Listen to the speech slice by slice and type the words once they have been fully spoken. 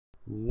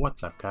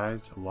What's up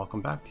guys,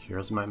 welcome back to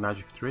Heroes of Might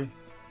Magic 3.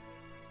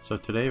 So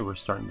today we're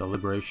starting the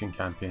Liberation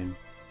campaign.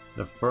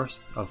 The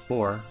first of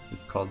 4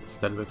 is called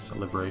Steadwick's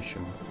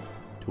Liberation.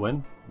 To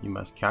win, you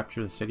must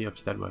capture the city of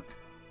Steadwick.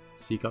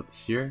 Seek out the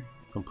Seer.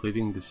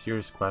 Completing the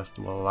Seer's quest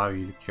will allow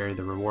you to carry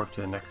the reward to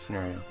the next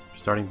scenario. Your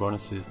starting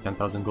bonus is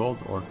 10,000 gold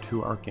or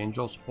 2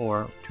 Archangels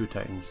or 2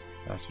 Titans.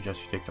 I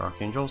suggest you take the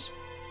Archangels.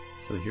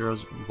 So the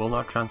heroes will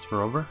not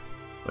transfer over,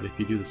 but if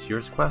you do the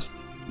Seer's quest,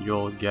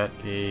 you'll get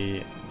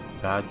a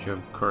badge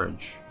of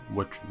courage,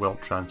 which will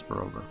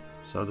transfer over.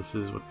 So this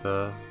is what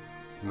the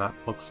map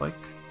looks like.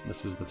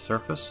 This is the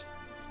surface.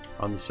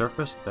 On the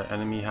surface, the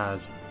enemy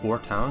has 4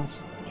 towns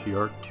to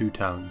your 2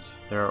 towns.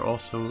 There are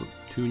also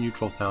 2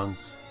 neutral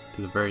towns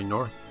to the very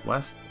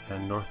northwest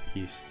and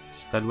northeast.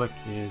 Steadwick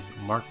is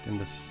marked in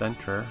the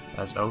center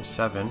as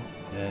 07,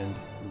 and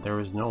there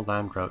is no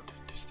land route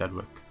to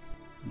Steadwick.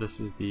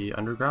 This is the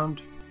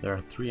underground. There are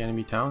 3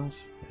 enemy towns,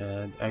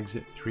 and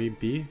exit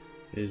 3B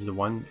is the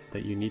one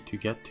that you need to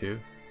get to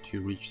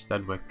reach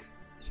Steadwick.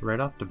 So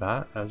right off the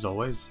bat, as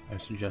always, I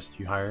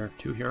suggest you hire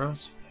 2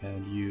 heroes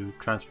and you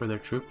transfer their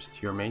troops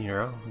to your main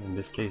hero. In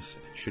this case,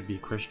 it should be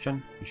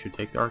Christian. You should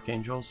take the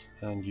Archangels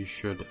and you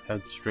should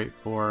head straight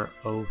for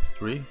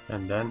 03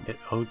 and then hit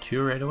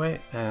 02 right away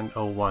and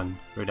 01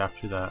 right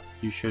after that.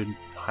 You should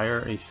hire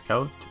a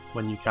scout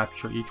when you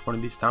capture each one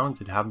of these towns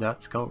and have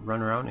that scout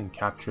run around and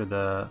capture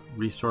the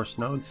resource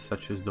nodes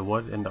such as the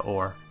wood and the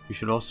ore. You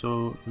should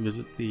also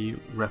visit the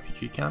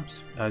refugee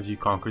camps as you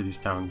conquer these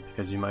towns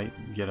because you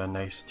might get a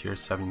nice tier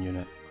 7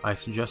 unit. I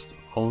suggest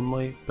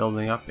only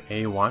building up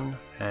A1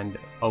 and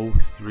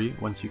 03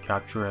 once you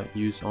capture it.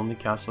 Use only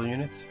castle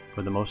units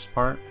for the most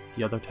part.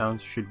 The other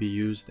towns should be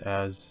used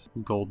as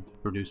gold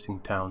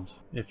producing towns.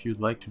 If you'd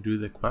like to do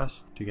the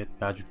quest to get the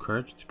Badge of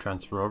Courage to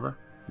transfer over,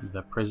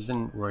 the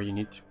prison where you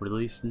need to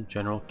release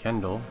General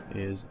Kendall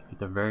is at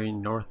the very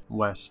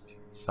northwest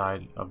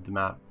side of the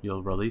map.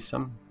 You'll release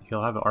him.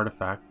 He'll have an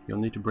artifact. You'll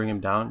need to bring him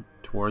down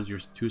towards your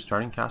 2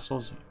 starting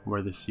castles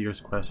where the Seer's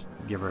quest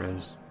giver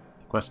is.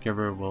 The quest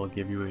giver will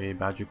give you a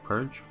Badge of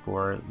Courage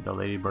for the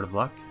Lady Bird of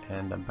Luck,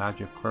 and the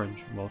Badge of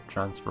Courage will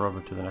transfer over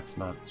to the next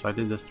map. So I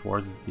did this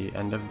towards the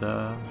end of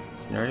the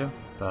scenario,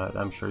 but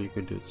I'm sure you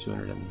could do it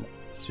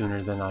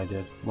sooner than I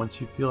did.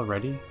 Once you feel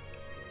ready,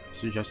 I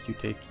suggest you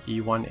take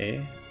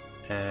E1A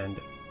and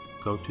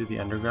go to the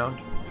underground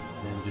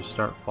and just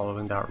start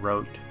following that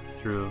route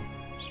through.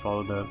 Just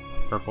follow the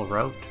purple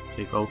route,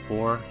 take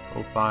 04,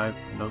 05,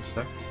 and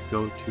 06,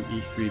 go to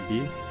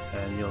E3B,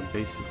 and you'll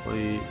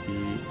basically be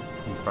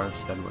in front of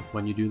Steadwick.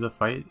 When you do the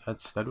fight at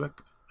Steadwick,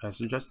 I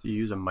suggest you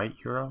use a might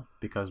hero,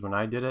 because when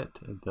I did it,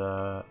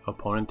 the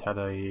opponent had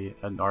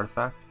an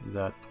artifact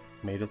that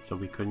made it so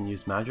we couldn't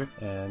use magic,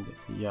 and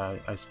yeah,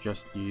 I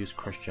suggest you use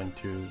Christian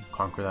to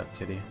conquer that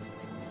city.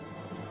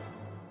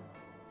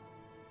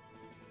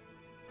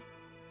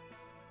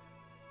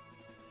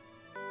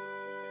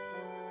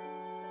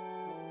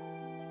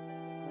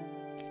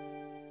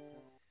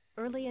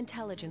 Early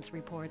intelligence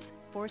reports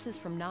forces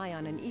from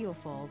Nighon and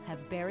Eeofol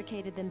have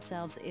barricaded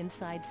themselves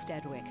inside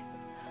Steadwick.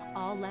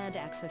 All land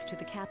access to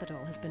the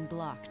capital has been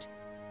blocked.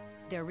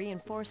 Their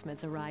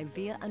reinforcements arrive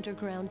via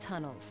underground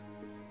tunnels.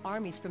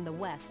 Armies from the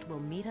west will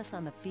meet us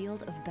on the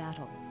field of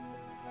battle.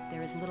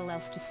 There is little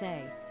else to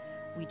say.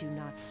 We do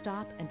not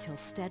stop until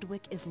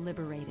Steadwick is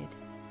liberated.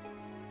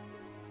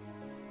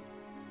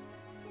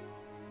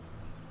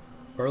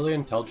 Early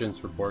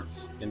intelligence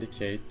reports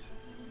indicate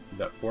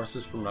that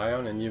forces from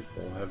Nighon and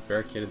Eeofol have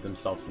barricaded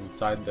themselves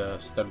inside the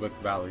Steadwick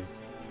Valley.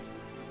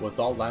 With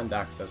all land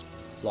access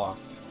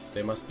blocked,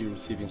 they must be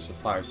receiving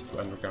supplies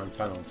through underground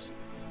tunnels.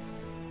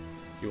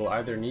 You will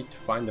either need to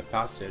find the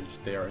passage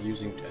they are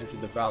using to enter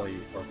the valley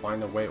or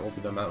find a way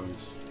over the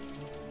mountains.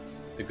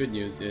 The good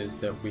news is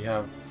that we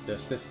have the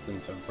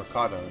assistance of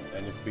Bracada,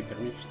 and if we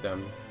can reach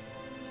them,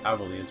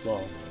 Avali as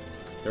well.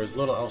 There is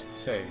little else to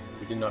say.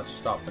 We do not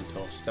stop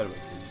until Steadwick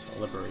is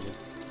liberated.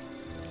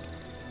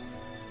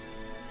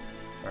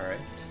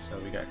 Alright, so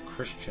we got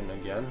Christian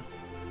again.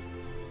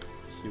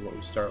 Let's see what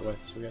we start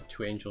with. So we got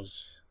 2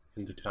 angels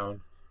in the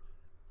town.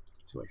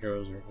 Let's see what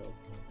heroes are available.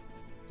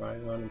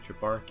 Nighon and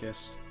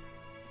Jabarkis.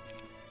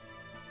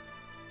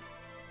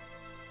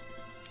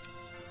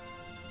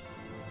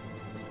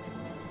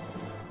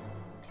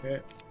 Okay,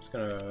 just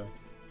gonna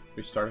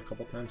restart a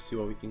couple times, see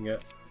what we can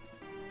get.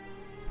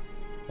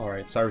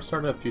 Alright, so I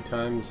restarted a few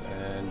times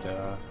and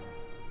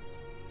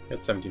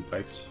got 17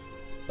 pikes.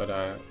 But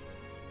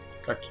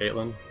got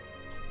Caitlyn.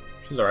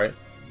 She's alright,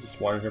 just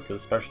wanted her for the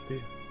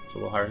specialty, so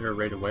we'll hire her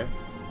right away.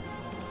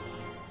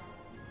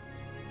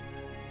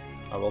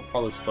 I will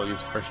probably still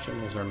use Christian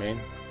as our main.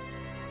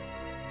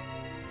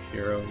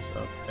 Heroes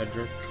of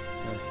Edric.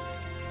 Yeah.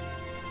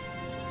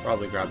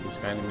 Probably grab this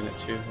guy in a minute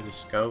too as a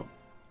scout.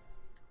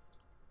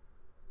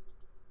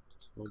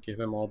 So we'll give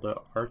him all the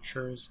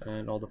archers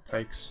and all the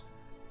pikes.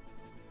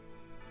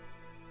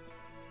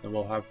 And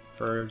we'll have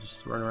her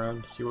just run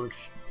around to see what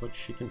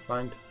she can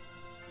find.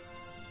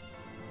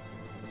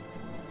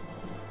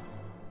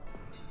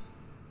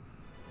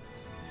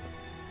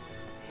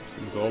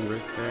 Some gold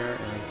right there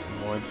and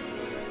some wood.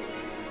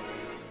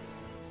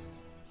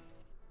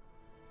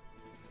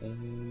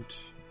 And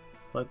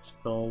let's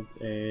build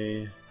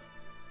a...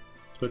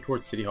 Let's go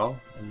towards City Hall,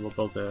 and we'll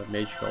build a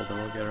Mage Guild, and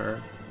we'll get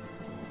our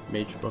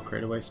Mage book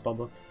right away, spell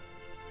book.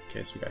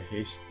 Okay, so we got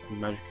Haste,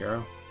 and Magic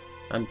Arrow,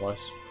 and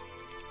Bless.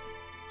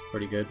 It's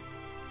pretty good.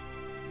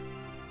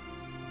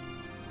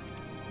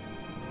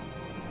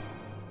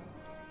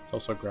 Let's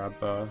also grab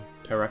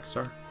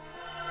Tyrexar.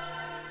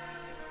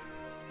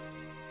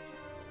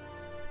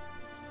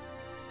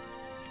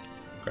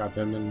 Grab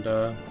him and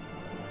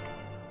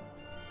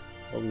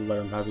we'll let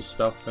him have his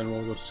stuff, and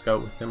we'll go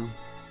scout with him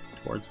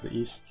towards the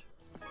east.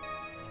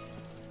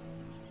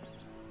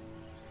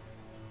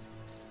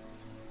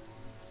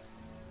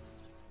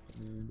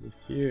 And with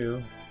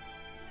you,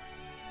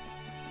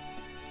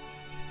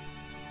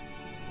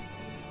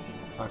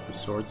 attack with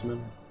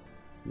Swordsman.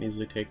 Can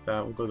easily take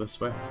that. We'll go this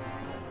way.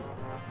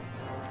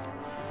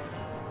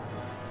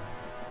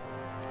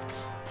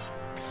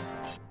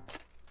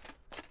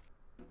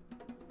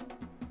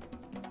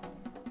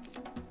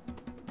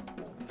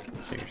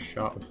 Take a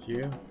shot with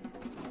you.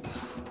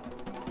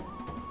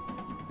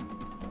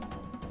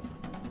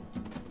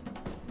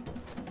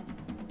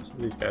 So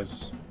these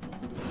guys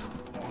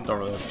don't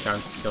really have a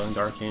chance of killing the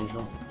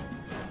Archangel.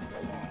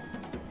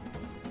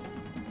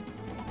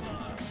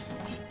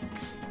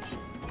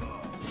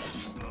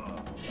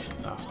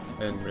 I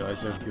didn't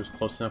realize that he was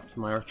close enough to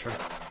my archer.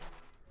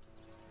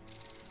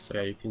 So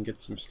yeah, you can get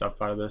some stuff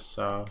out of this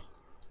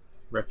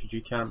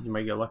refugee camp. You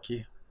might get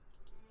lucky.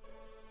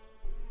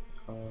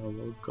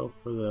 We'll go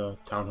for the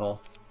town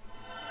hall.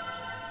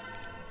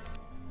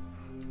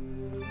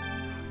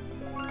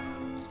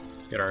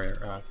 Let's get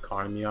our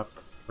economy up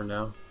for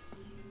now.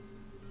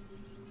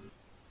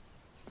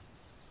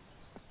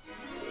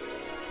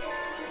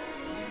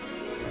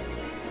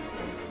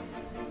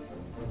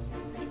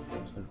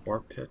 There's an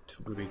ore pit.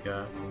 What do we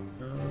got?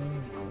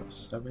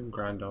 7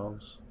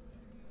 Grandals.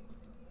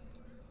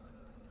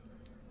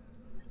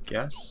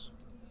 Guess.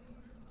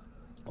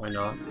 Why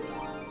not?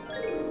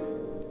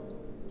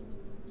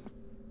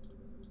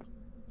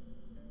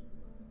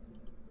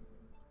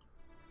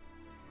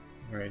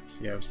 Alright, so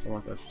yeah, we still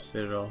want that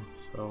citadel,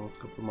 so let's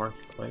go for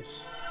marketplace.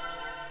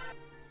 I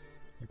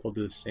think we'll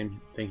do the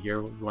same thing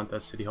here. We want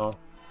that city hall.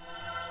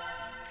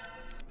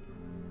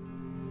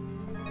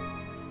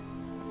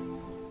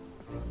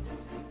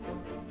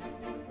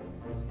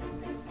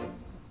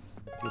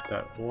 Get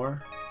that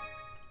ore.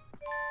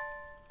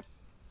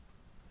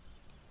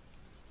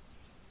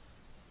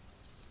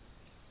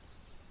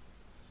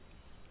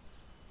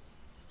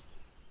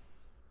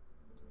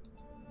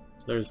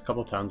 So there's a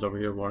couple towns over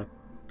here we want to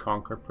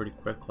conquer pretty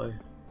quickly.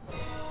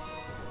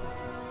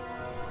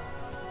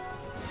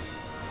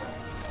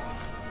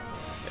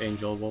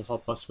 Angel will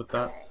help us with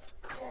that.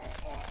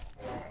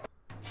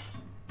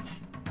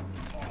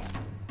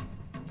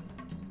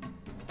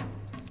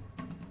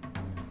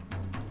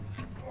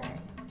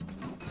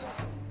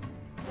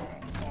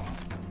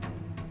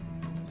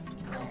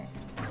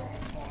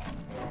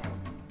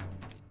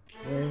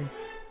 Okay,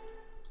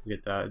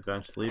 get that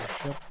advanced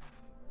leadership.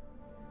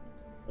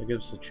 That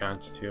gives us a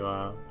chance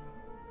to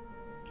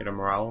get a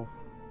morale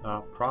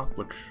proc,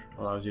 which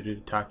allows you to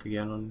attack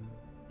again on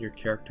your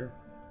character,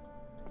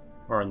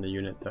 or on the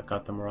unit that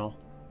got the morale.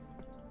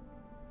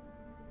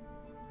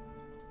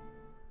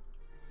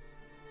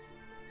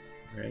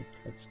 Alright,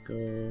 let's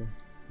go.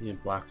 We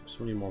need blacksmith,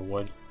 so we need more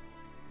wood.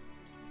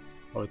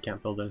 Oh, we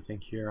can't build anything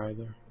here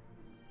either.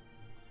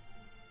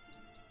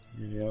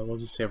 Yeah, we'll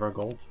just save our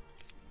gold.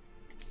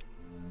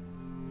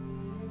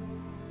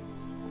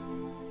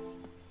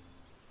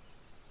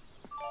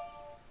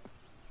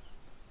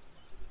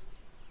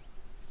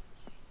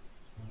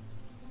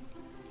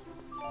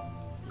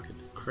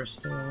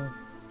 Crystal. Okay,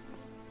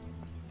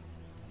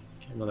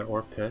 another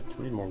ore pit.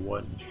 We need more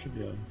wood. There should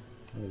be a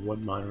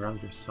wood mine around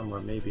here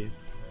somewhere, maybe.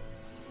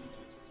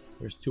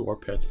 There's 2 ore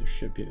pits. There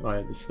should be. Oh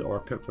yeah, this is the ore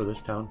pit for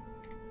this town.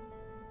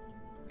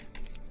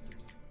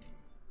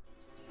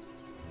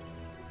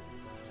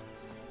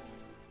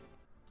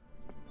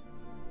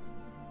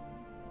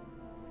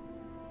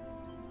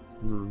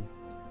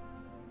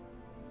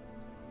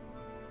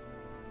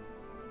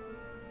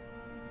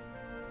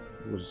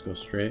 We'll just go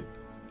straight.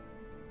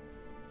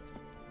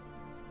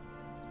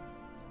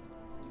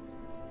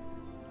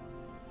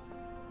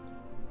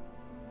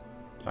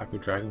 Attack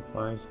with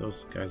dragonflies,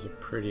 those guys are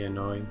pretty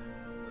annoying.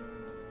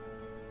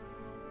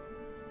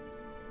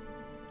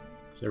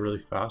 They're really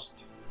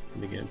fast.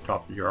 They get on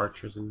top of your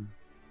archers and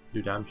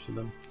do damage to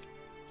them.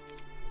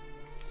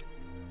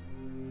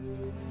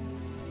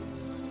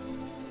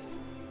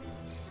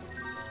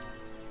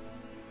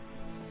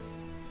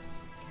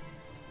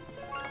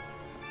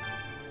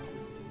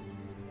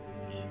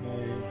 Okay,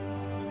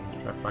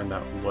 so try to find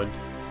that wood,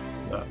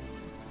 that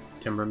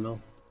timber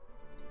mill.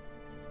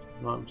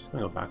 Well, I'm just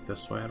gonna go back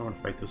this way. I don't want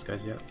to fight those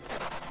guys yet.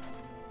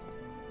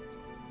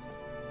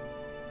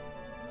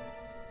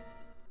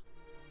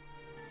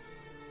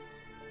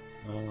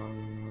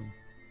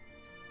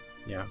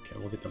 Yeah, okay,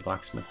 we'll get the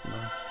blacksmith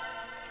now.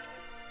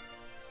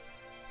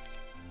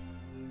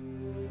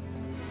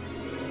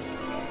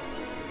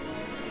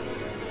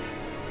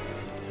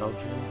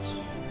 Intelligence.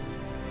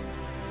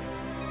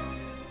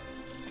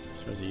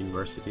 So there's a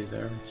university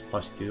there. It's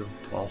 +2 to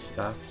all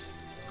stats. It's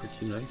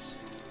pretty nice.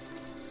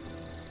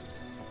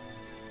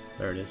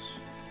 There it is.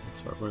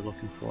 That's what we're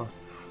looking for.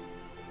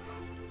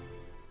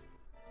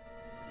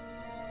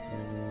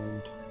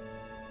 And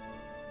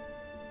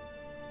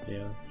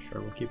yeah,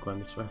 sure, we'll keep going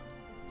this way.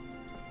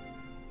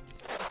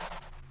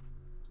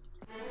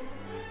 So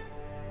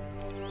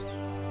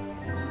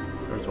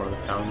there's one of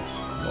the towns.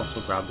 We'll also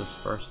grab this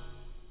first.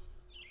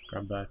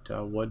 Grab that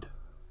wood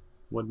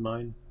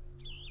mine.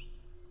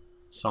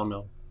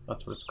 Sawmill,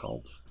 that's what it's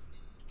called.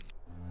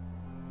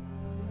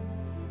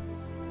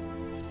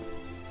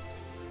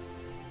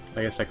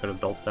 I guess I could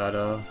have built that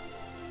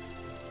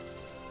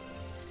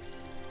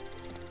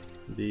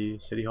the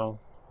city hall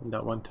in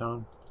that one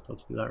town.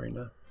 Let's do that right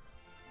now.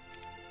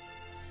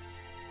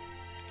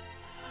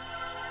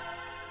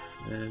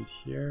 And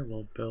here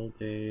we'll build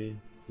a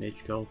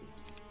mage guild.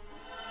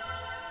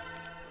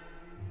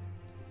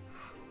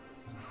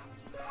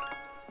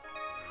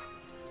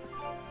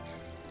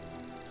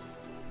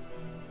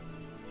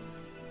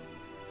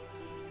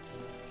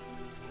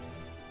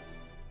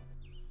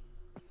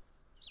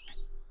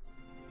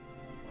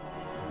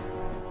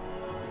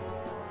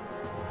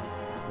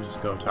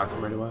 Just go attack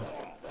them right away.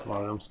 A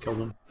lot of them killed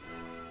them.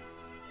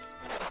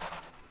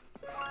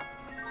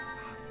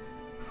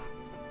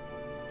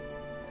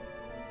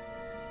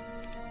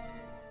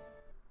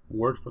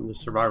 Word from the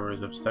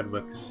survivors of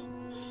Steadwick's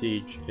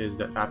siege is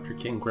that after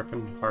King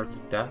Gryphonheart's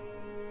death,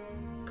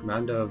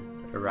 command of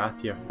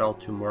Erathia fell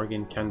to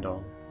Morgan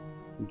Kendall,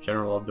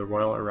 general of the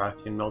Royal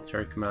Erathian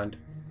Military Command.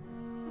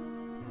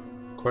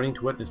 According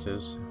to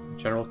witnesses,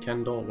 General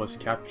Kendall was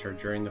captured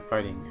during the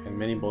fighting, and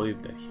many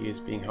believe that he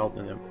is being held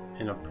in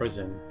a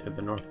prison to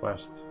the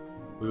northwest.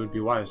 We would be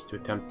wise to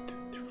attempt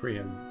to free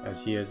him,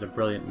 as he is a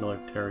brilliant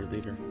military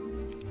leader.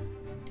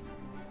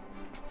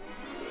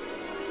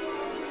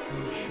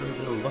 I'm sure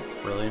didn't look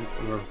brilliant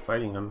when we were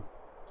fighting him.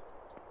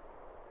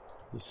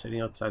 He's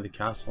sitting outside the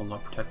castle,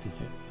 not protecting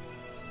him.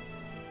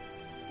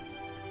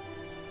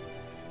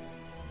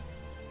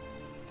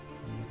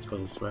 Let's go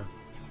this way.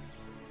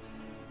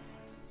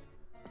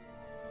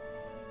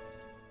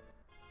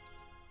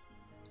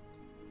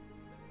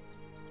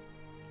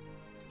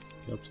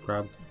 Okay, let's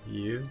grab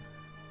you.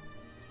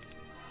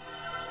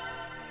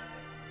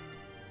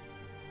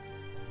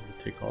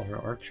 We'll take all her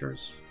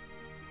archers.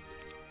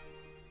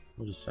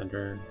 We'll just send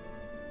her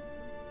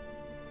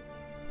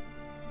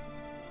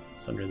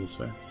this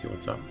way, see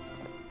what's up.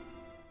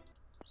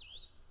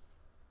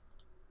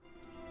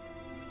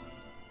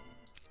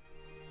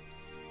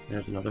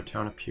 There's another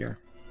town up here.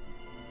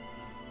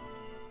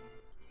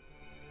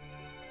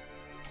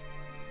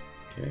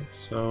 Okay,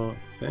 so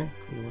I think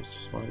we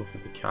just want to go for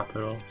the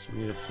capital, so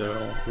we need a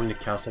citadel, we need a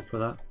castle for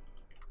that.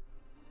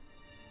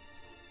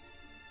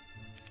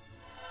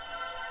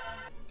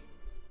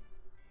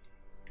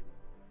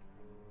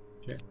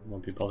 Okay,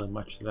 won't be building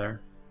much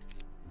there.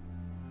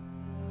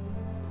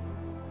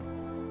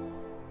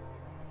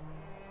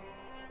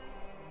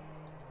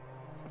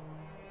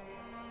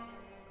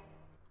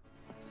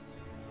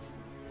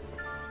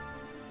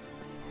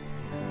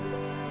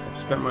 I've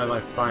spent my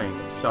life buying,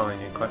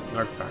 selling, and collecting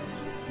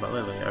artifacts, but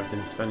lately I've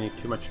been spending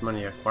too much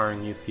money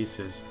acquiring new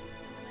pieces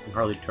and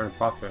hardly turn a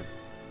profit.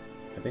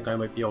 I think I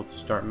might be able to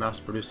start mass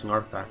producing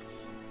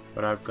artifacts,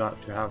 but I've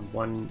got to have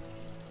one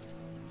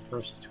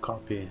first to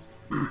copy.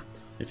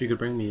 If you could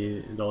bring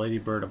me the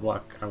Ladybird of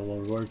Luck, I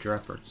will reward your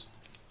efforts.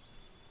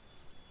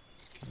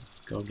 Okay, let's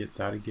go get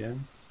that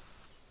again.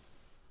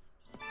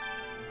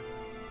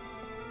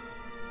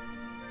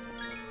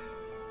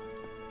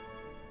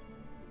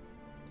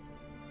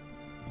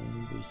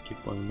 And we just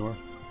keep going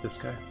north with this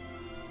guy.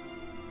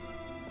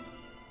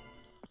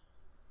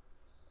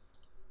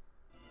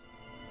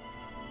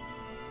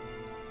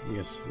 I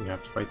guess we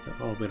have to fight them.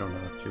 Oh, we don't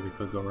have to. We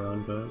could go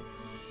around, but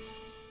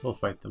we'll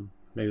fight them.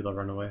 Maybe they'll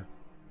run away.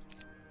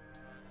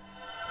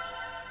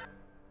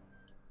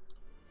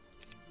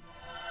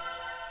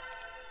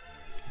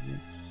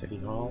 City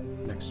Hall,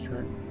 next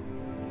turn.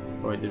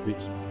 Boy, did we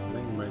just... I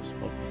think we might have just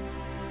built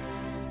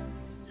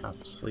it.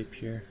 Half asleep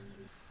here.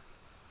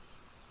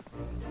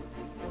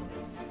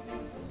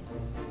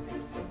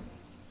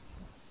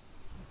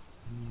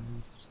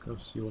 Let's go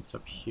see what's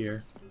up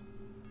here.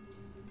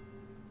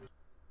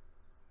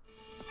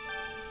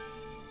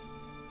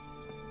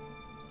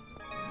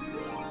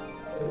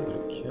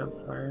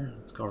 Campfire.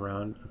 Let's go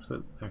around. Let's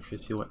go actually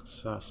see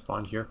what's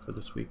spawned here for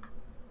this week.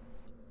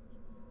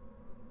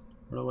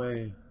 Run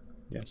away.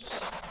 Yes.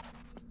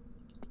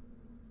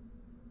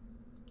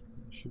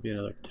 There should be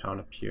another town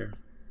up here. I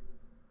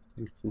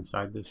think it's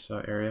inside this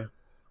area.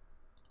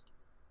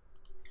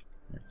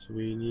 Alright, so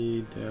we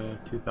need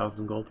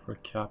 2,000 gold for a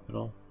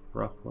capital,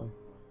 roughly.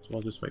 So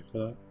we'll just wait for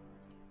that.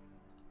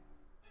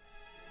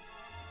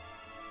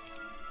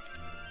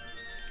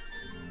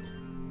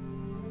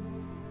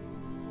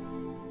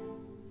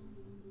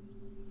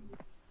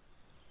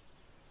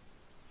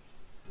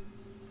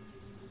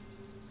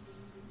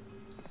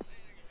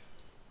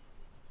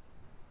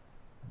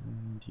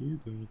 you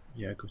go,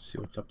 yeah, go see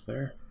what's up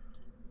there.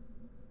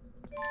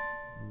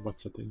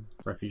 What's at the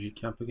refugee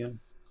camp again?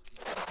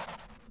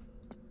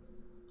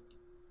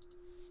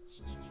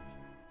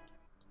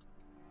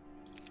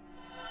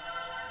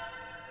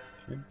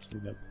 Okay, so we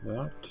got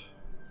that.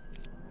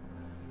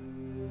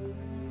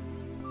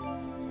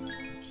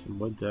 Some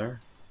wood there.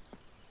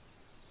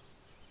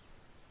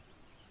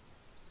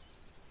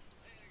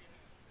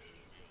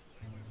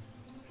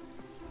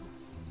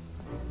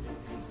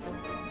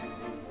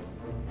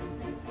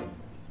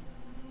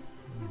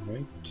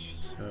 Alright,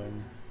 so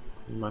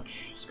pretty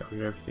much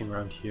scouted everything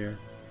around here.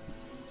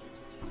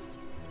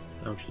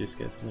 Now we should just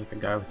get like a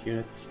guy with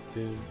units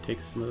to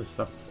take some of this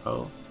stuff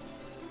out.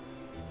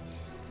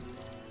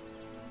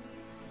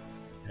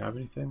 Have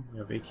anything? We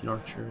have 18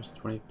 archers,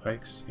 20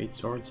 pikes, 8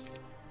 swords.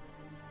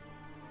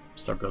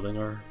 Start building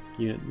our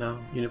unit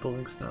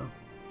buildings now.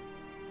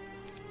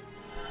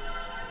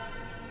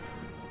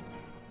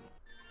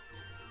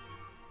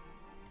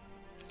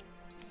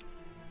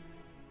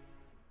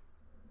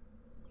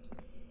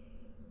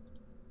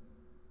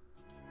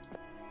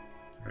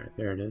 Alright,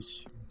 there it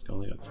is. It's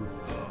only got some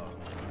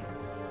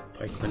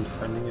pikemen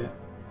defending it.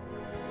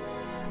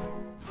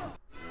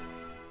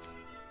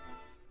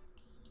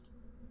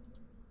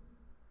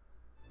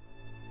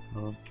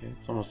 Okay,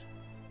 it's almost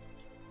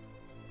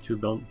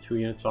two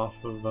units off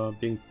of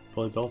being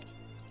fully built,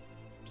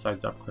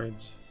 besides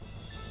upgrades.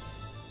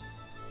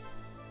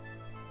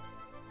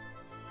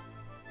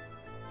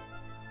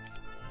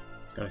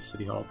 It's got a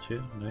city hall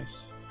too,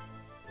 nice.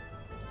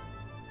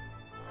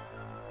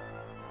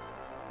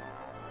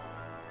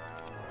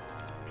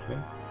 Okay.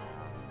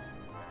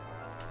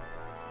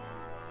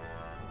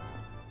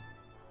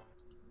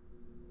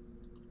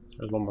 So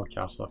there's one more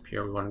castle up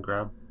here we want to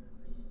grab.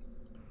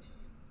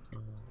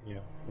 Yeah,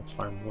 that's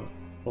fine.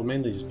 We'll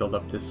mainly just build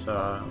up this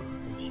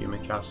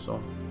human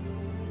castle.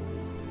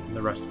 And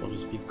the rest will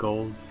just be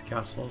gold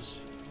castles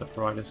that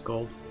provide us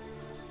gold.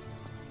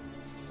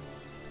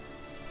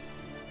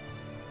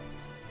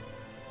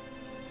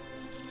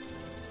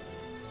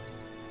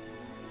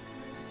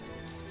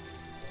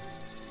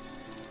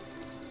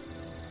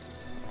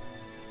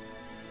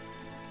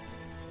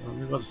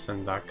 Maybe I'll just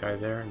send that guy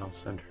there and I'll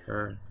send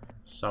her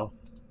south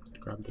to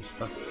grab this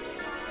stuff.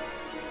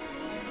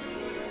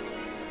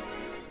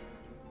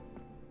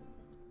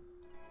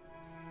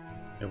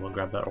 And we'll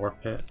grab that ore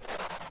pit.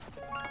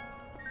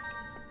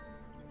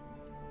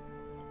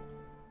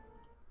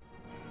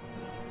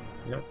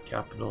 So we got the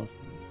capital,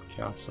 the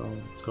castle.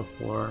 Let's go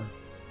for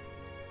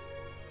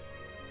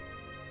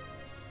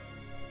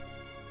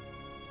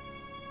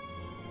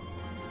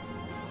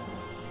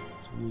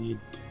so we need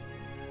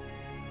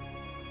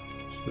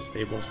just the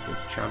stables to the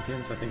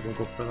champions. I think we'll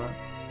go for that.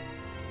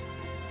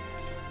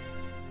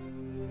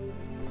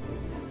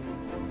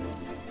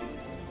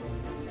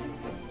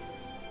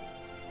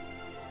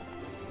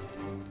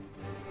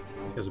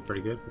 These guys are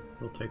pretty good.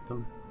 We'll take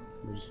them.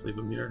 We'll just leave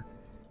them here.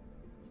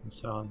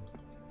 Since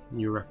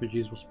new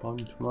refugees will spawn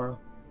tomorrow.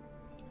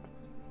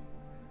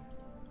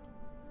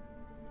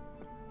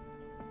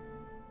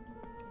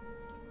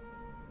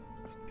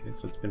 Okay,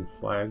 so it's been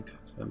flagged.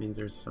 So that means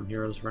there's some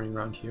heroes running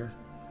around here.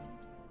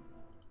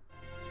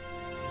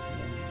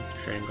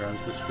 Training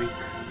grounds this week.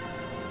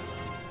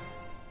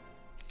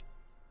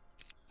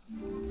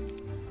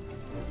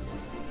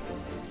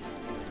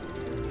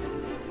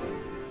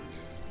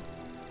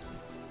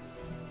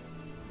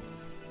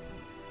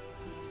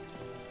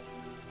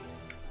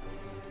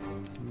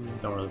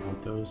 Don't really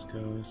want those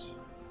guys.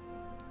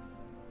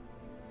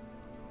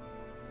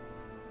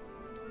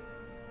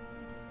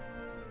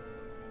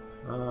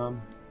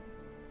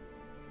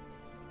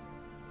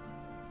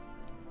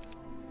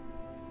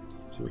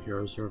 Let's see what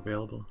heroes are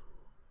available.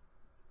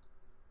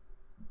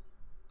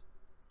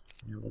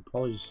 Yeah, we'll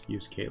probably just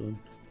use Caitlyn.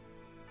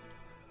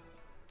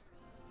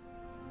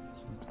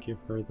 So let's give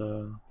her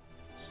the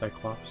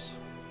Cyclops.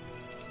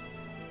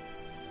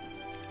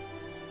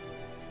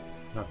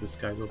 Have this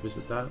guy go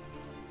visit that.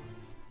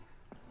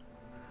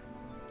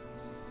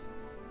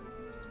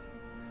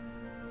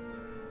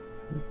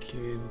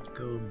 Okay, let's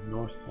go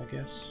north, I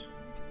guess.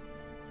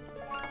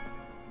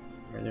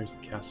 Alright, there's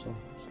the castle.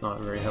 It's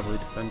not very heavily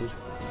defended.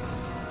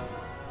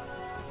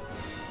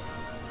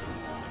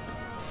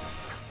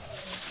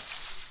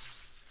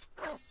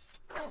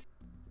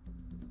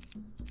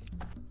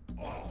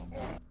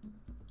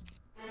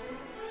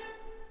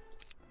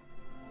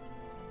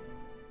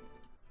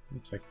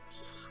 Looks like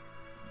it's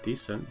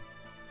decent.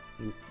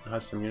 And it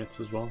has some units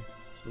as well,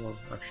 so we'll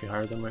actually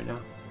hire them right now.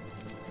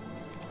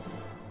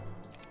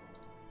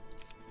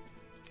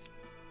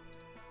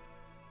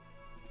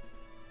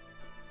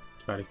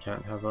 Too bad it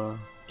can't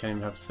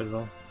even have a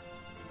citadel.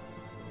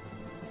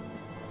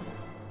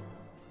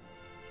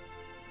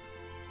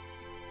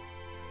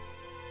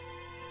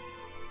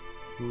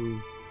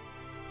 We'll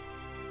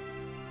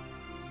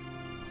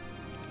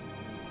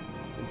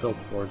build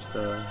towards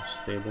the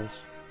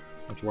stables,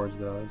 or towards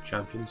the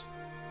champions.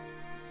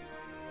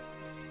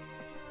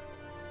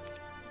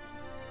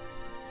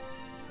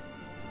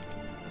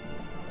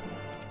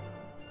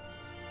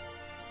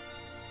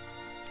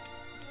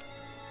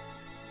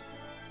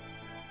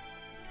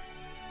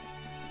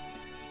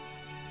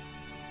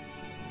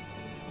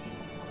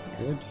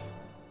 good.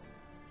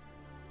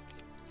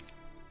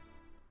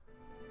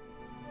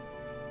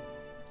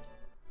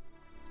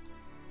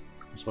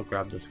 Guess we'll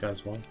grab this guy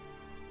as well.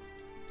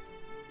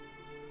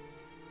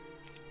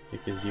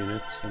 Take his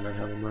units and then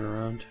have him run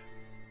around.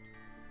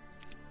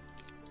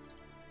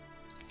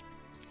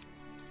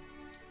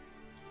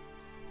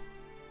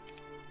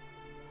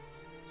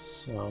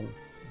 So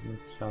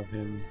let's have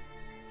him.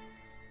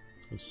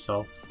 Let's go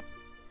south.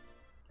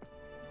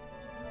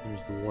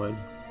 Here's the wood.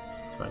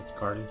 That's why it's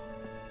guarded.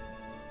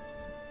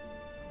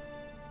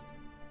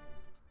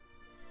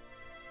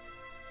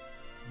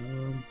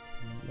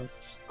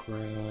 Let's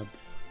grab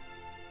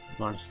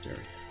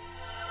monastery.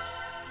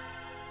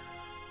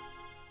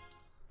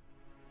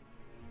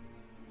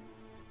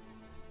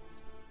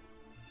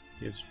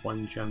 Gives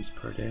 1 gems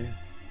per day.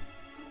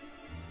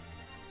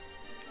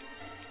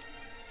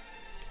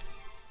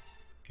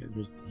 Okay,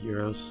 there's the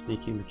heroes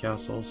sneaking the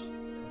castles.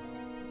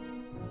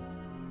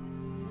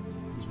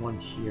 There's one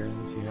here,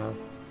 as you have.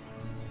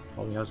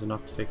 Probably has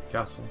enough to take the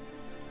castle.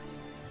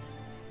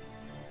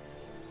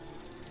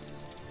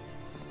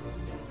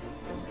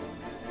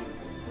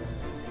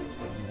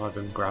 I'll have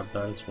him grab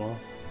that as well.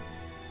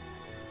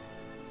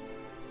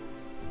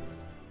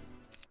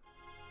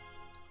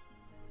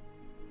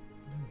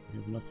 We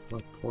have enough for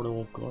a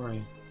Portal of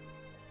Glory.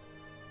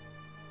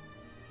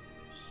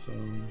 So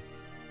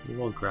we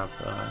will grab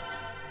that.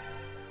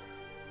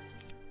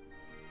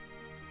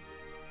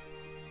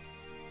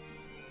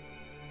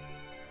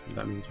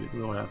 That means we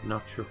won't have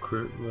enough to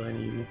recruit really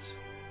any units.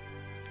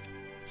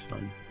 It's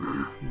fine.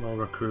 We'll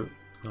recruit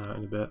in a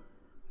bit.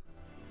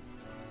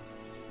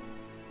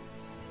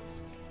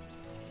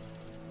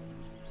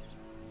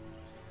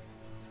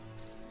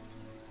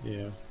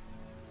 Yeah,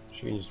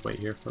 she can just wait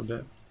here for a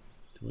bit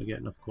until we get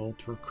enough gold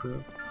to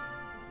recruit.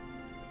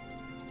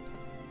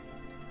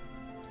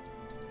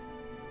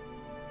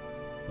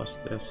 Plus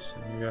this,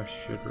 maybe I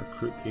should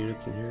recruit the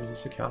units in here. Is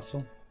this a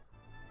castle?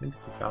 I think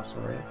it's a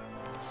castle, right?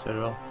 It's a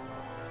citadel.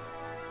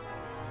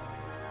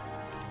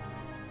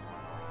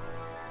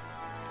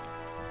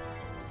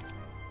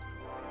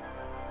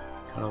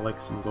 Kind of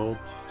like some gold,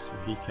 so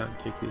he can't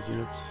take these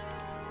units.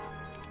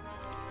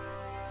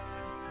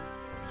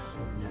 So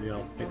maybe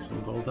I'll pick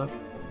some gold up.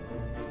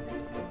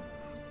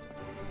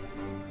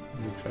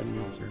 And the tread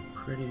units are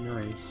pretty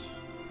nice,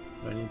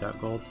 but I need that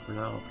gold for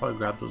now. I'll probably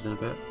grab those in a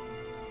bit.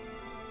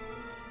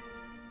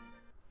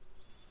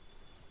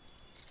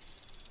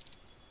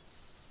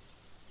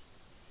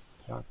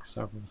 Pack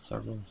several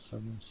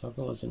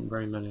isn't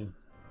very many.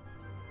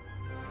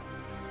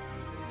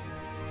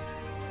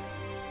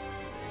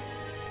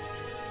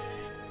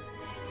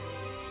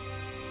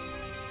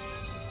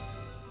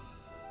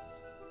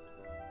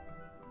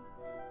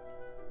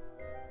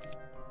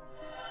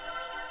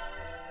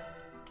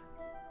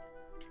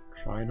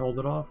 Try and hold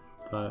it off,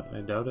 but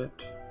I doubt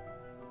it.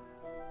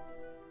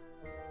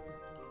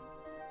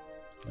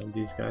 And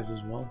these guys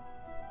as well.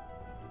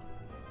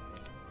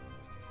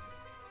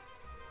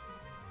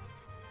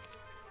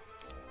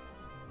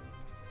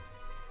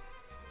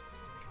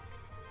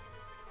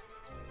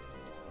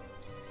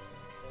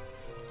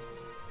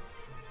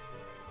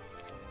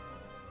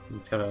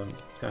 It's got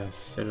a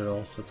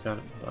citadel, so it's got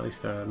at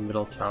least a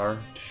middle tower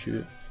to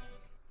shoot,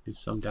 do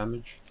some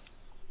damage.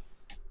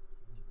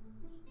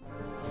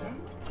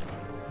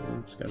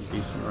 It's got a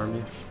decent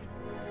army.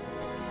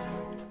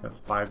 Got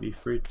 5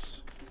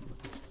 Ifrits.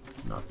 It's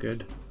not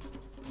good.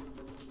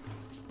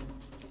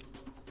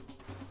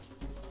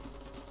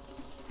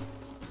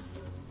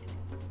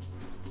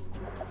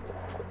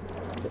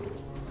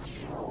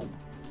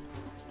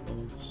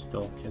 And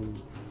still can.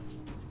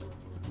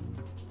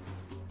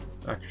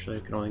 Actually, I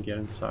can only get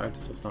inside,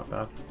 so it's not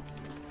bad.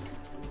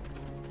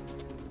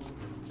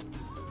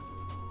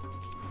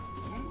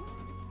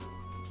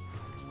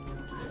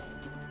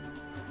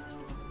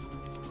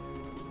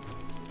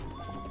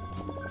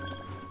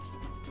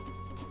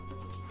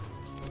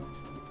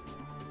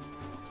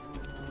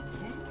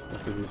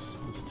 Hopefully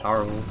this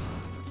tower will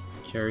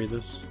carry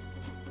this.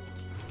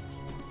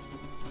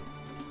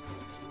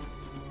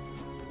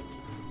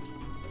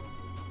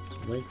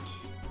 Let's wait.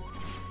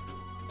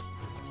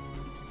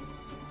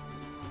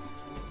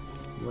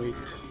 Wait.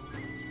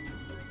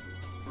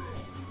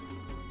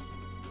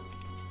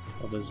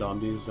 All the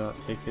zombies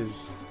take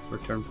his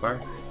return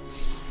fire.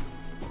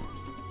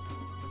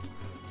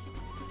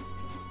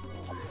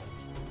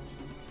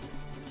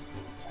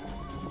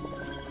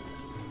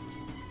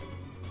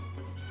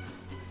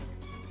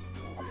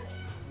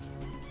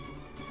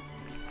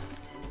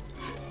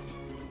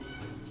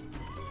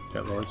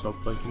 Pet lords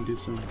hopefully can do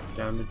some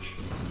damage.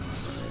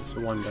 Alright,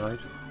 so one died.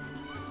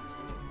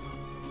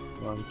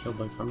 Wow, we killed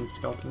like how many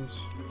skeletons?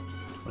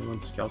 21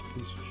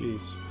 skeletons,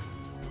 jeez.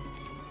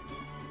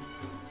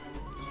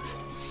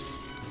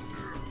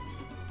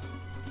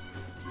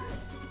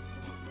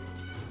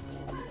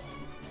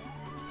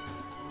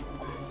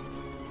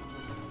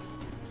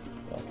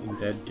 Walking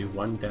Dead do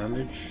 1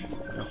 damage.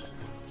 Ugh.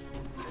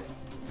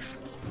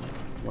 That's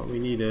not what we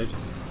needed.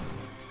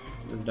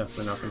 We're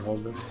definitely not gonna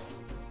hold this.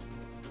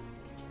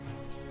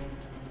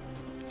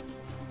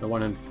 I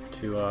want him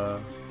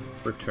to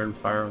return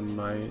fire on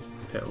my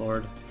pit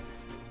lord.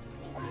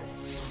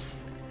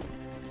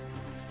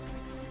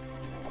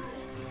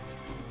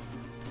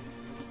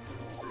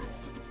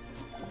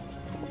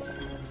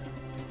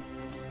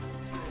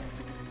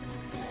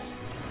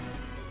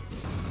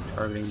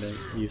 Targeting the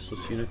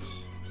useless units.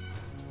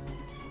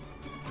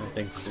 I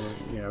think,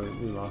 yeah,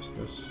 we lost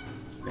this.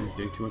 This thing's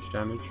doing too much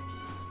damage.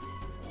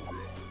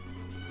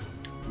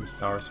 And this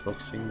tower's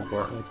focusing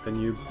more like the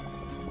new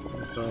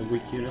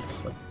weak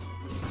units, like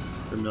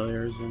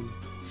familiars and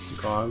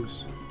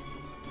gogs.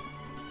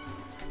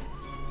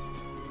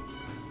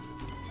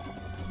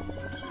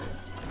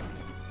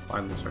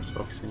 Finally starts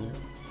focusing it.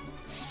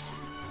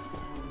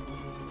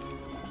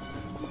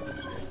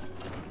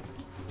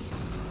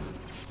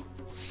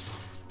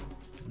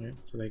 Alright,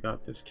 so they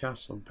got this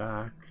castle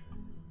back.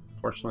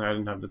 Fortunately, I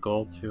didn't have the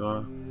gold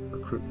to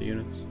recruit the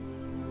units.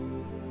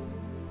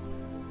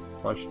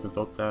 Probably should have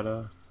built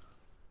that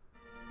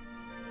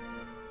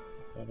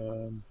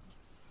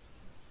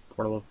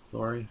Portal of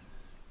Glory.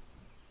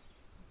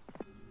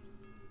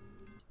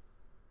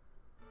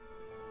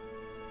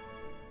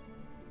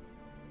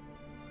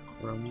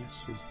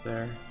 Coronius is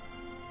there.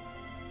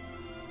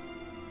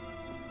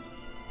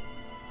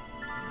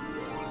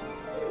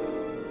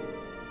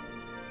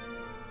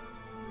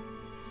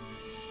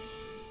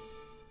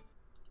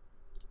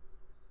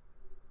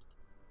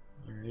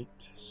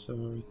 Alright, so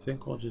I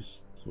think we'll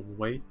just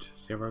wait,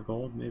 save our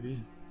gold maybe.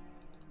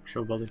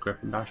 Sure, we'll build a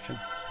Griffin Bastion.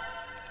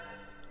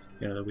 At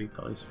the end of the week,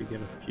 at least we get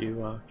a few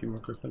more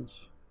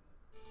Griffins.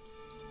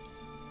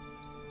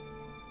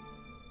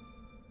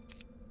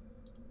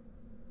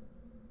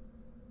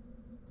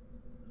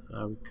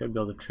 We could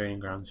build a training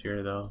grounds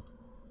here though.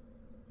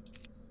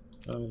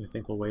 I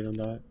think we'll wait on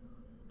that.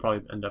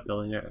 Probably end up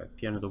building it at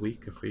the end of the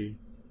week if we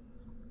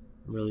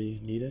really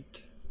need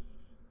it.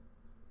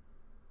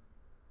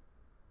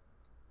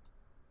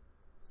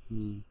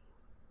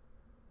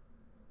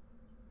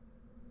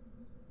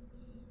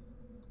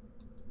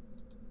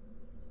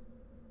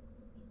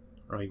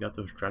 Oh, you got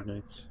those Dread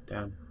Knights.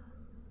 Damn.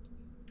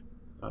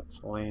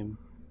 That's lame.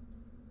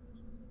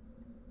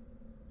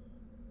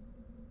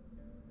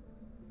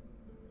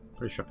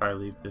 Pretty sure if I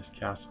leave this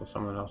castle,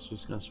 someone else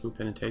is gonna swoop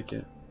in and take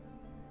it.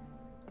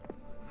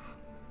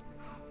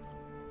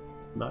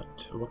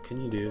 But what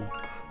can you do?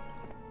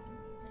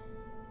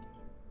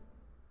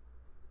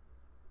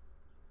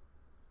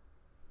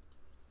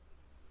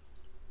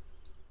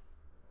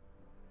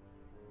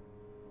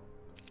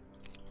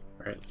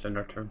 Alright, let's end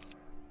our turn.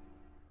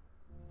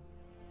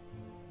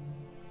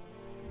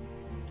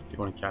 Do you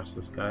want to catch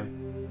this guy?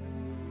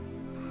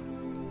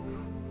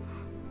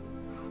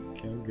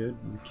 Okay, good.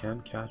 We can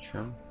catch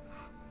him.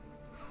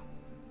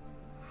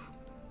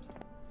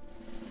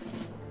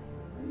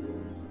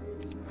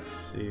 Let's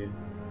see.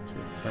 So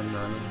we have 10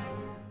 mana.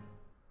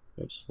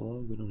 We have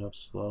slow? We don't have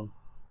slow.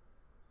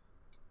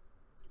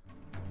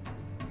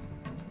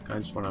 I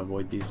just want to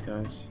avoid these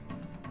guys.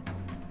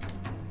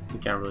 We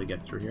can't really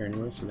get through here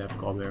anyway, so they have to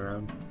go all the way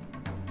around.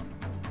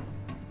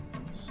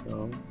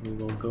 So we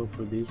will go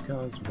for these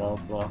guys while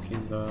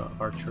blocking the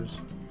archers.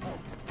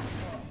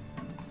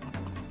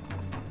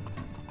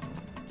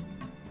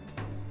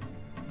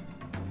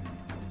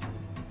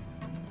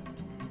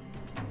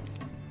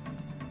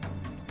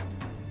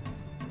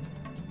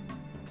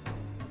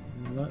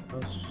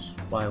 Let's just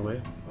fly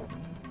away.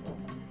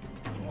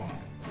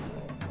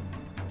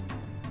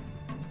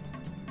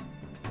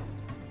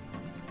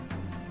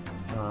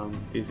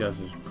 These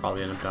guys will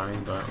probably end up dying,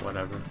 but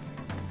whatever.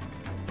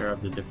 They're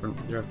of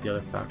the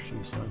other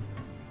faction, so.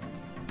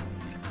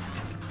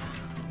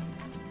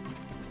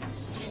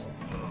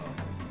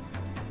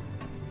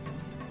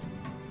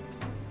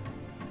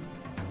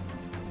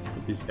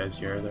 Put these guys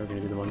here, they're gonna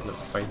be the ones that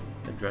fight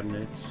the Dread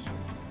Knights.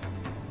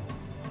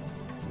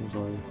 There's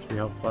only 3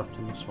 health left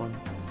in this one.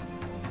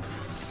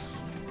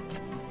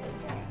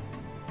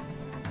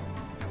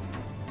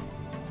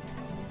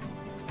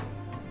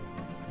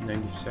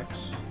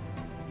 $96,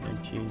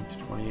 19 to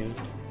 28.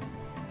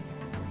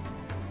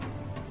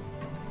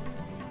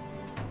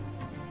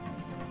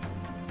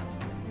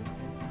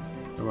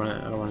 I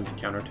don't want him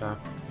to counterattack,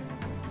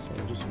 so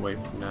we'll just wait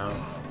for now.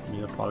 I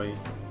mean, they'll probably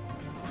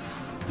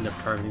end up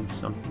targeting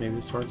maybe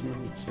the swordsman.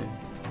 Let's see,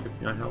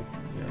 59 health.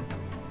 Yeah,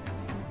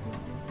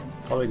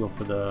 probably go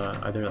for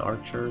either the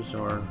archers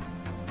or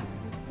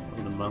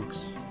the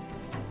monks.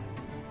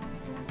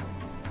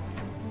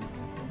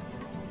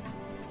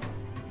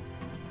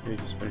 Maybe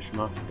just finish him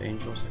off with the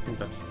angels. I think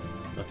that's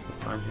the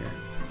plan here.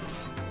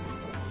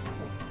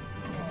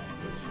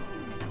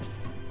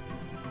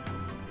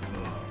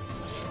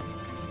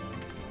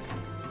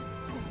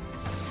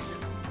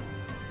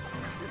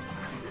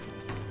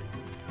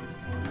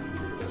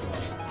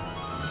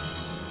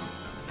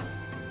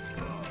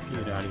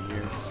 Get out of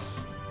here.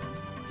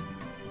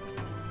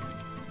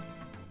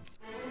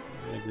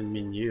 I didn't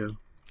mean you.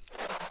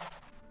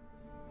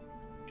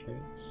 Okay,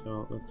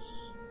 so let's.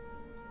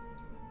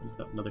 There's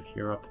that another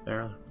hero up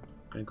there. I'm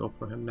gonna go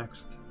for him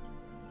next.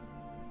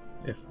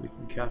 If we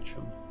can catch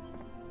him.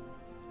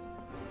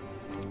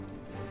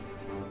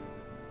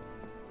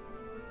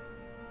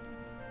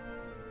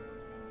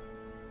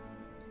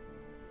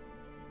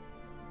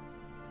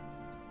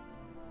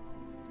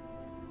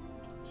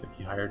 Looks like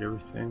he hired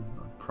everything,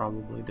 or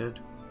probably did.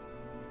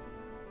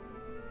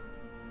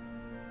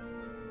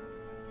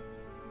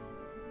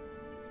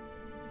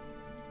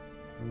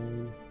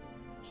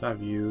 Let's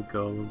have you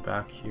go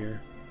back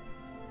here.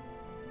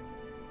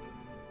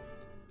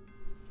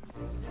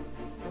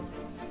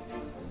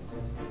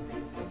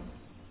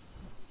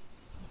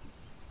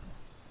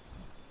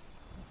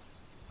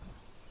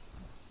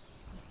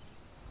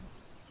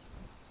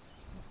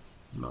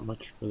 Not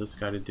much for this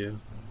guy to do.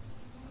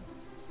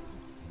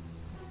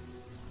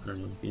 I don't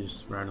know, you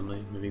just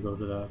randomly maybe go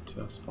to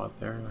that spot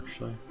there,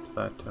 actually, to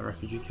that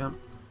refugee camp.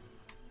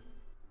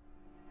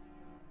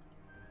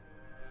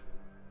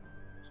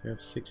 So we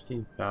have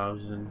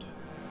 16,000.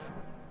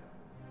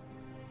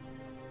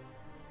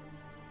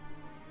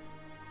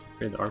 Let's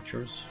upgrade the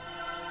archers.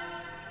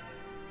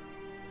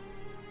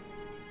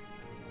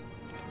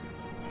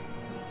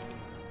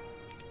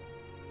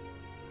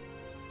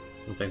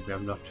 I don't think we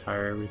have enough to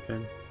hire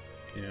everything.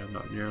 Yeah,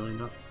 not nearly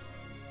enough.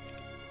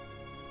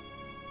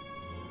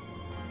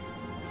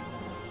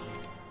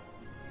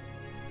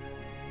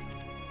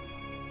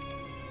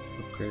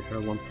 Upgrade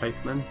our one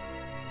pikeman.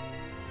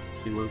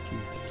 See what we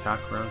can attack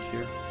around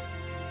here.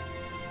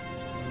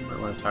 We might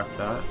want to attack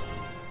that.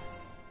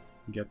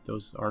 Get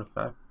those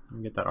artifacts.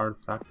 And get that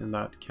artifact in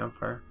that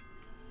campfire.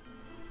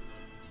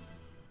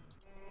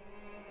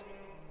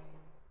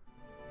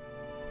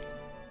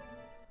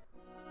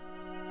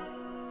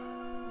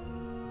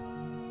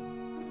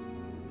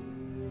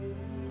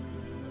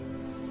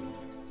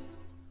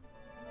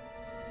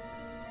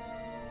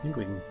 I think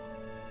we can.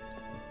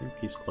 I think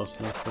he's close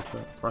enough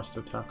for us to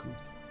attack him.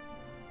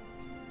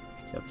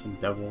 He's got some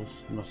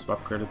devils. He must have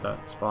upgraded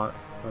that spot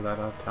or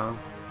that town.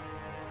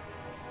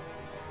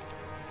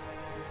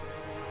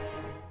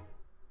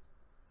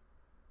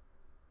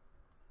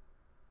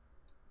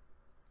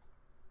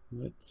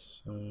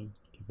 Let's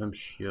give him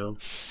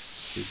shield.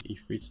 See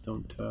if Ifrits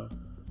don't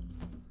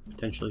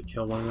potentially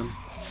kill one of them.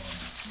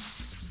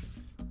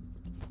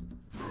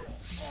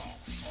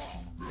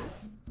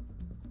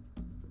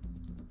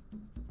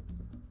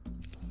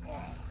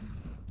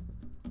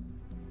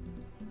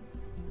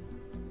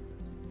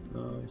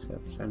 He's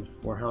got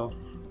 74 health.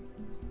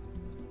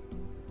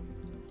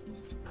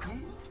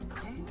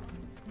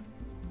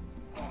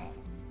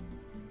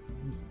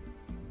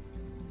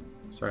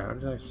 Sorry, how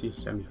did I see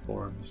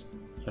 74?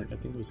 I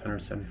think it was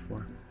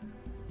 174.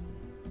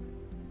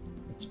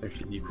 Let's finish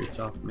these Ifrits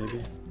off,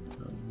 maybe.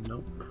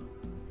 Nope.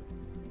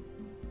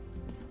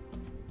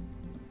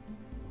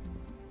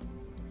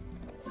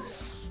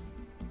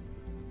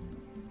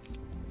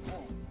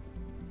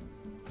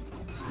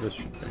 This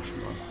should finish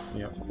him off.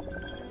 Yep.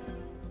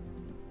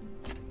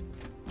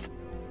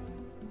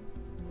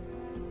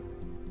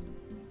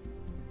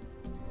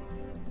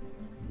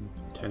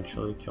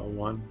 Potentially kill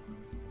one.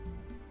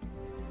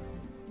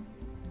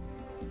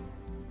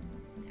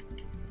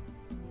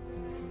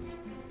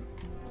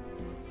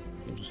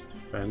 We'll just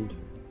defend.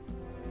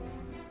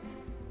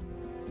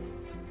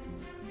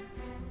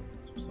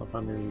 Just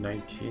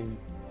 119.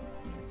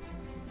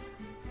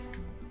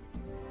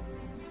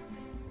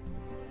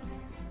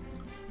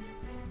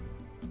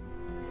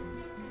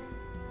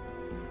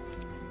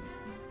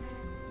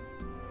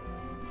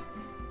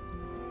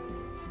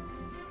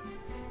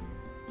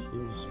 He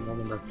has a small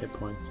number of hit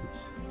points.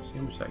 Let's see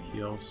how much that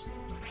heals.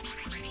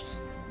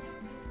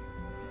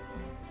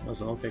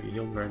 Doesn't look like it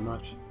healed very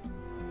much.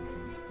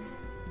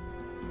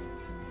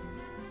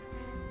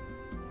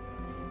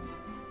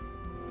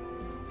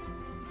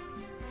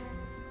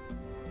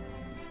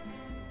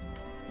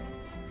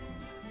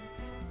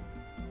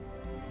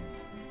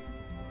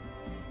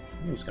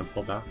 I'm just gonna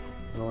pull back.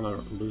 I don't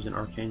want to lose an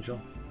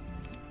Archangel.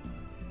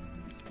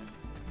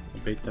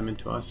 Bait them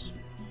into us.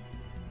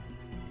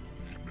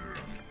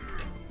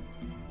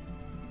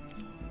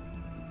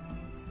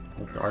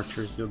 Let the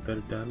archers do a bit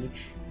of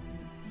damage.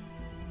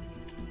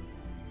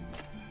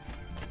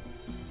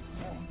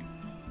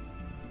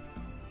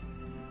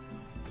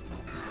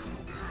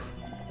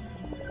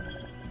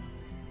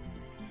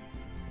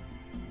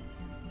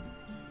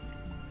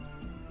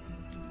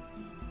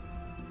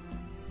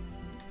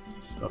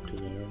 So up to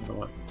there, I don't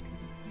want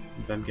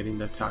them getting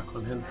the attack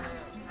on him.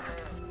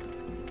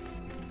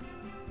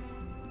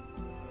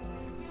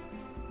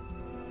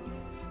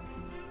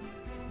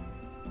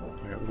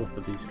 Alright, we'll go for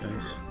these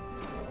guys.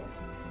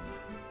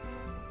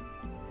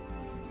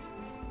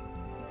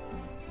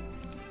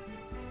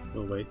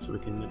 We'll wait so we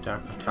can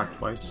attack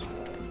twice.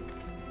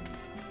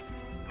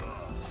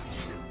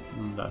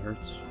 That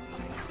hurts.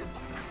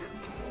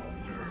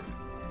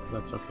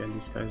 That's okay,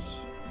 these guys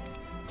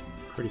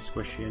are pretty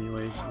squishy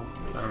anyways.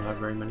 I don't have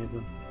very many of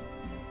them.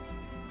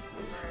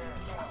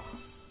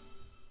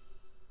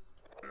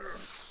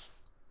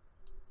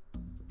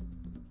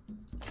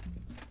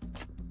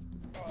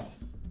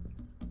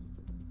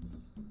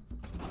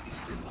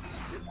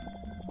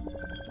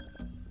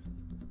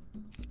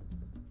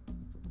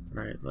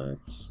 Alright,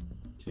 let's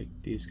take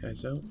these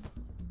guys out.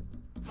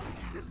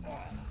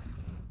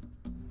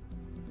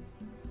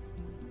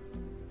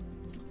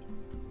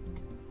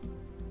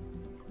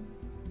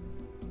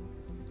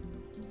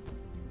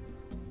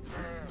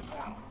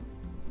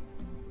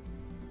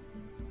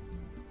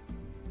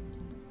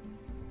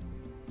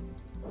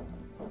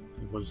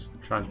 was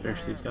trying to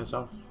finish these guys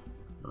off.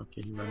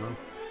 Okay, he ran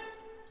off.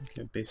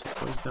 Okay,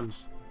 basic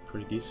wisdom's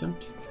pretty decent.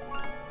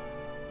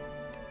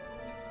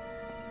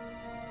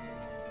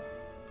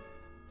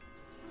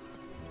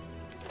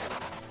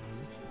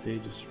 They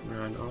just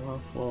ran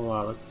off. Oh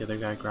wow, let the other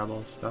guy grab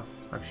all the stuff.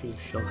 Actually,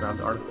 she'll grab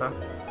the artifact.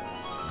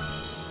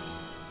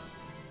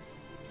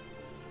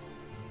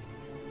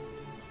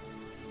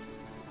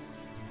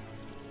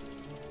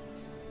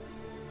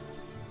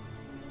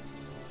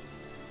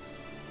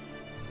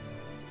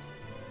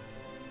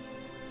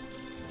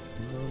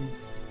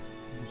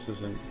 This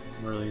isn't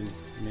really,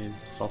 I mean,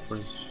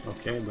 sulfur's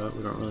okay, but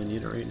we don't really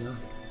need it right now.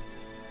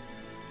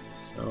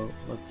 So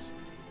let's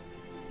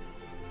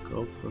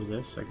go for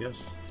this, I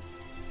guess.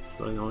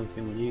 Really the only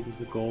thing we need is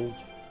the gold.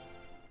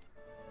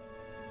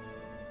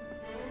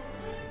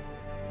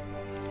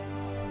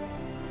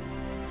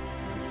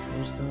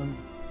 There's them.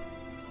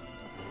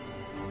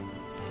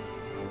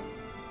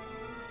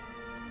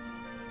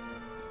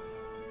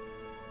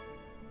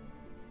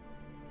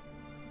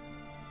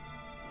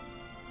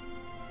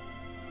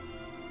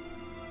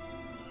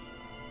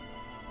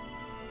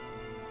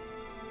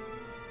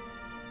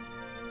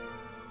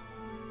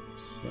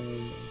 So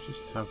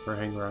just have her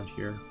hang around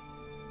here.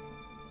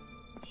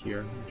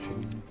 Here, she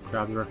can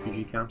grab the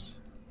refugee camps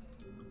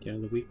at the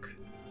end of the week.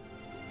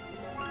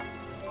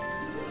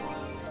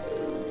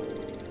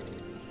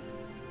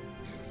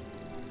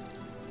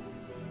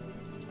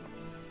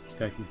 This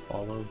guy can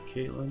follow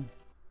Caitlin.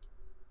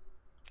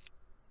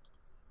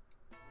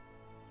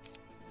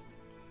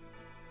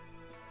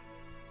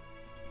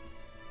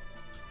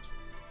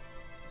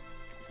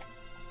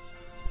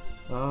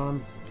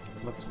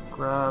 Let's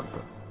grab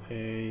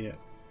a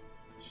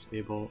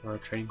stable or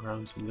training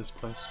grounds in this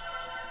place,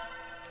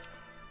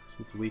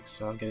 since the week's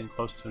getting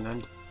close to an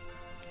end.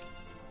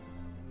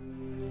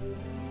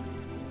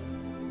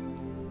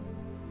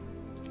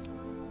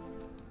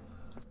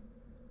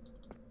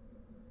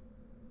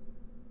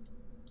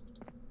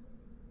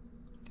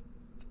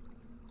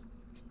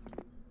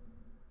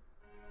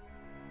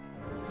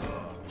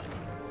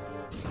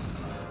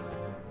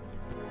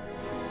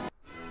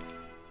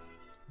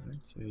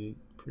 Alright, so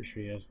pretty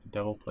sure he has the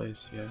devil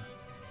place, yeah.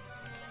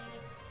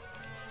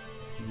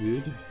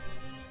 Good.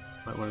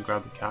 Might want to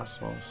grab the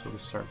castle so we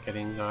start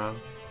getting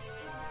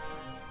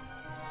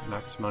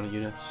max amount of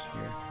units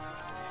here.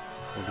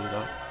 We'll do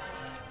that.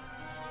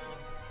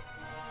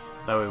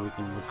 That way we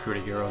can recruit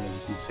a hero and then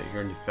he can sit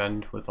here and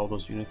defend with all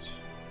those units.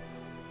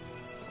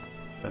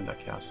 Defend that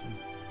castle.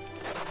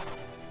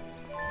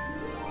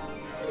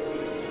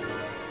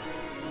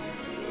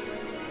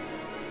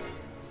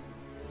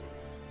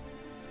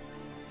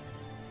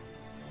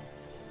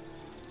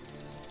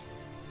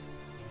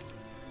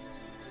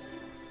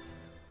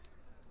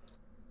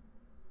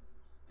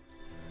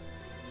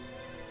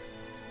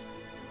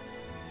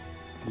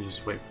 You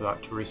just wait for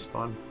that to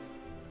respawn.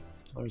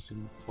 Oh, there's a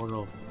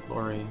portal of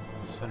glory in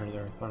the center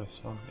there. I thought I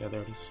saw. Yeah,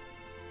 there it is.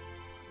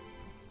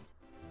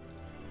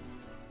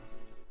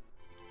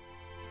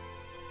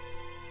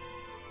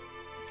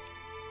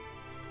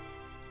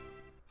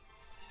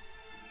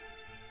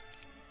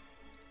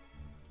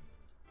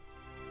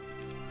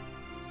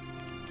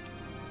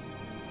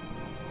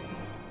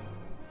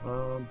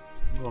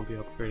 We won't be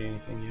upgrading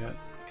anything yet.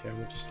 Okay,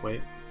 we'll just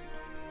wait.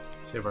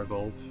 Save our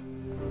gold.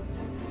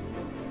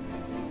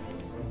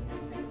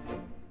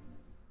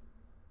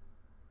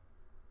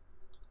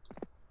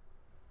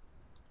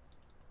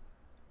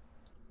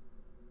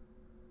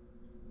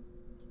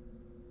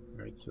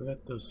 Alright, so we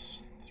got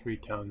those 3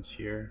 towns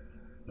here.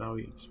 Now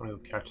we just want to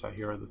go catch that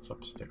hero that's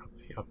upstairs,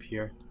 up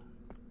here.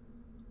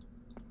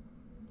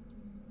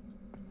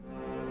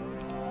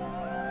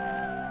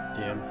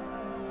 Damn,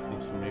 I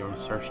think somebody already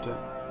searched it.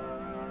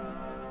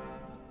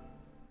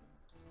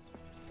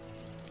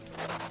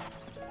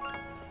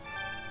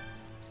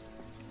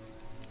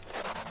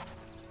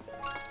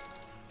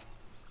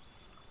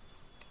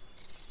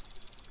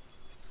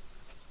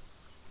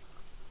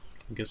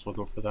 I guess we'll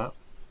go for that.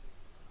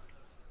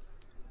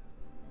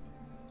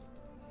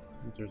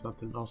 If there's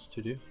nothing else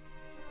to do.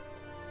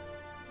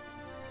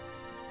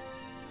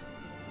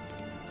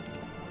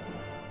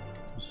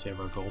 We'll save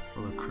our gold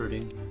for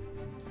recruiting.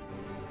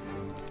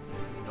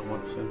 I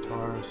want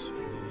centaurs,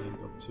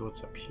 and let's see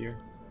what's up here.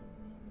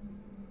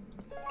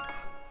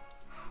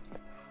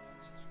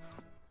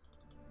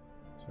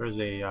 So there's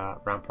a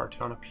rampart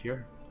town up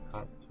here,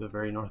 to the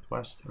very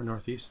northwest or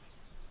northeast.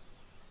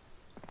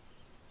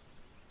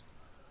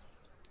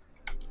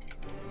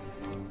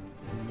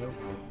 Nope.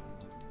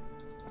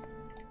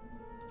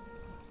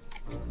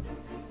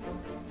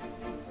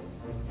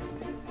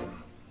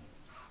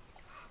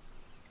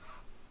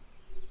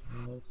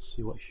 Let's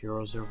see what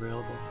heroes are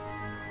available.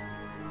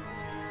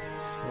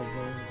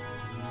 Silver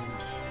and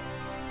Nighon.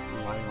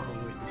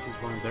 Oh wait, this is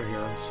one of their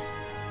heroes.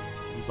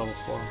 He's level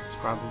 4. Let's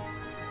grab him.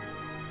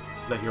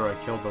 This is that hero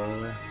I killed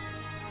earlier.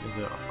 There's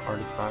an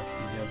artifact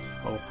and he has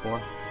level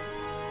 4.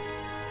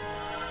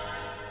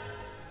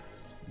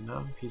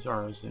 No, he's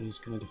ours and he's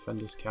going to defend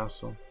this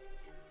castle.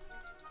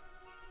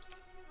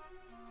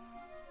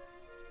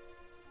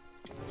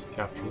 Let's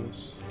capture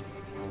this.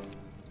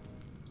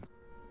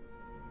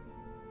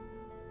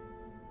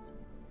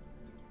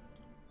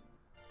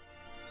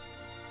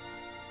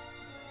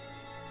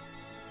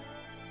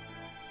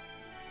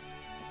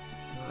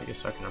 I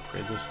guess I can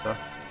upgrade this stuff.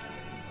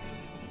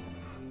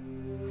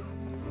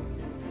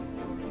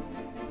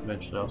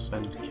 Eventually I'll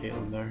send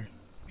Caitlin there.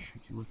 She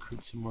can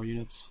recruit some more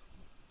units.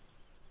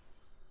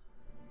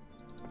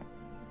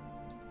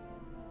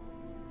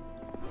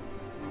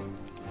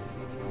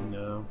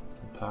 No,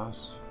 I'll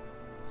pass.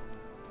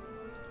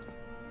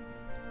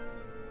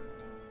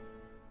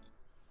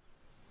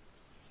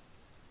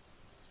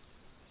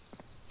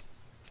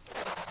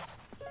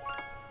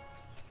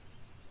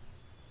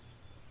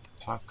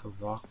 Pack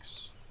of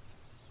rocks.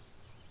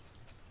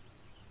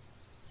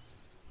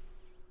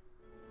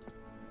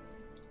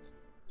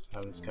 Let's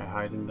have this guy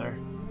hide in there.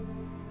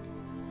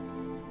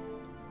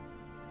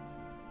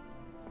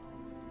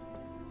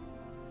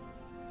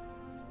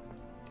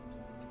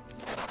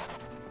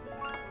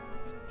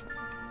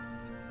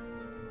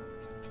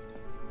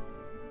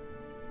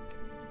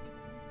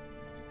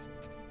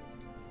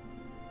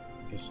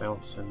 I guess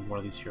I'll send one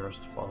of these heroes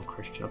to follow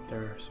Christian up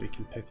there so he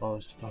can pick all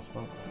this stuff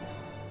up.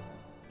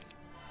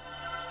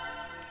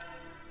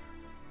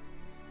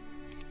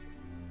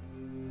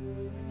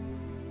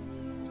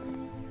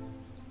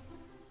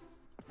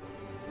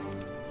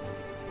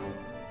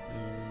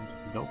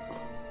 Nope.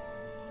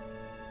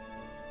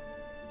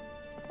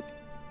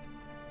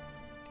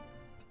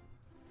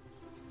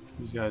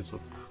 These guys will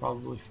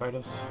probably fight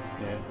us.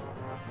 Yeah.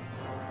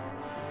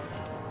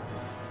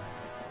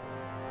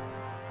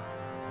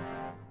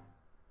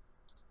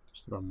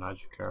 Just throw a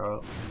magic arrow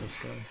out on this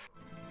guy.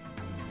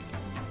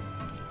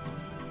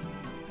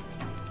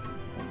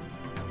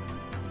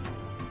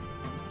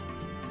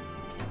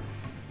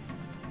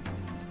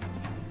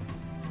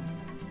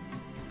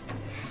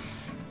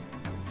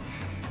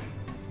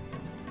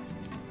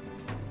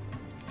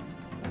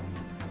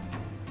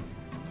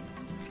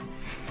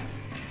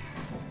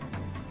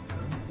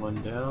 One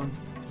down.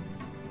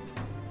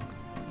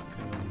 This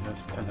guy only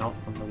has 10 health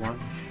on the one.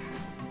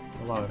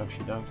 Oh wow, it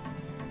actually died.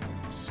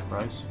 It's a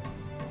surprise.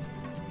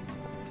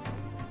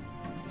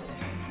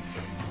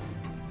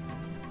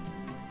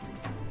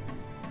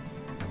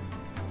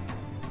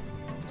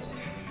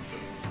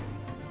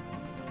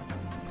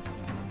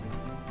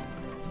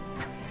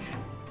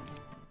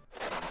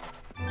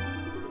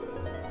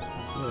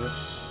 So this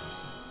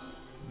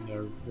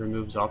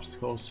removes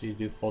obstacles, so you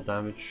do full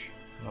damage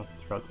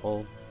throughout the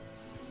whole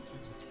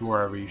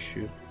wherever you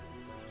shoot.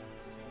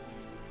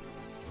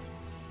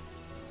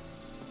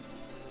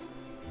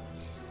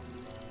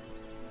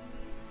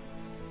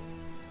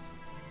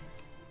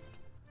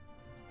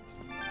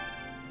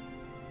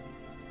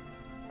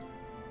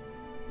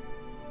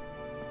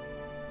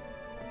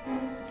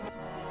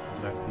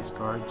 Back these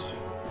guards.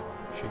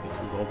 Should get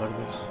some gold out of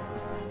this.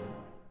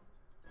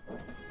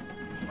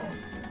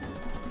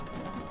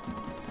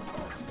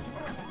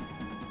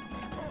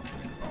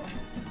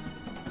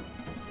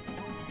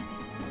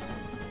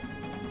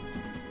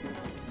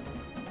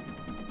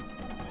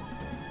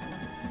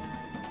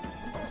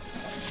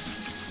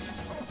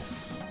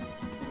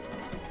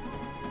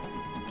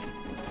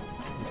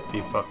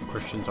 Beef up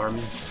Christian's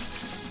army.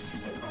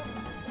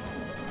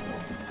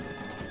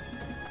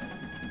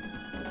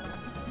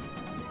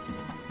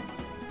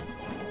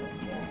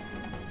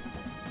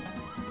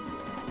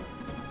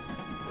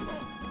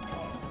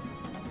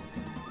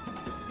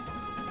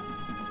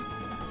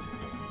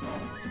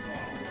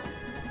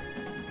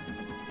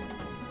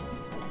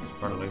 Let's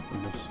run away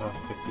from this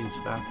 15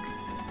 stack.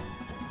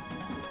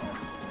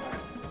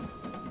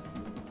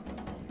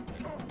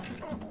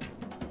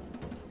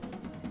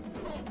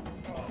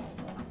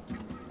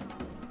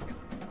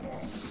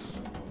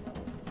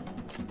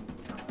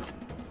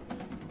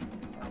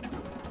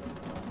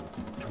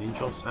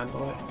 Angels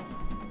handle it.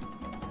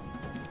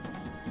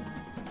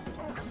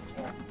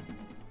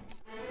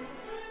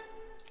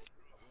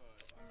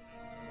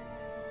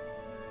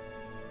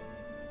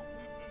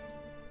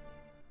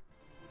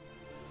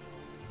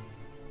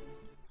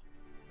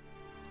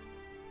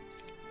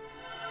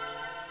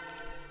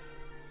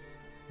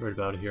 Right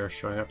about here,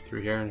 showing up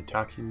through here and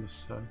attacking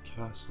this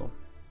castle.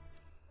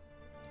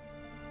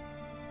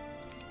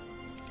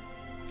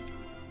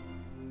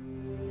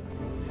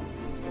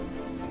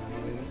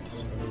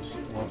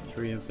 All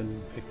three have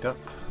been picked up.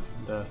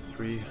 The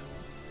three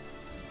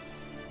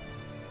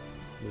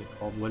they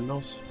called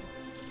windmills.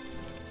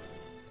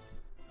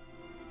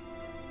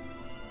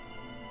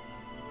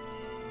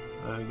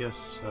 I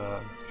guess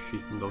she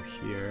can go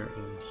here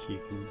and he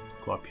can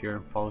go up here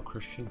and follow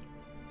Christian.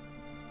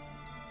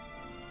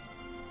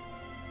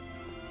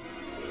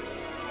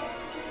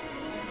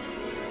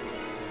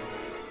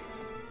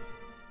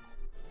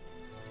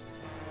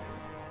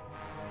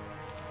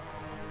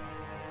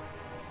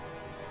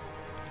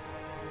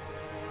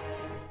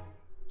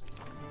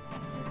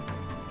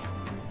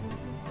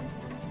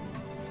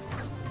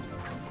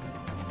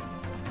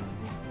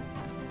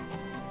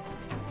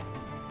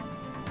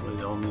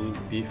 The only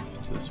beef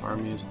to this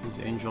army is these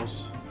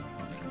angels.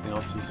 Everything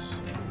else is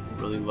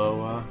really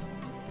low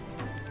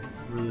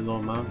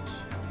amounts.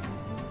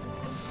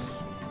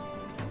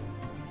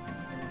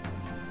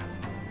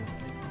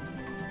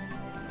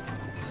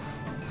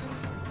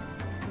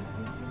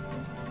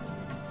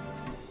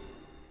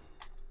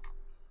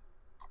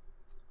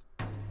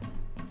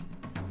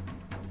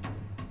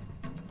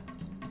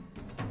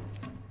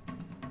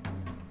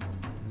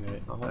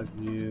 Alright, I'll have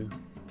you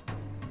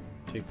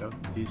take out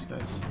these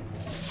guys.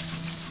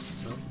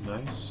 Oh,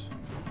 nice.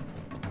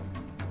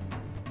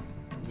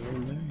 Very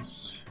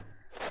nice.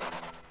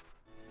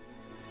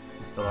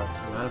 Fill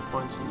out the mana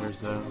points, and there's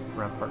the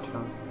rampart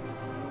town.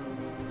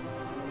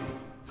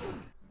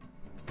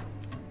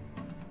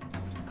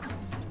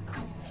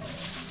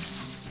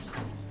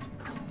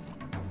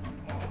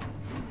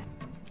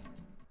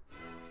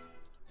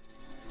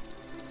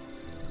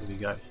 What do we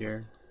got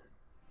here?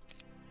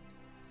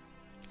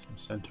 Some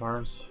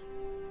centaurs.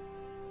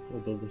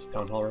 We'll build this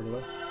town hall right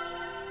away.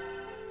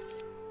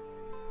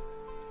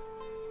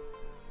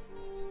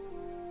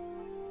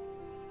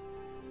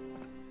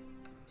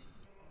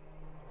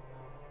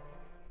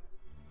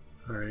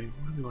 Alright,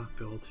 what do we want to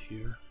build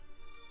here?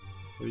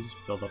 Maybe just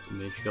build up the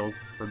Mage Guild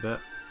for a bit.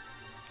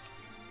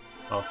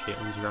 While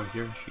Caitlyn's around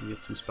here, she can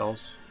get some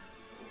spells.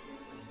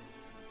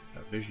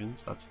 Got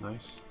visions, that's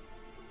nice.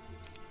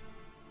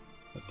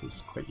 That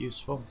is quite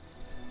useful.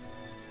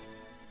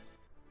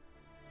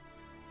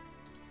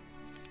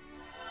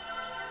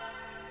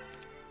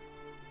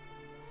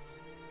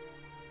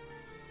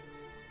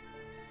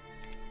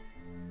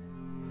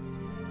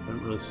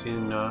 Haven't really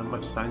seen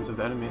much signs of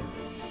the enemy.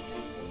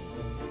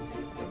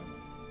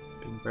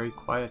 Been very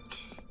quiet.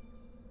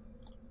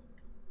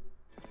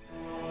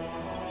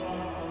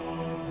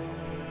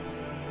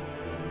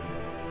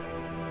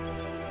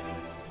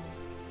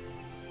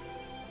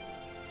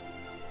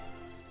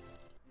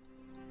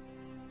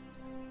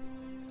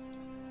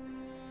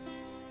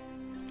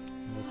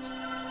 Let's go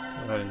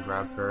ahead and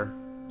grab her.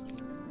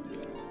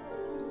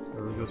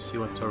 We'll go see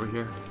what's over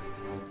here.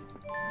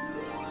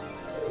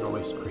 Don't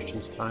waste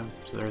Christian's time.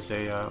 So there's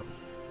a, I think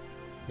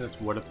that's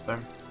wood up there.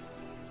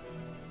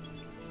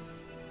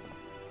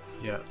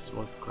 Yeah, so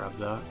we'll grab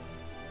that.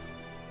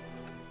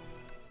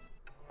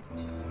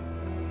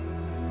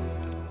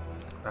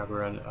 Grab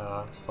her an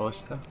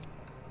ballista.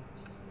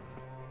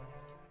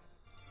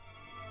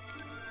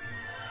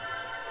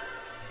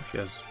 She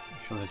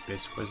only has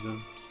basic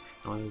wisdom, so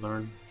she can only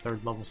learn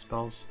 3rd level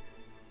spells.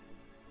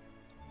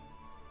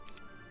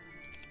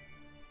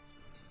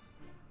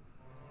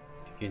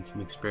 To gain some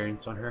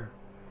experience on her.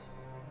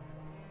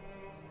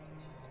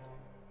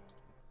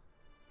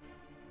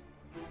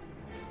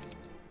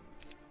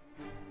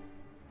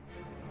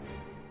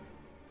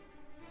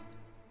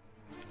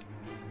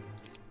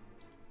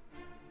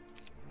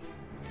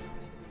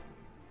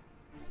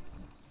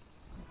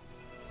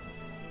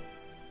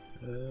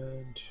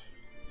 And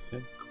I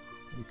think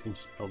we can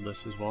just build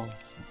this as well,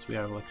 since we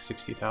have like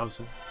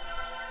 60,000.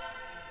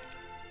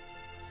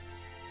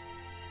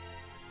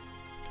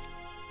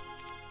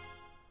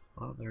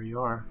 Oh, there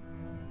you are.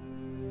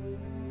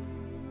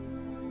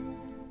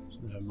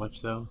 Doesn't have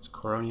much though, it's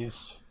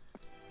Coronius.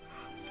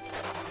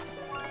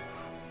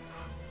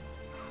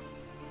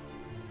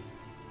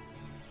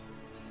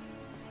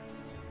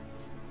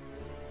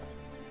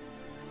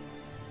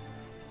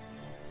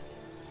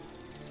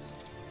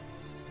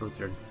 What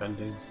they're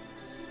defending.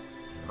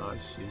 Oh, I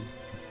see.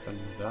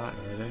 Defending that,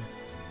 are they?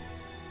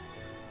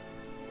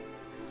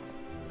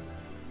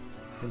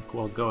 I think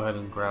we'll go ahead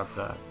and grab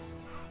that.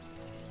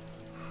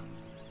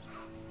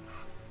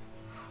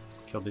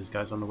 Kill these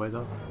guys on the way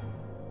though.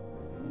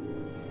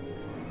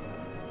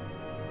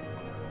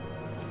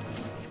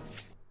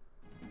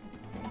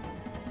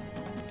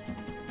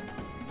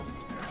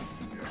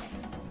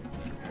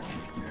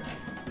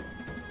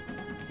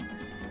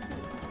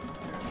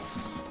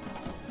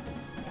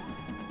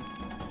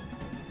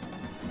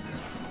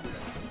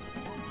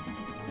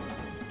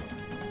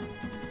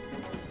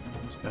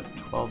 Got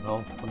 12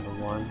 health on the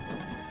one,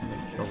 and they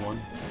kill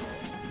one.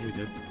 We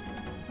did.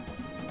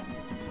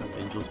 Let's have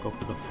Angels go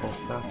for the full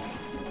stack.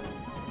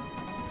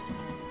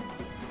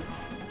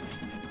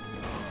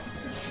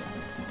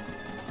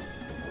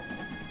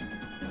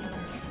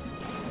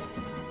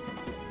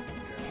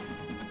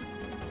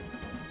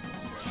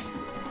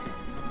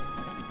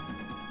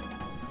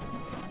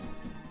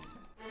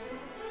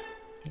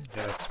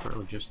 Yeah, expert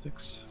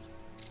logistics.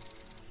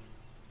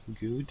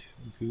 Good,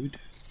 good.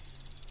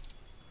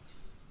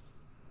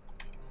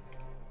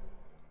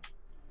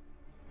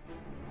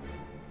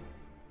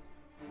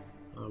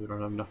 We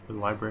don't have enough for the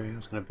library. I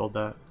was gonna build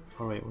that.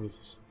 Oh wait, what is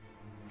this?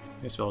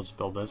 I guess we'll just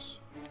build this.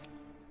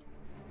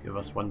 Give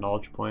us 1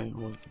 knowledge point.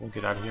 We'll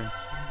get out of here.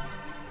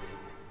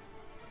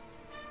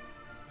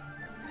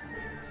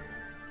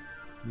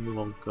 We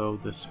will go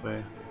this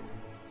way.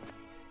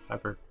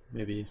 Have her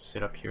maybe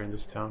sit up here in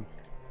this town,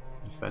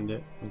 defend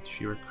it, once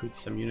she recruits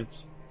some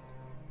units.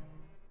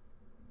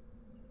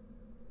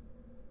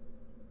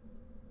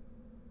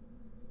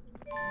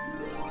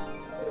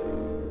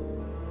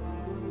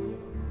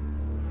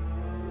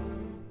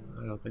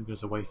 I don't think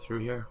there's a way through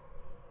here.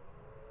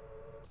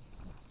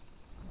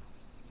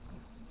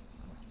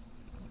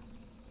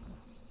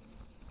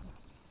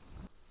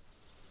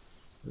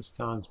 This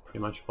town's pretty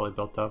much fully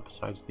built up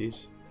besides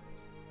these.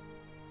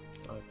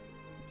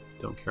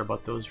 Don't care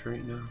about those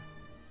right now.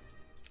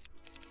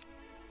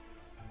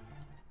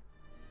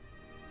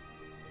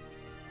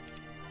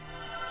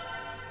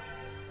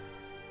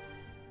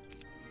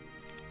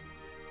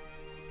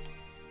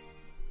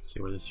 See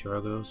where this hero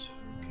goes.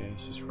 Okay,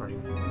 he's just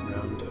running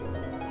around.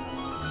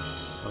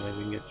 I don't think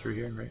we can get through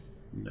here, right?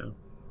 No.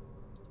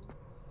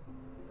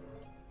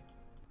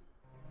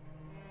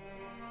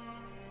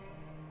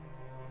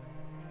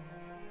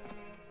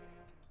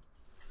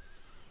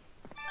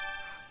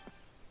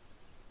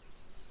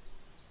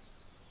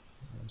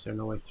 Is there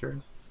no way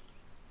through?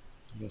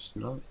 I guess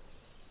not.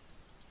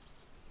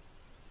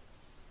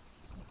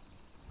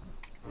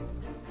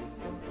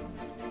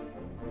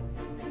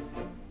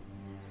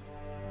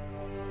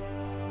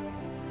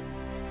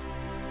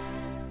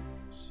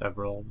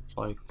 Several, it's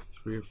like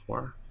 3 or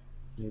 4,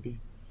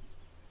 maybe.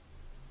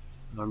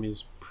 The army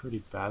is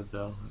pretty bad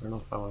though. I don't know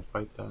if I want to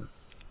fight that.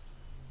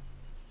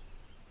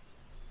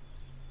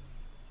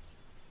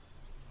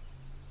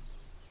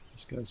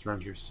 This guy's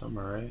around here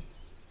somewhere, right?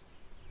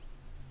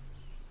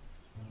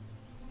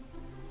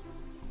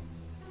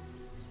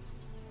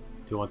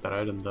 Do want that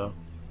item though.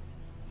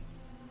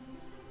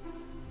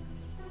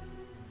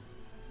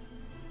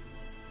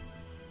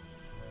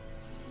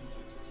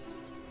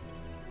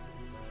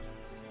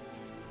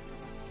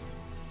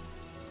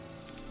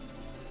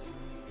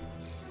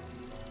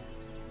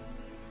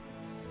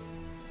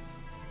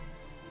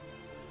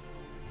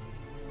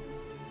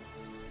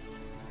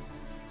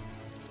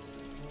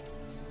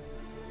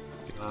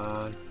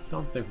 I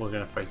don't think we're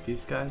gonna fight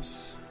these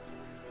guys.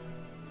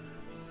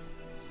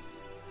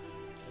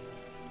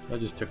 I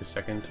just took a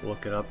second to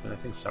look it up, and I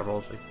think several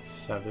is like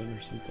 7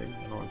 or something.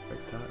 I don't want to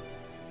fight that.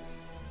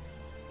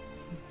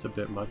 It's a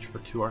bit much for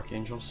 2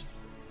 Archangels.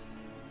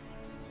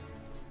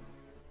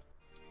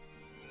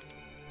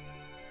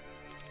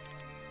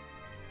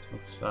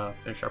 So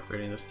let's finish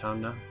upgrading this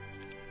town now.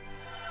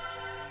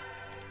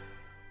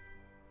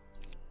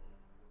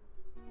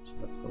 So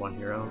that's the one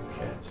hero.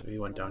 Okay, so he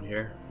went down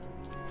here.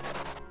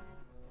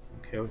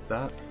 Okay with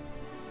that.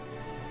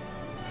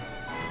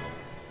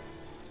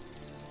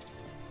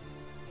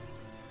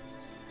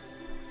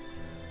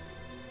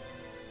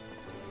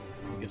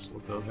 I guess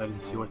we'll go ahead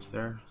and see what's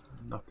there.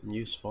 Nothing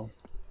useful.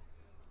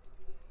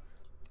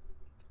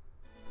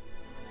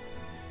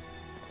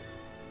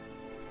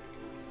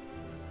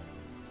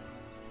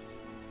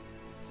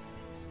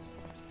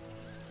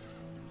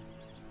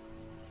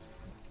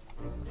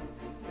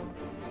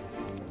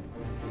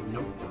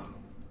 Nope.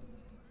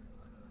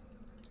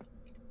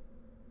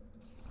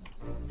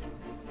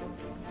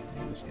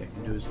 This guy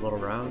can do his little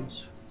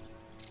rounds.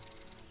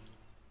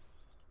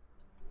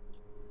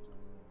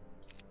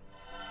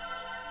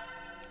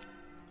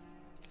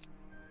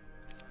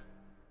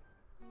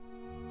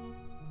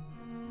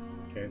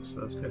 Okay, so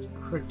this guy's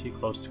pretty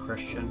close to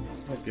Christian.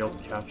 Might be able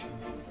to catch him.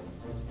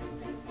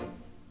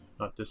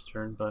 Not this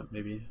turn, but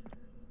maybe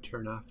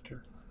turn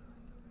after.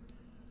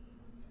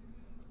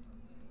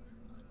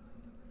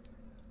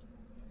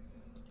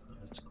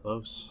 That's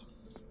close.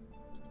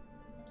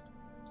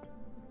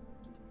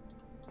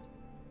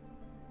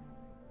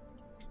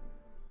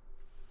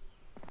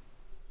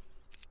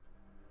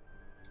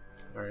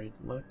 Alright,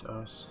 let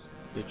us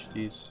ditch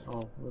these.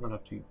 Oh, we don't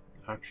have to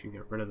actually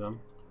get rid of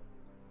them.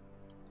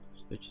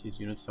 Just ditch these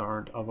units that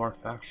aren't of our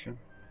faction.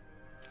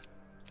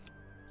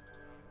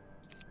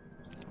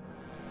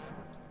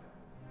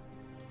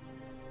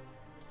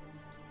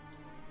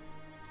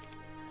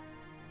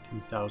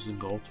 $2,000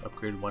 gold to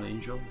upgrade 1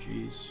 angel.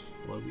 Jeez,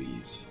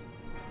 Louise.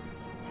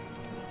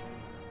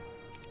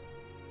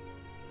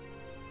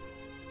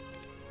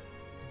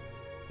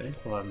 I think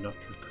we'll have enough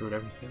to recruit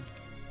everything.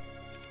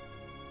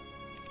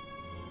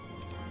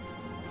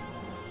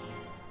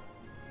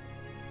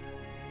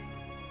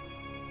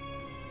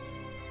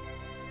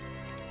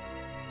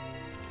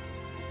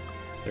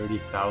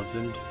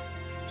 $30,000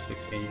 for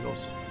 6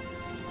 angels.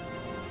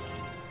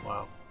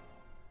 Wow.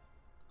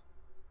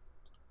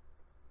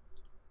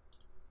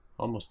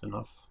 Almost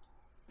enough.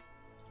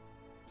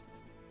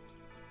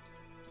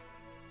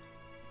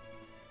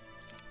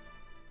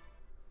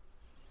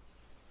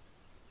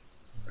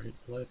 Alright,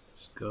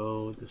 let's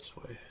go this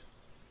way.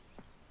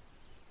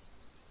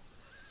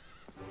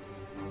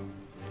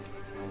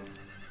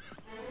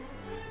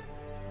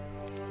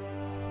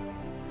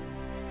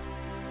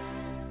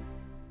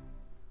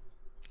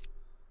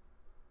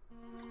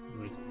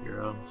 He's a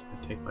hero, he's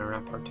gonna take my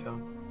rampart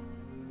town.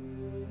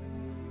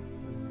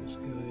 This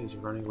guy is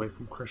running away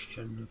from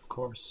Christian, of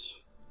course.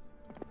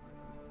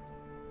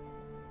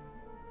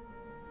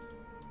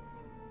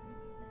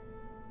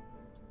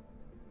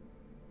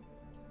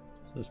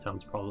 So this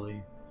town's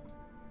probably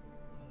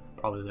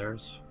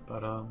theirs,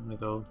 but I'm gonna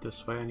go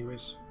this way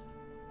anyways.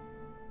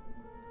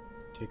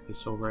 Take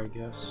this over, I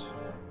guess.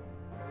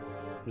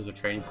 There's a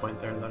training point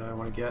there that I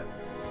want to get.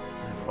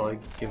 I'll probably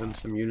give him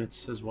some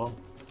units as well,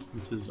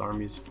 since his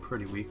army's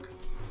pretty weak.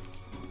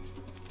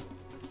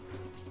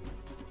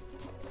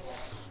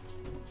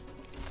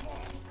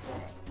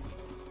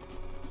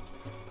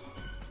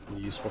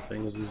 useful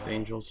thing is these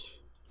angels.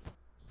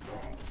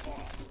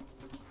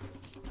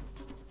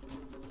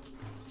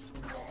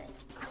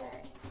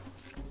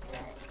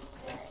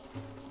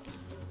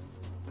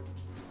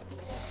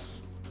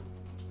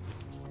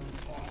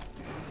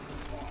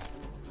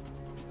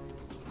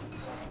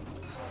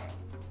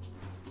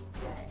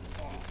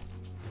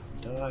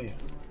 Die.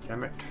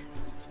 Damn it.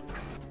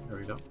 There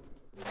we go.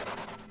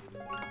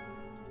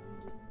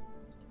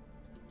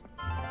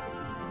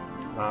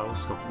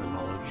 Let's go for the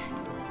knowledge.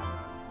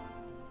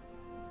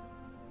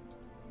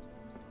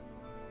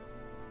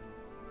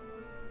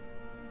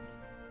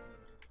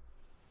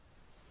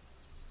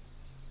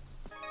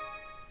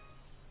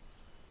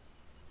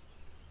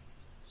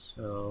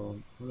 So,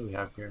 what do we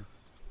have here?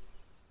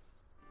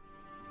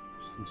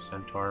 Some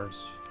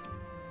centaurs,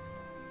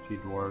 a few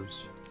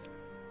dwarves.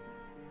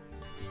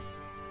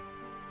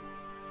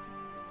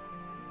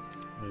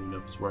 I don't even know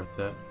if it's worth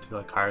it to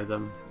like hire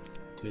them,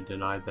 to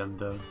deny them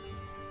the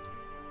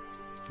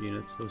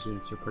units. Those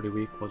units are pretty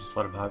weak. We'll just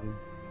let them have them.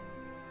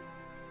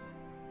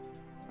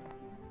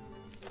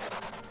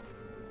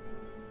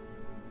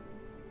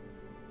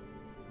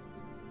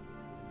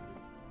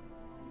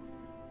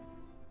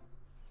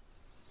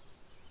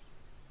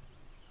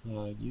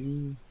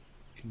 You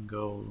can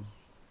go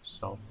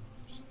south,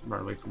 just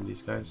run away from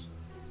these guys.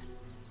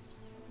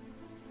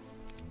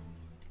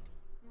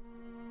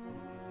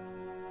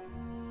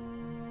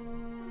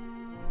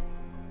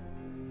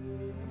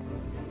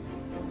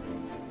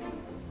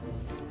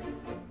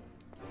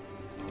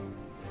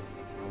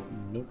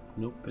 Nope,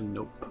 nope, and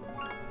nope.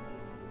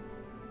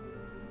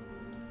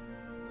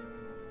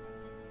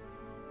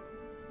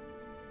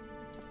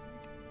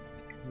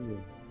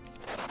 Ooh.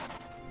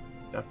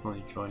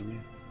 Definitely join me.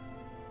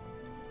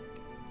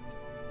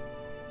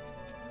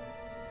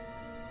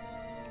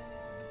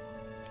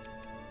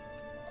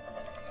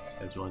 This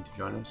guy's willing to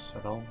join us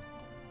at all?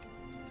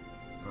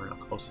 We're not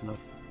close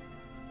enough.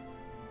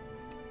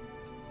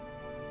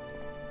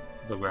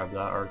 Go grab that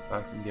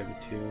artifact and give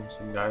it to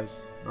some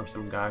guys, or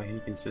some guy. He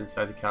can sit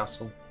inside the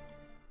castle.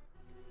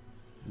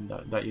 And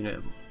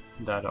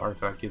that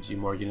artifact gives you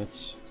more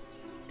units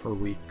per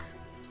week.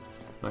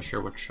 Not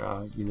sure which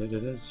unit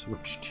it is,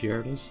 which tier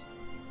it is.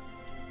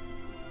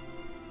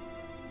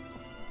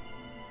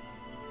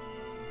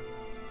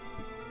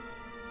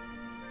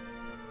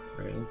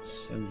 Alright,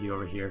 let's send you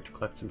over here to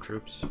collect some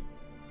troops.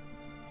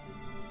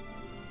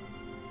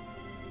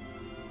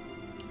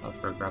 I'll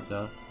have to grab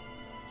that.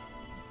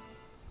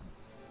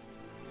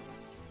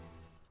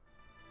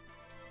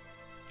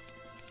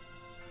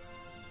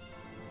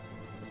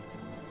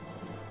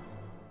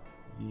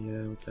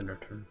 Yeah, let's end our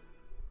turn.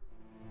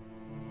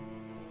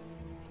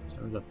 So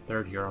there's a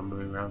third hero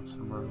moving around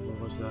somewhere. What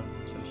was that?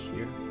 Was that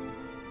here?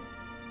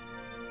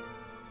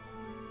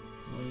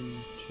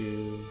 1,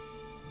 2,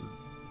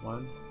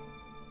 1.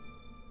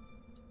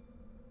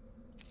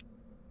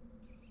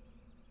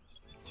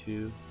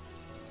 2,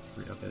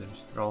 3. Okay,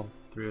 there's all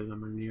 3 of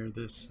them are near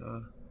this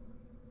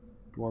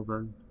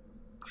dwarven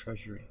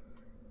treasury.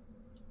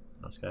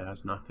 This guy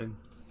has nothing.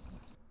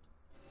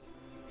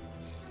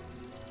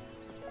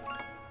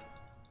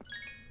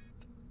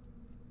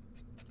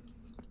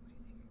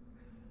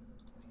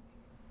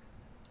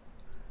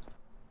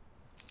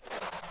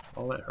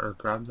 I'll let her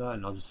grab that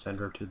and I'll just send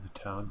her to the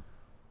town.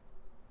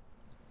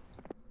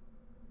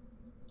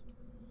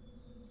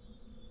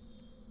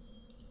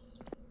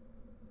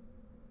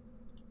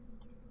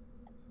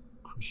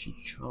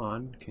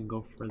 Kushi-chan can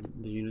go for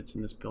the units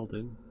in this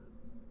building.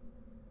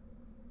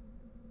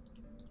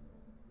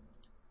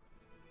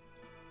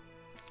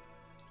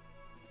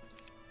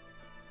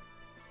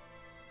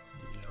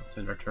 Yeah, let's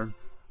end our turn.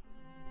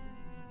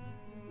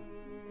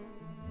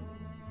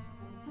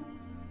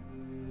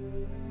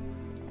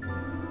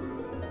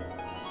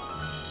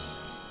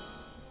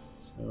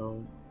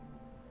 So,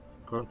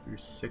 go through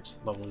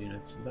 6th level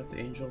units. Is that the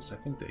angels? I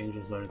think the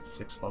angels are the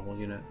 6th level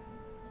unit.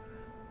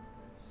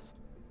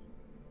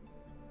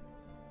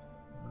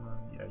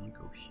 Yeah, you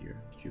go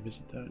here. Did you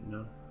visit that?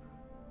 No.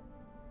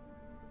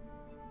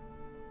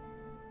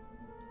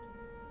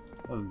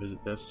 I'll have him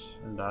visit this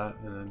and that,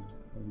 and then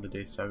on the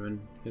day 7,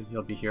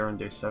 he'll be here on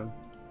day 7.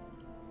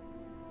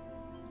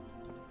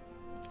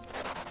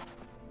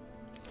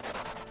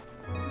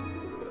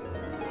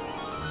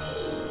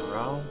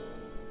 Morale.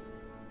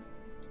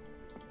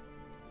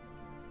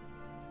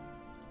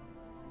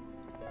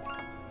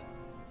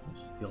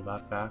 Steal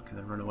that back and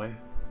then run away.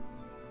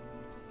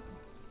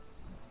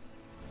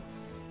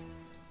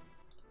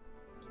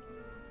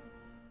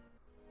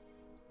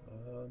 I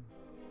don't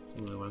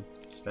really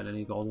want to spend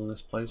any gold in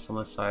this place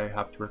unless I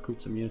have to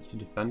recruit some units to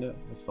defend it.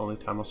 That's the only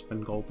time I'll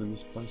spend gold in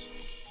this place.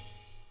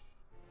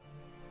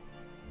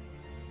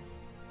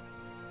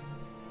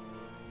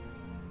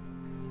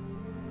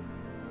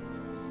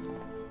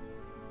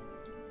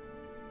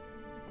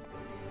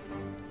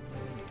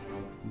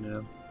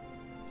 No.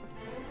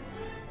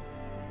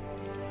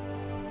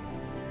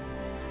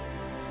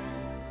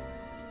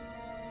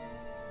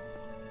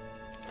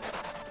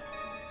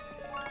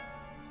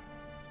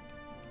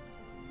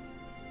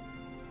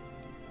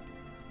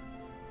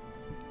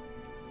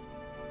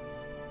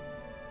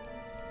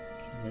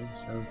 Okay,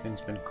 so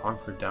everything's been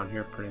conquered down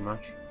here pretty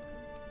much.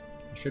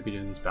 I should be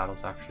doing these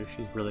battles actually.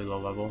 She's really low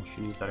level.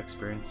 She needs that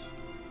experience.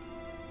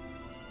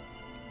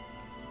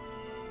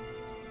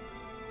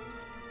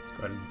 Let's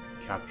go ahead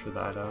and capture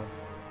that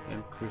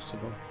Imp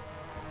Crucible.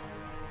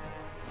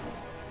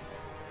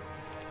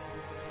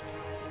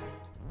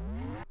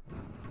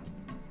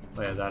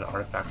 Oh yeah, that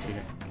artifact she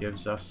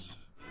gives us.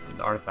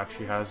 The artifact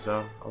she has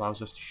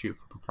allows us to shoot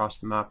from across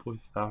the map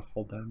with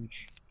full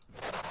damage.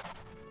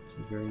 So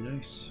very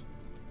nice.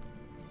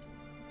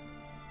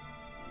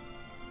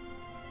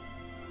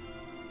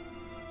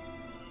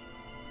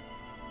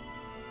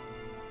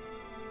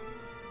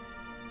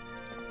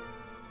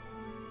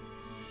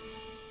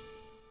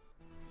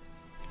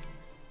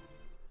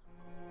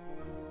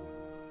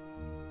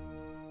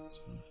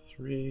 So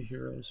 3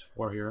 heroes,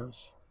 4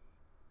 heroes.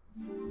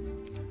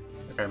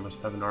 That guy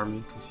must have an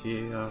army because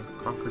he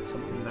conquered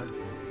something there.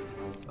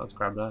 Let's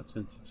grab that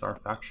since it's our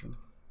faction.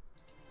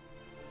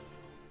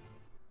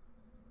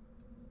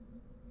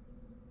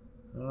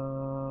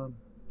 I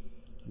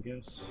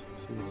guess.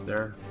 See what's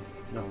there.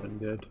 Nothing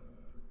good.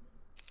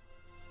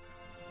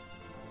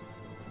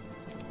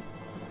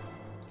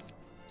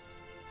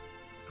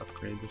 Let's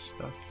upgrade this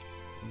stuff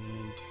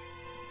and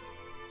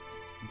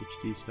ditch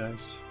these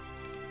guys.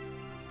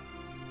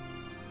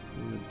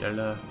 Ooh,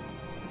 Della.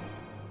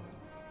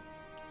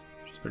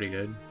 She's pretty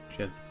good.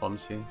 She has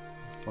diplomacy.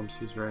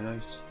 Diplomacy is very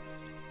nice.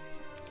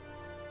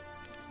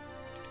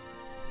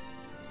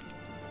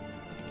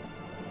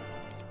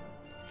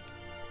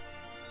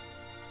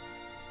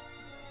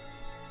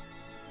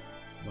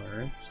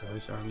 Alright, so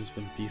his army's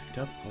been beefed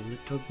up a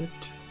little bit.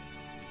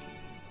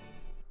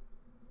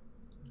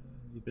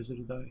 Has he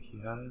visited that? He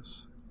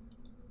has.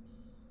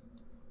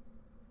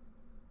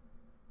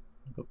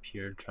 I'll go up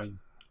here, try and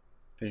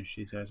finish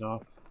these guys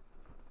off.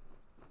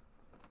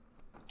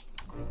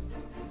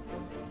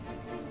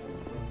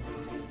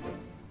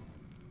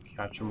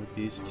 Catch him with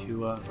these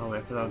two. Oh,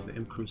 I thought that was the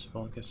Imp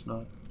Crucible. I guess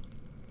not.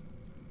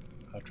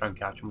 I'll try and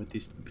catch him with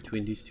these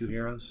between these two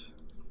heroes.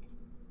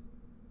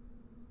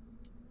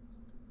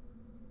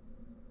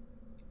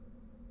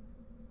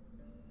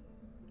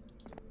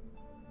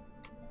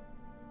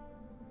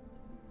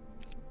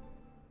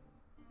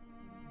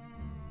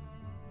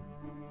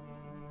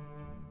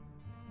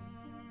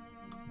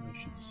 I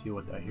should see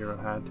what that hero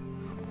had.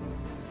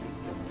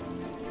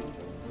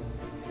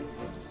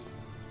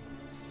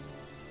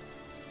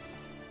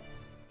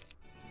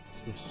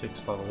 So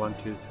 6 level 1,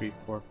 2, 3,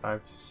 4,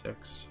 5,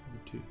 6. 1,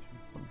 2, 3,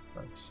 4,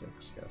 5,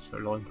 6. Yeah, so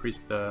it'll increase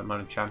the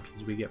amount of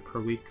champions we get per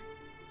week.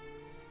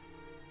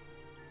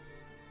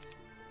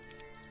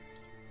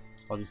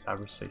 So I'll just have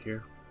her sit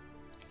here.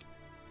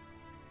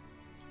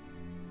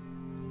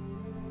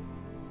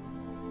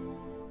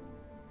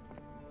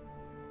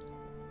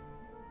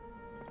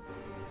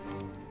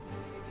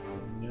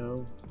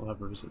 No, we'll have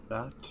her visit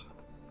that.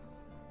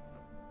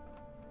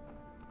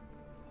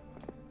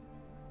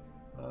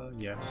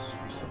 Yes,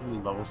 there's so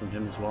many levels in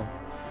him as well.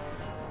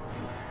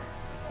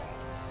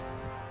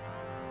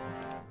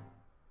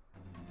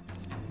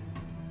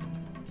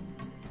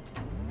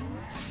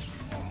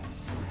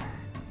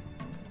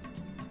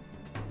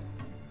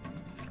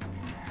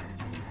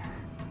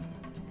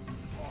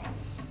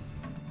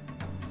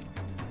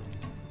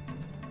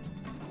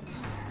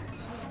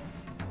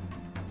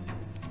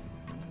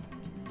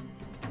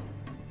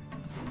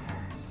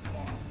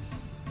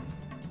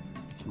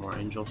 Some more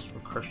angels for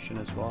Christian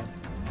as well.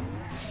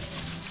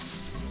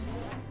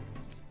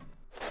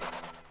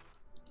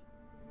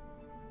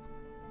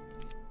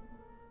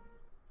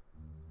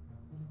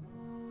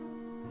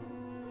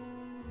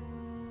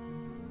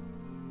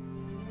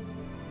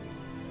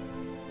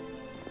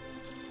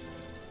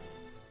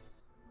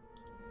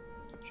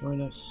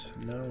 Join us?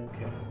 No?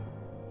 Okay.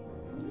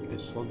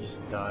 Guess we'll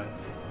just die.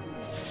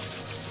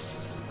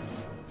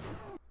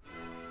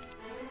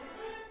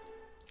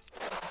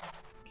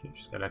 Okay,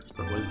 she's got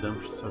expert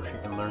wisdom so she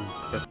can learn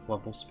 5th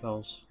level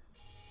spells.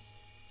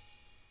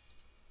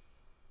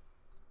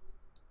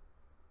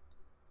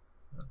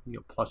 I can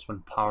get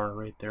 +1 power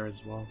right there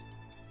as well.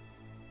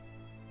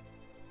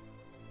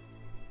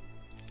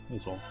 May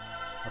as well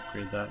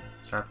upgrade that.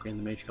 Start upgrading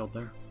the mage guild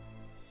there.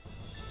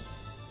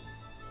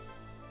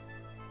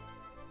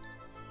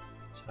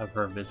 Have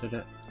her visit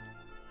it.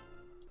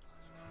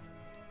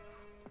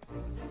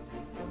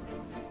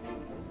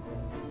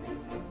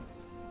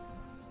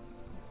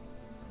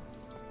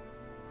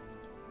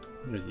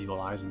 There's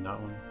evil eyes in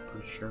that one,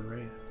 pretty sure,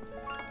 right?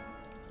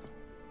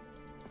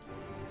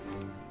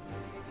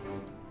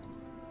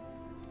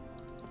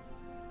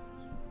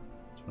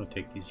 Just want to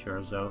take these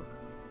heroes out.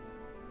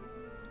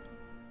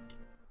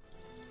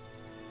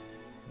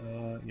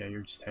 Yeah,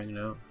 you're just hanging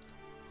out.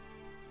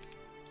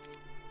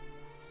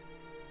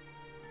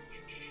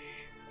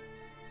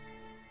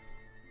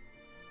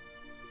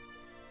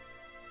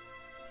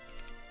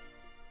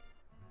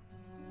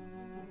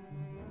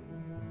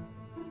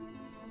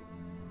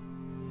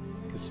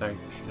 I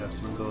should have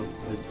someone go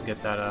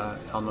get that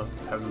Helmet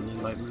of Heavenly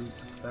Light moved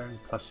up there,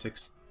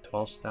 +6,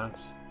 12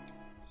 stats.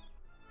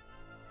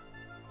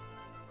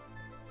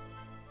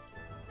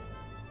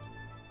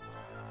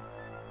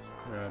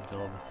 Grab the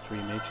level 3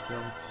 mage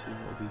guild, see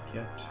what we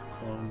get.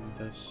 Clone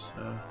this,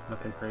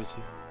 nothing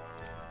crazy.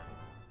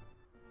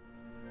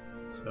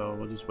 So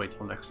we'll just wait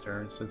till next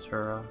turn since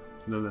her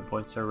movement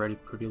points are already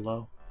pretty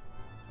low.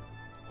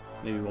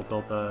 Maybe we'll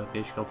build a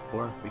mage guild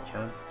 4 if we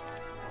can.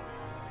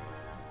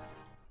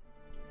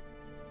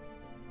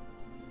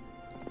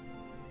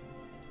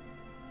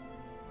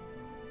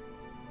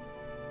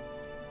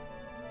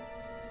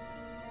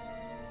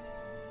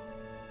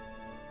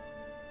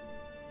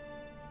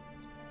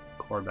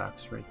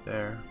 Coreback's right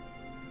there.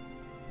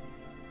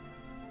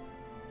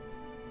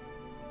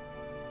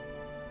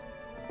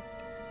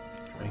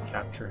 Try and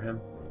capture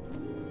him.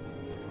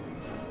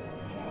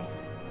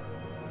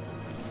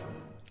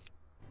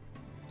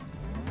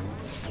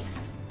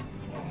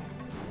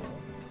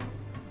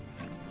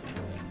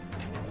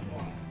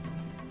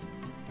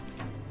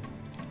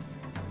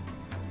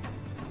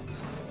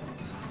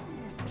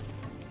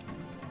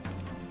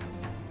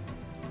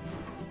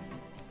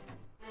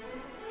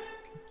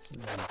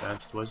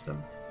 Advanced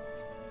wisdom.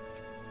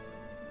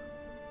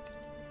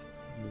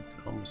 We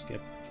can almost get.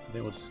 I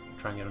think we'll just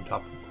try and get on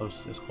top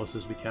as close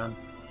as we can.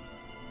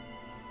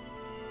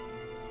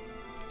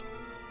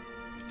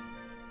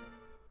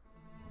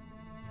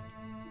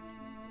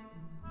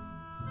 I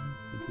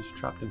think he's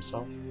trapped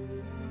himself.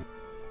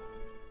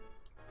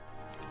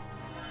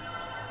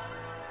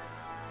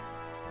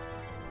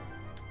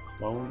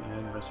 Clone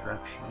and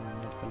resurrection.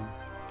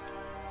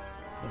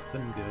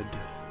 Nothing good.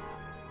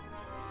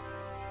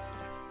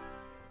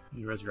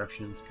 Your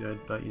resurrection is good,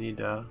 but you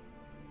need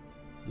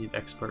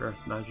expert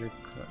earth magic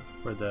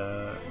for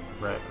the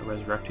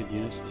resurrected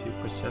units to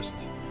persist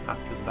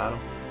after the battle.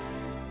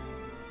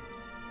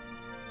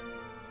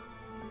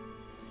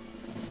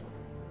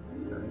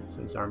 Alright,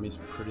 so his army's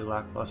pretty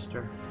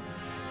lackluster.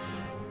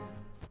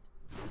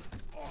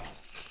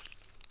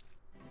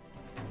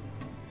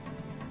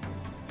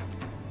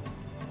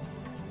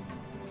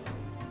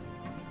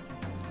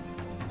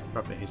 Let's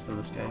probably haste on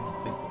this guy.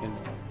 I think we can,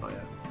 oh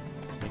yeah,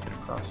 make it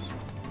across.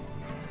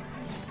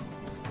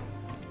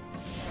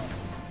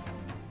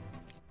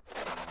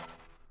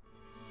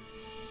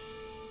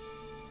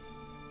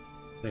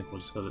 I think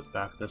we'll just go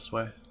back this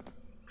way.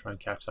 Try and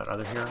catch that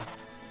other hero.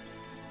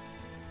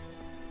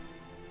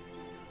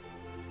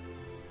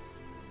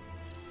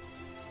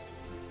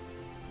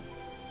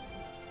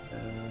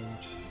 And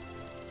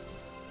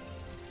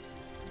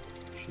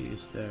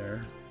she's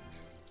there.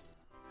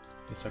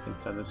 Guess I can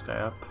send this guy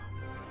up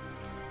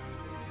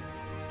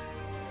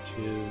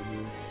to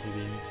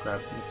maybe grab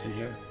what's in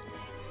here.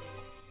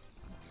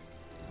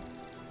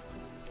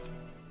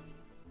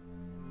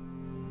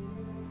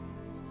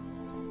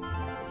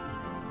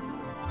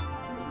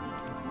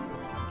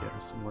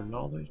 Some more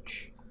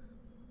knowledge.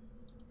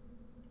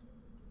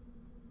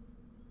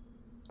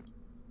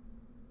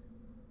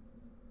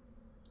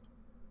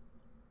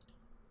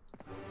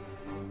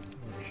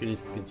 She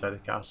needs to be inside the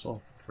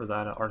castle for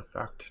that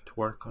artifact to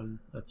work on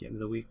at the end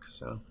of the week,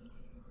 so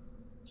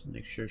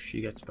make sure she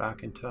gets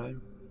back in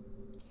time.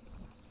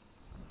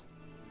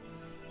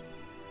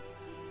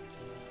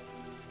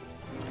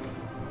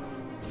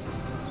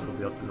 So we'll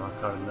be able to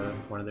knock out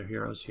one of their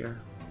heroes here.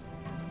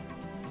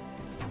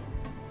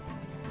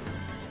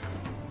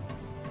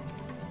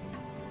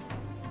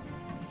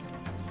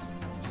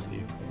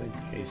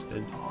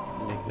 Hasted,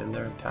 make it in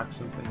there, attack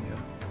something,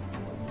 yeah.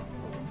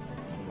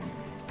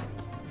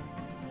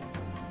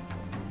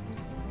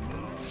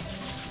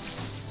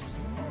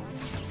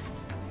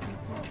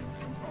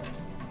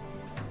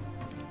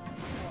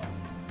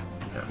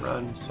 Can't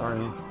run,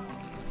 sorry.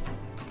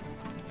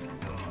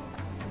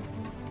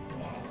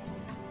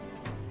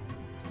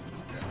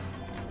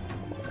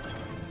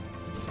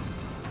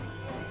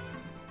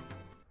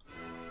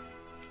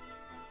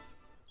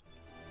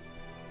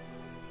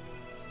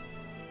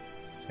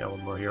 Yeah,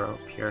 one more hero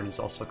up here and he's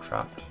also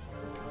trapped.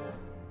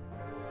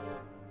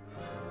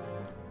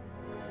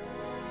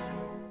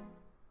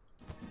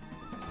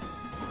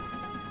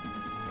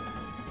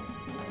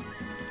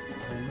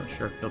 I'm not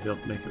sure if he'll be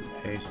able to make it with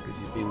haste because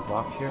he's being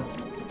blocked here. No,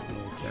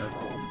 he can't.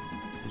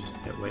 You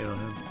just get weight on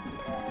him.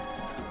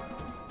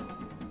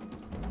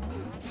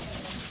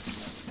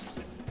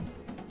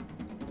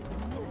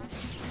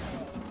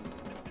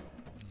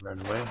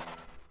 Run away.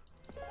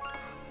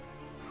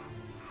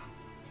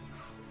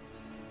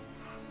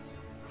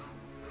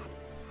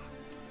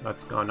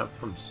 That's gone up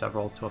from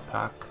several to a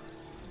pack.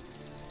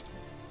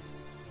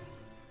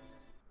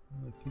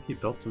 I think he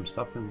built some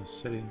stuff in the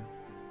city.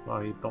 Wow,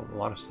 he built a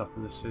lot of stuff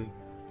in the city.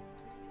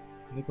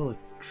 He built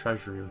a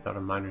treasury without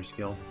a miner's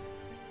guild.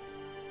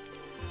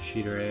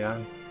 Cheater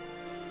AI.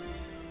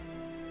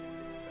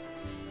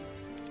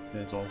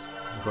 May as well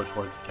go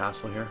towards the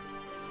castle here.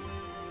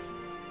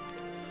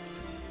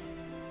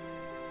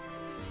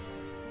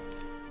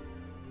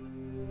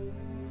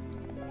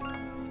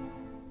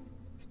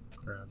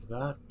 Grab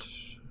that.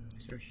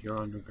 Is there a hero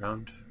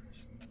underground?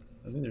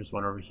 I think there's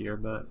one over here,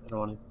 but I don't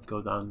want to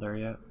go down there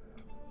yet.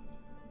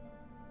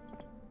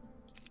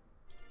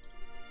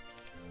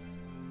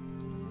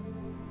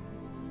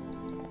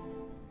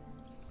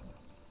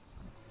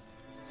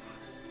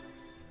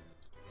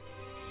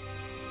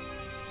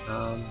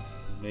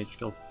 Mage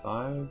Guild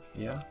 5,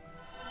 yeah.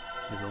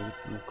 Maybe we'll get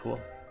something cool.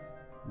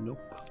 Nope.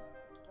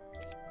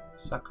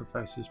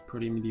 Sacrifice is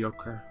pretty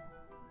mediocre.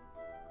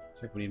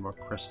 Looks like we need more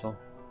crystal.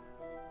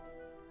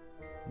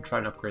 I'm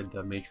trying to upgrade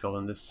the Mage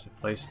Guild in this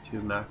place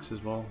to max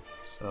as well,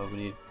 so we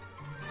need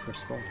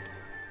crystal.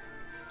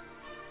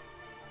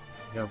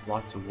 We have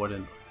lots of wood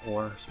and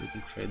ore, so we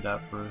can trade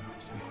that for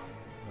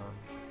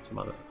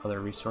some other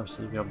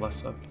resources we have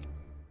less of,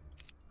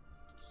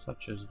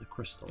 such as the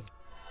crystal.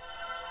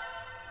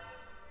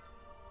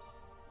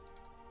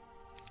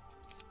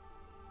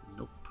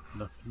 Nope,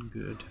 nothing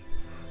good.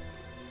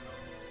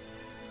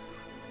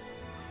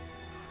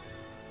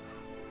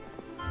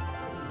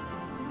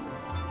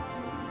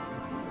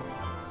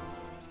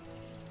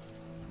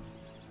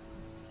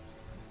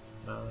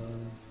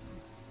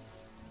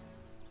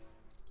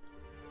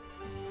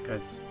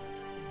 Guys,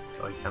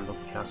 oh, you can't build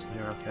the castle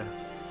here, okay.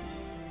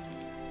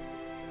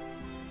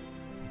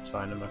 It's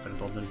fine, I'm not going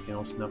to build anything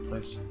else in that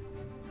place.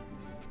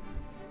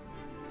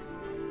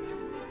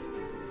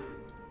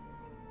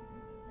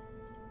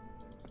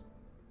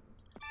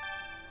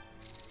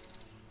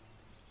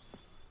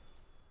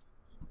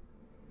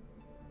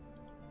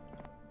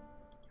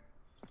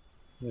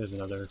 There's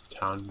another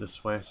town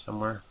this way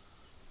somewhere,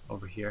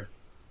 over here.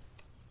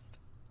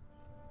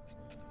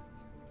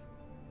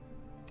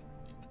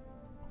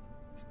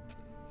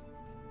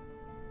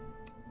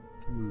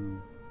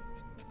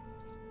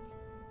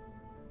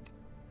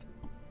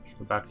 Should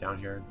go back down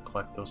here and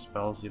collect those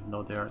spells, even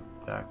though they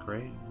aren't that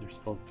great. There's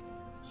still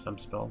some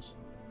spells.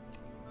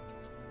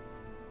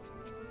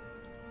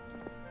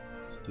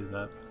 Let's do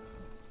that.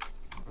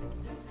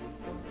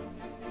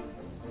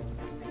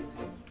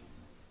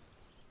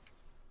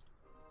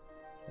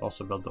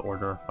 Also build the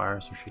Order of Fire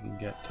so she can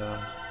get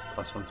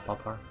 +1 spell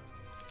power.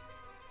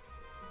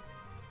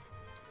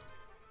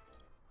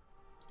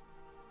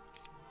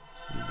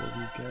 Let's see what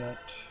we get.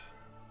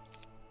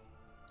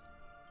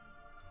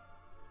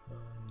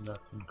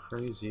 Nothing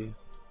crazy.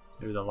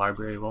 Maybe the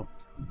library will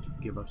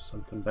give us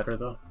something better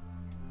though.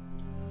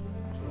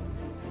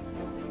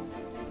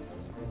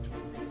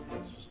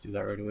 Let's just do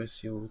that right away,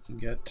 see what we can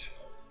get.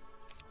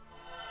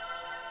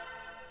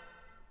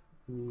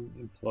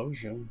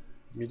 Implosion,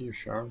 Meteor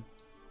Shower.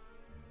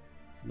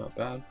 Not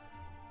bad.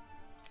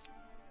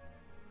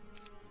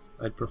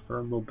 I'd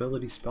prefer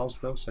mobility spells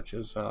though, such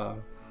as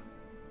Town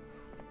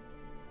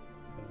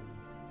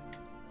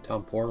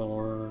Portal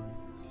or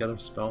the other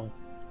spell.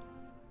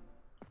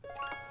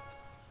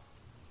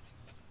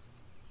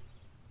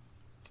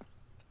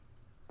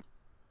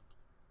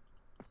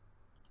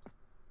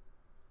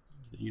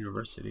 The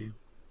university.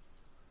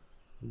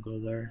 We'll go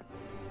there.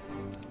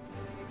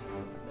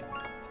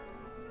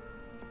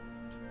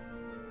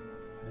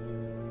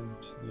 And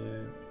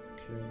yeah.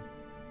 Okay.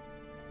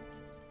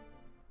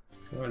 Let's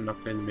go ahead and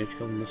upgrade the Mage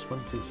Guild in this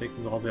one since they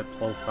can go all the way up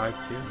to level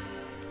 5 too.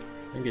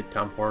 And get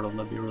Town Portal,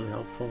 that'd be really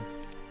helpful.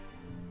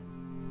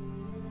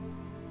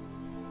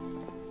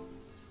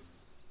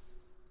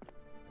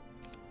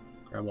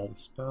 Grab all the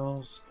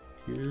spells,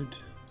 good.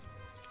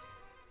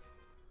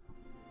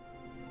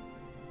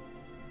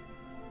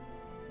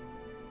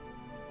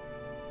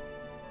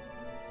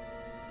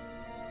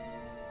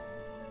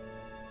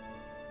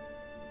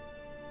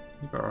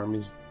 I think our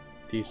army's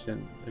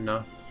decent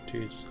enough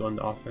to just go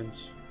into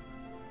offense.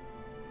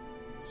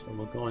 So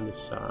we'll go in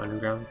this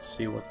underground,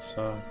 see what's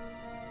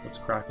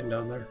cracking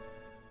down there.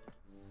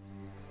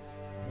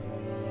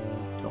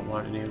 Don't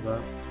want any of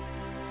that.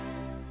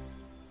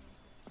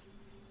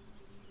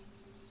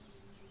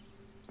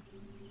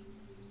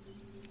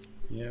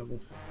 Yeah, we'll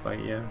fight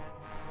you.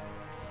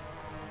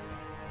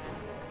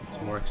 Get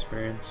some more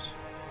experience.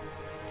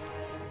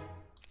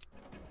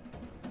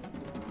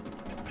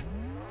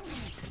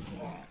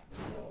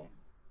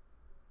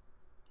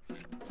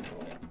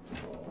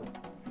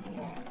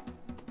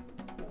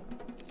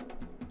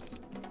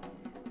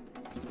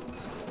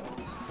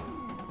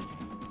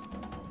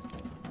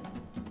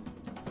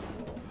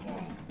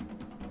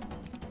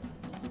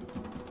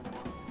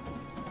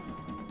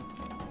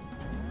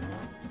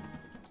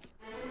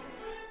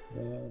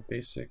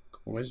 Basic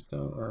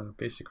wisdom or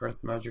basic earth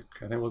magic.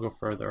 I think we'll go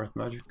for the earth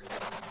magic.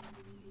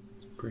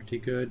 It's pretty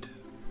good.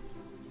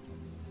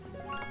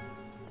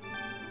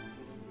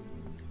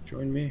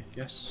 Join me,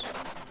 yes.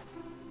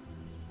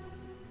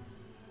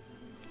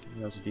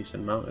 That was a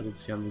decent amount. I didn't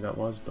see how many that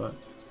was, but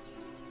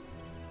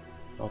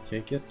I'll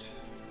take it.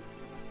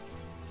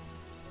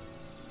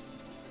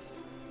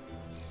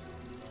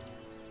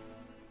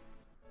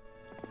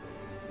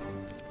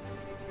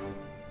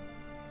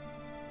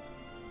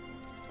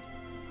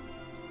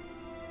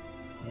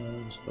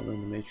 Just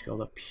building the Mage Guild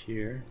up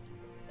here.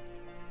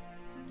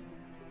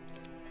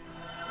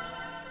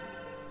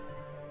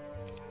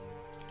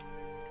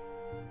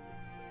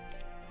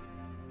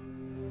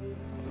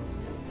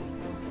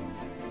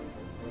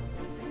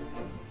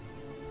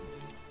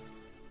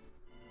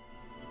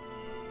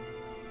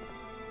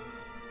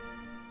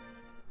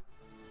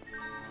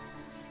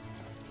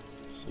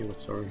 See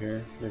what's over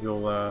here. Maybe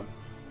we'll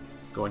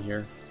go in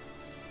here,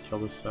 kill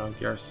this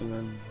garrison,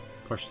 and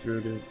push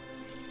through to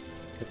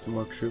Get some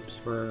more troops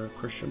for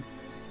Christian.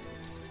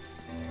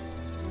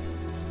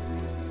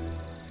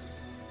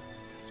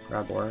 Let's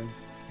grab Oren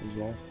as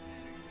well.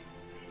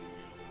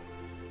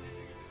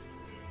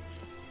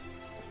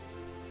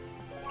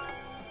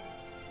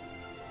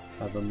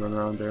 Have them run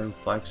around there and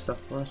flag stuff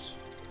for us.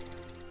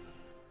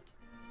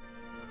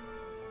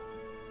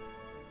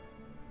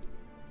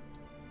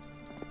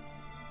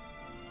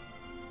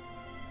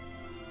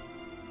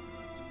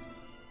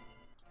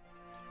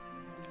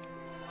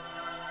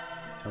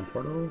 Town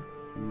portal?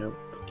 Nope.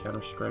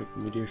 Counter strike,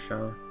 meteor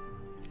shower.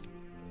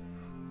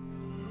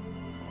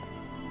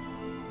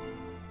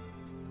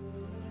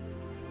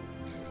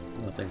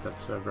 I think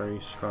that's a very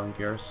strong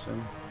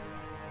garrison.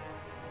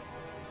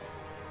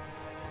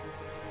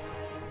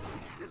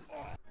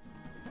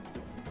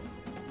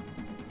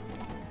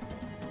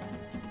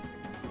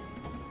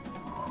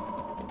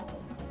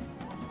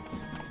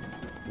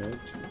 Good,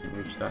 we can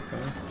reach that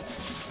guy.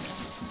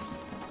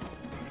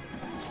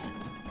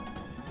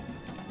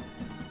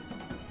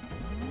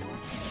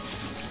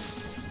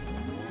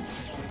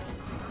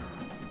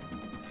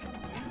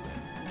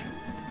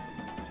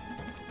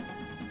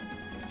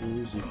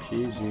 Easy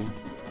peasy.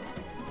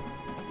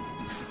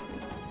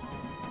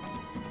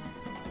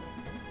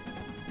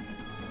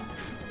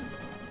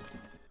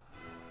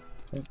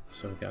 Okay,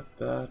 so we got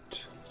that.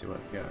 Let's see what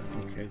we got.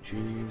 Okay,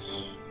 genies.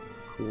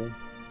 Cool.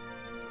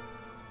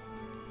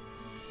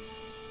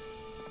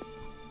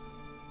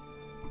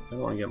 I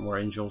want to get more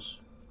angels.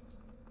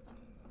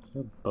 Is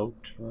there a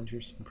boat around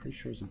here? I'm pretty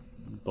sure there's a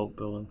boat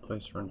building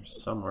place around here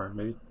somewhere.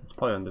 Maybe it's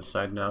probably on this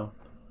side now.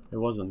 It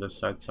was on this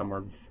side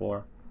somewhere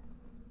before.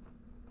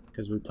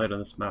 Because we played on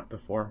this map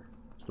before.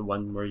 It's the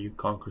one where you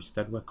conquer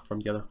Steadwick from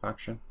the other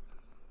faction.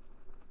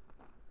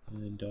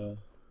 And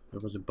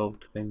there was a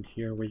boat thing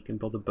here where you can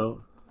build a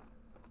boat.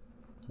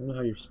 I don't know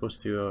how you're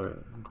supposed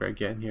to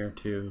get in here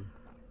to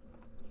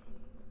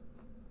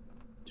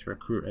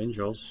recruit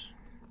angels.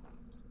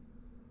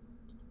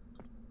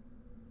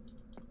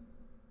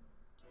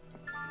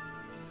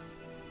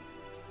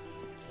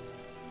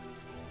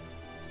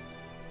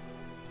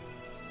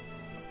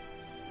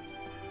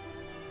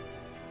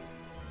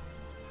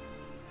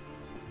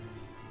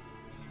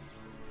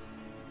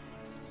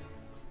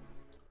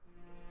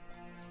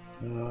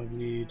 I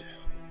need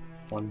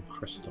 1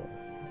 crystal.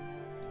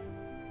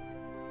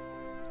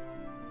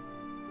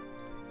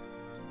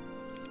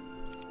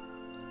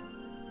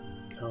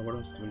 What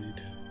else do we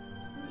need?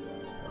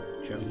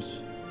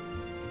 Gems.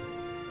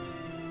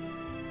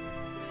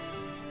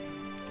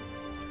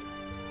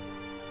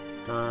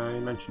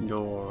 Dimension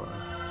door.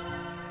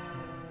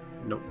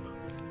 Nope.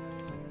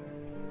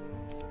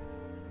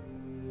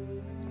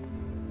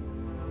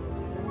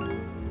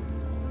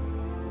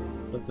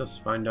 Let us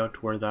find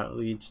out where that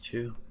leads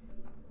to.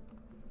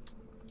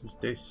 It's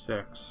day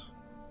 6.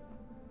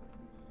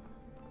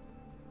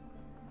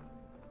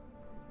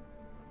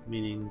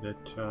 Meaning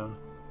that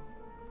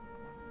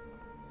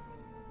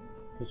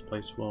this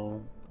place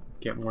will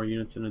get more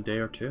units in a day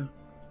or two.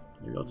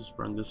 Maybe I'll just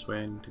run this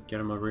way and get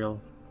him a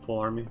real full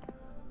army.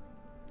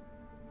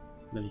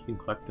 Then he can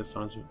collect this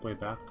on his way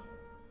back.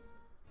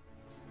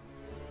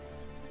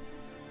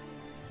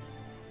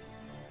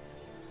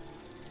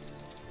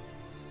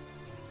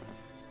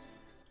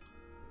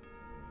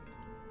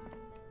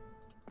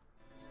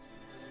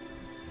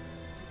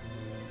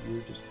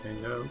 You just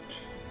hang out.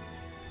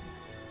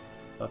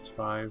 So that's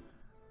 5.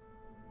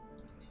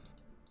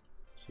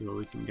 Let's see what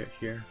we can get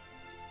here.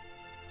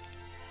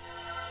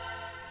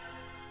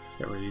 Let's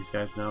get rid of these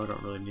guys now, we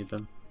don't really need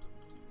them.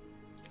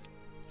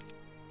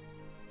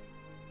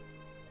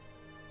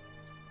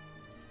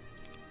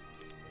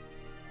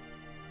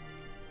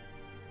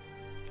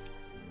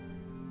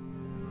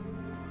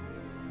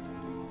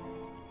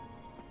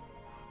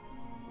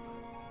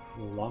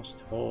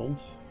 Lost hold,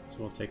 so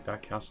we'll take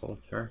that castle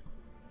with her.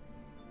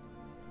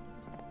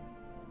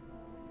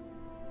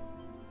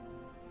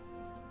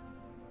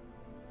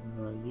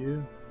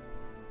 You.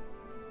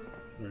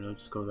 I don't know,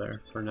 just go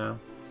there for now.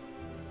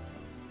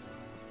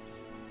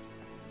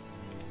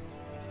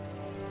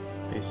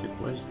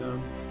 Basic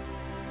wisdom.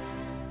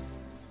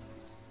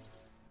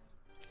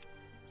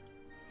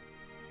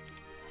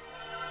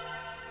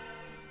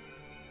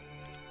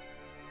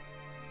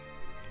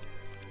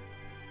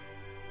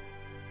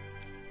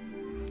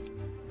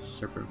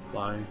 Serpent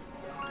fly.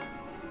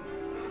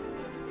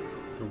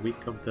 The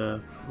week of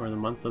the, or the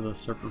month of the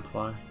serpent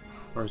fly.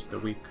 Or is it the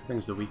week? I think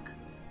it's the week.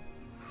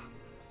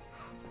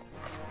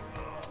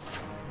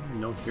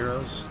 No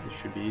heroes. This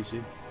should be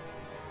easy.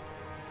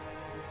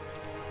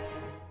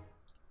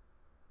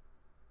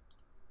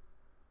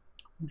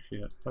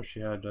 I thought she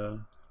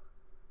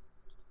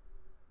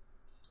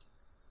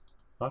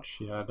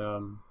had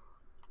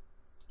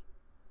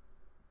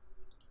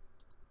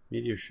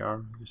meteor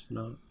shower. I guess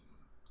not.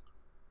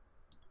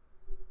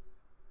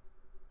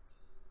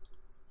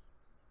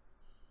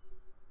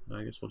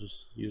 I guess we'll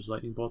just use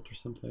lightning bolt or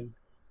something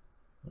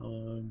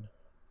on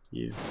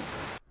you.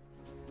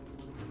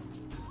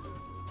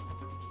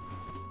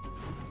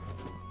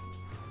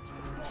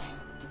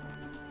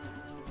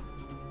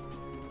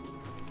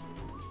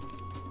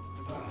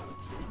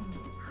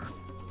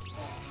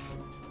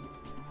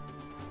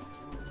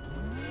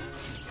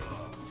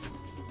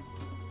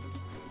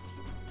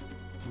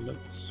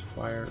 Let's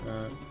fire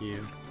at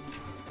you.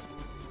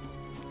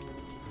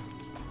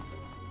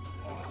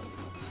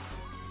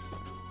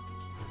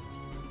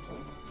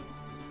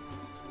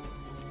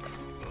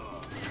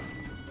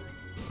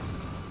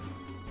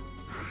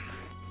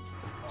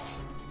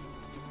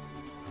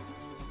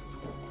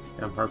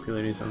 Damn harpy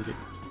ladies don't get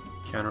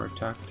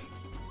counter-attacked.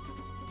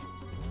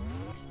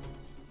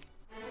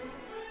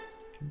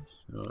 Okay,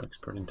 so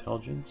expert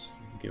intelligence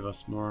give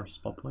us more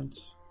spell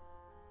points.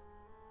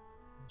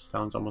 This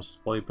town's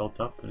almost fully built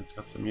up and it's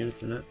got some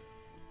units in it.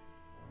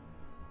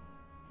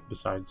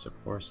 Besides,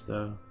 of course,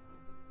 the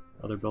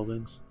other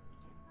buildings.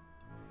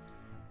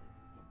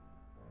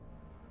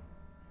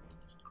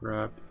 Let's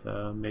grab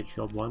the Mage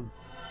Guild one.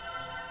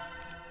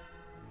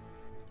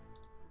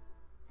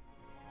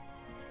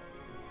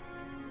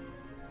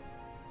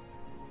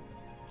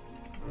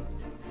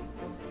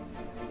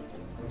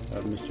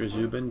 Have Mr.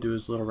 Zubin do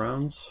his little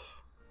rounds.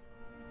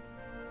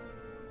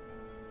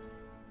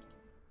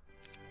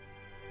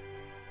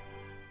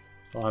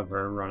 I'll have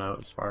her run out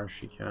as far as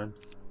she can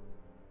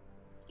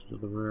to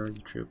deliver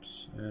the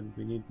troops, and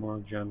we need more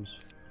gems.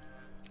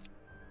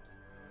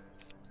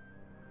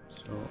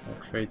 So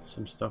I'll trade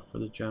some stuff for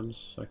the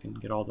gems so I can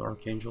get all the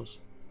Archangels.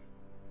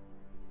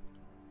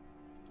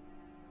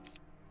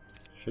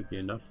 Should be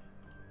enough.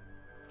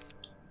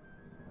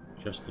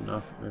 Just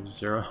enough. I have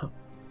 0.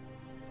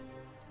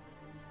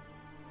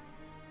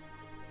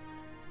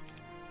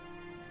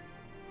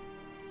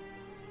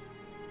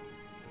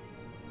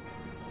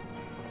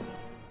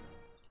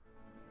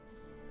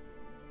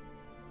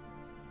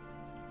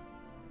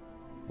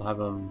 I'll have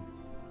him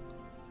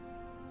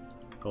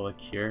go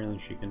like here, and then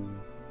she can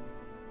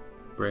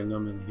bring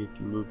them and he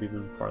can move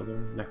even farther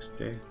next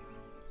day.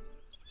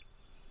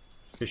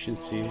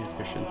 Efficiency,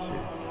 efficiency.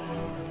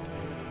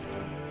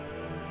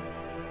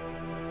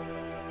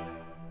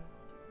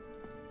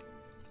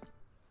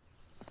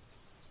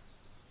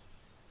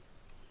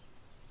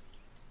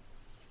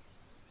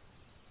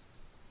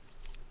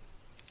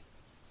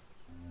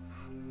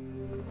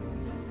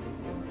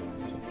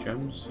 So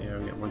gems, yeah,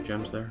 we get more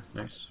gems there.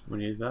 Nice, we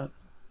need that.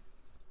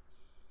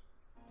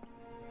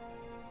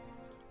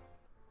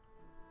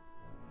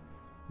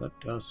 Let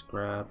us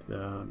grab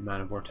the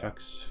mana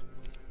vortex.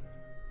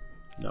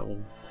 That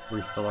will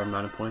refill our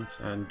mana points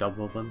and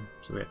double them,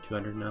 so we have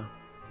 200 now.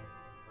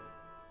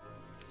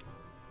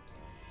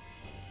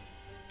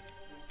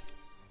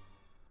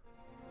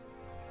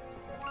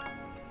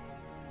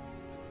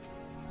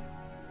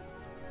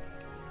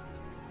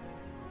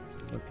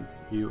 I could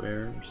view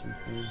air or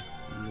something.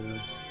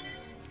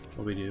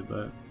 Well, we do,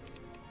 but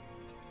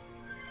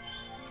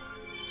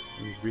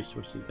there's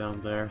resources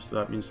down there, so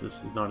that means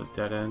this is not a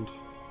dead end.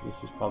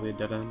 This is probably a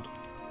dead end.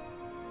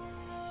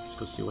 Let's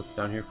go see what's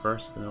down here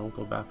first, and then we'll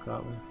go back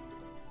that way.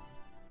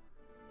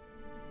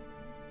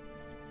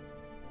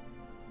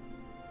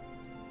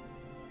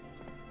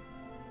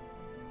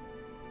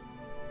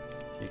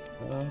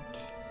 Take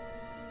that.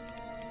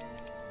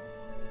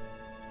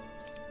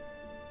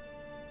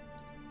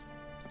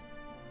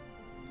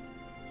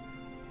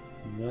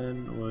 And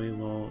then we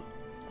will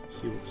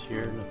see what's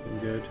here. Nothing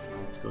good.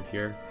 Let's go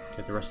here.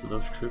 Get the rest of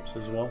those troops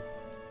as well.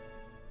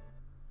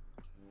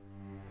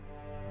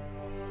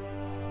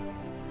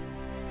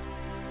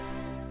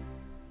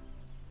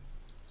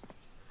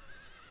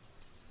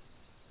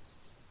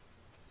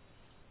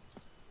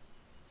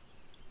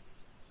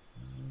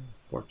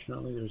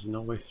 Fortunately, there's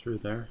no way through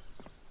there.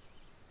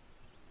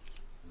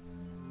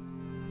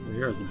 The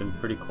heroes have been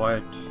pretty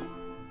quiet.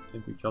 I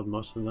think we killed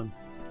most of them.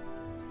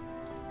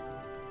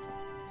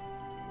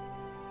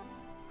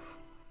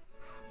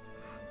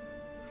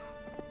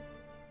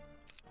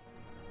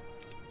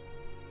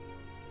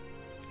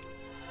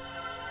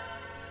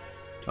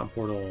 Town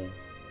portal,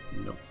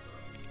 nope.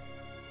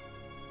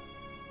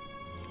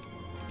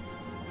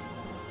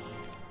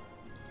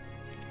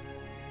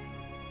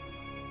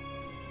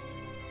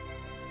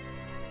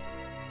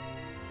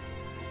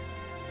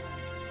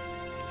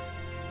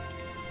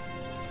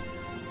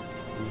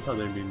 I thought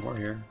there'd be more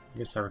here. I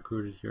guess I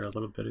recruited here a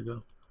little bit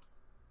ago.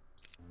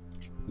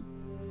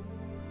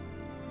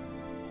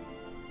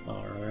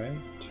 Alright,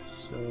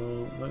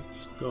 so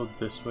let's go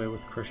this way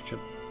with Christian.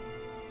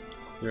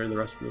 Clear the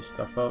rest of this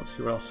stuff out,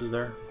 see what else is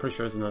there. I'm pretty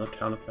sure there's another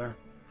town up there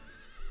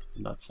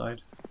on that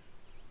side.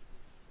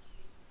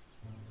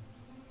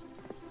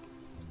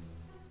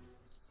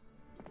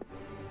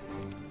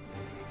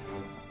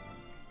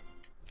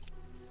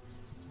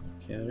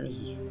 Okay, there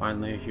is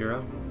finally a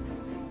hero.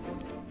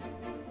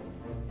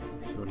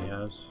 Let's see what he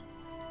has.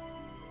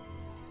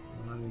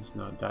 He's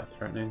not that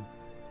threatening.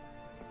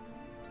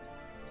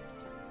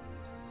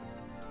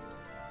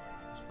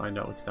 Let's find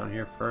out what's down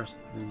here first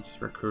and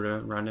just recruit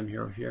a random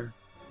hero here.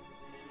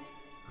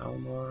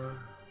 Almar,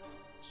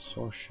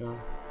 Sorsha.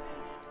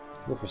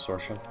 Go for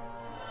Sorsha.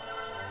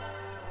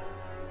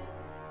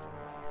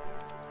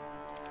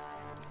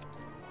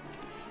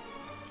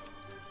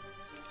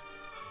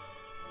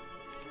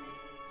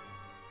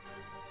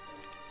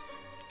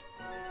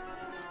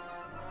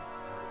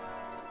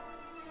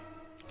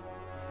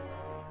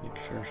 Make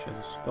sure she has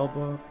a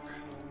spellbook.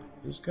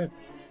 This guy,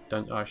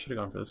 oh, I should have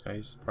gone for this guy.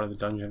 He's part of the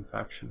dungeon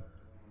faction.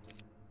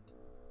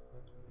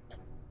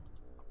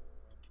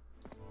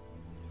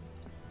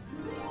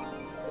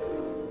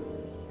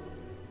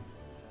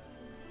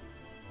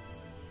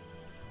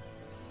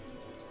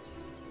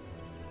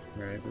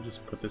 Alright, we'll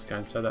just put this guy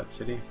inside that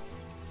city.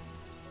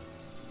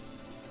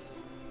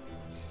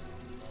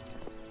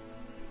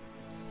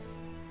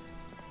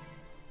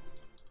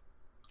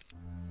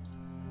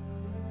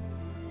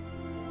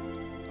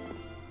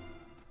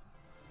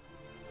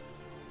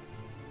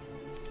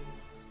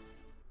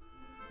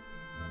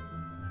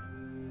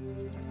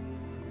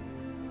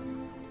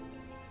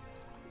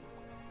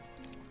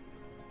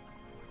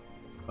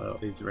 Oh,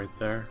 these right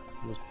there,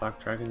 those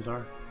black dragons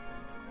are.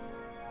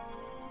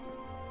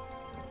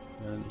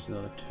 And there's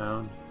another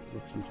town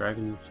with some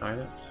dragons inside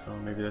it, so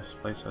maybe this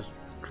place has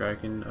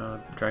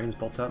dragons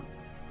built up.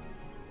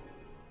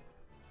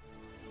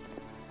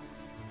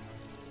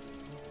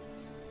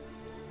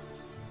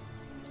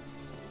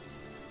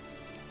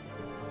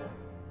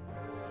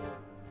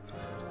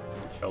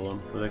 Kill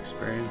them for the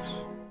experience.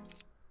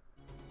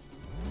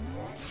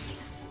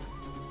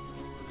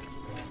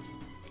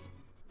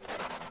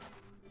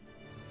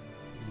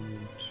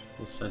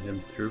 We'll send him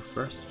through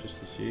first,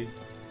 just to see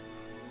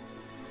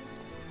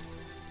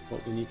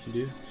what we need to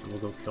do. So we'll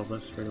go kill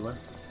this right away.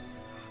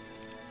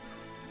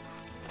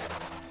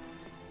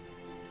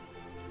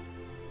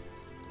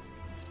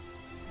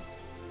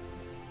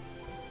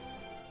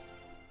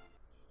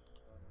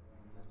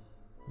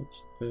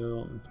 Let's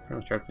build, let's pretty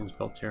much everything's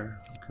built here.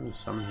 What can we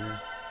summon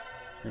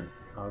here?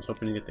 I was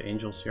hoping to get the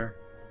angels here,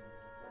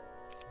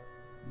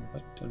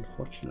 but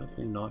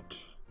unfortunately not.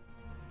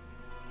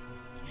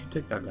 Should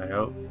take that guy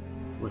out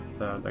with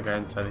that guy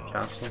inside the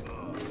castle.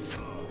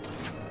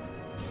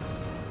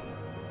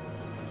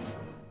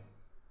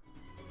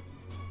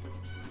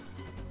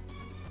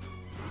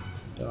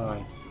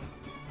 Die.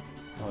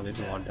 Oh, they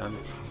did a lot of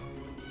damage.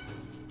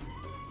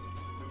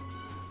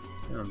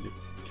 Damn, they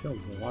killed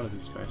a lot of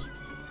these guys.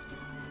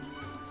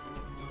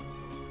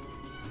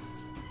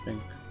 I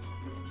think.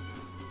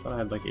 I thought I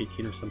had like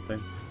 18 or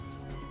something.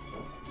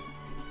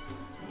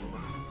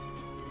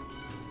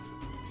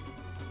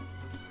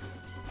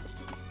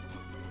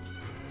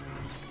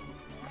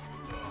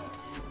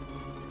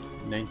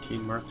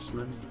 19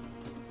 marksmen.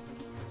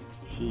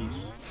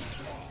 Jeez.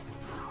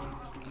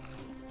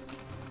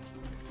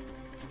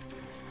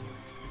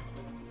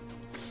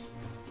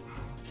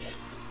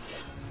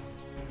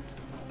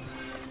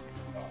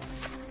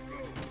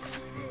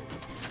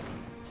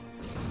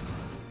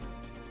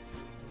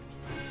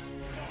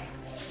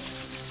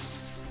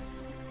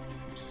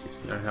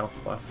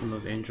 Health left in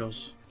those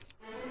angels.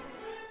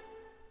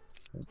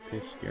 Okay,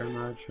 scare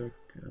magic,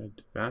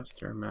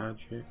 advanced air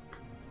magic.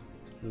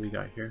 What do we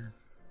got here?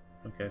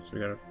 Okay, so we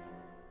got a.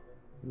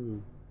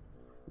 Ooh,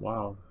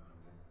 wow,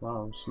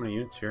 so many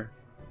units here.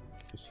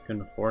 Guess you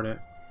couldn't afford it.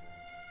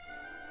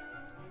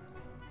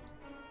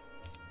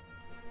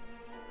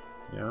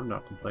 Yeah, I'm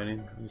not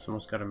complaining. He's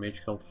almost got a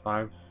mage guild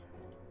 5.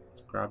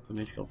 Let's grab the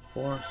mage guild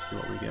 4. See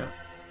what we get.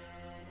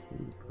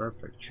 Ooh,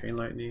 perfect chain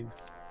lightning.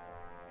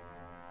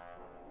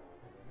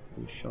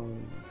 We shall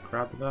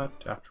grab that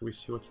after we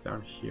see what's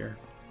down here.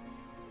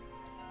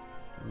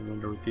 I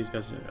wonder what these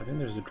guys are. I think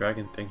there's a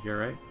dragon thing here,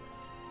 right?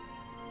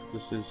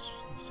 This is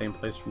the same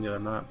place from the other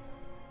map.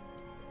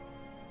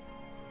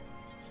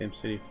 It's the same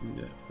city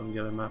from the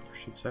other map, I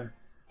should say.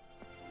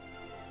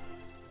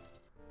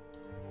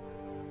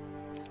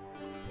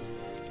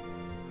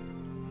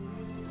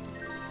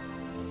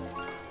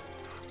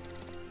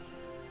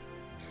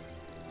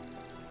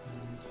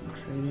 Some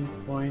training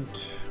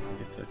point.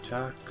 Get the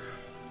attack.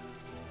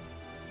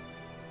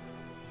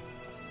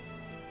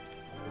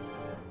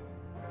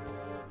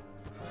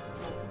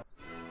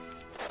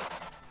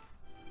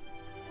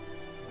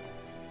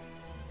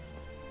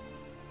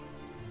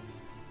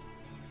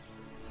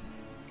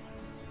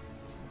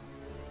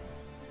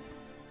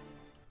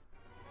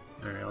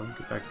 Alright, I'll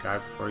get that guy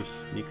before he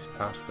sneaks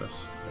past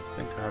us. I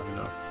think I have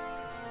enough.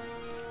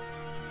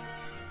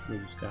 What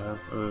does this guy have?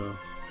 Oh.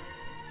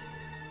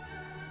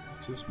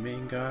 What's his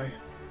main guy?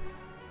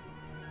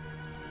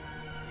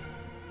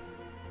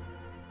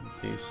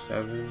 Day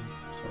 7.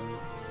 So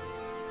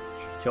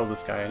should kill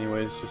this guy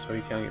anyways, just so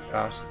he can't get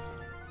past.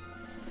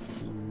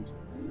 And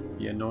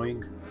be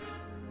annoying.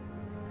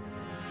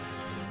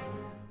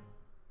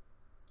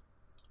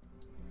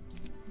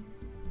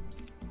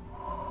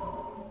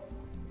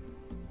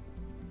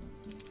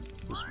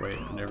 Just wait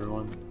on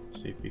everyone,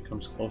 see if he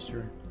comes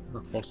closer or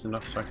close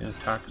enough so I can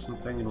attack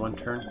something in one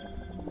turn.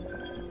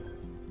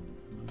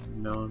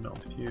 No, not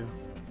with you.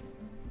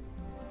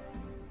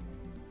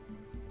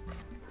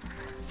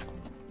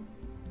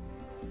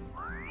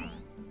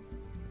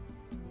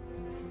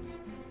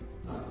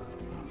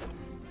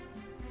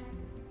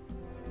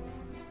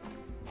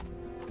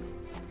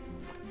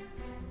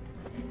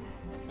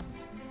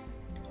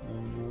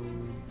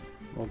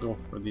 We'll go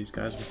for these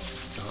guys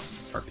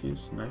with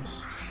harpies,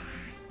 nice.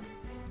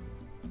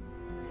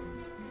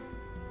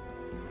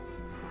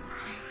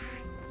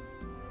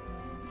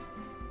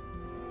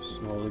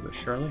 Slowly but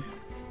surely.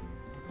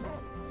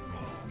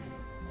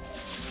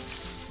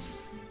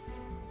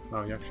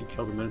 Oh, you actually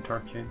killed the Minotaur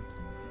King.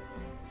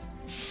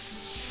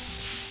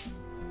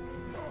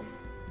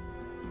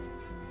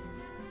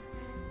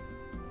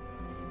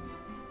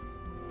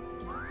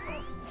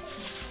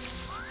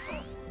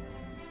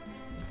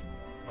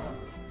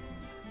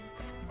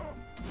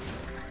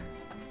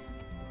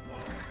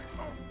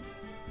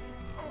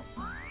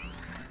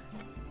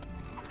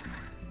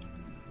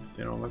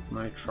 They don't like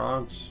my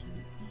trogs.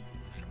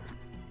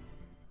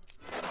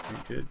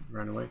 Okay, good.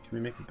 Run away. Can we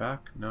make it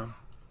back? No.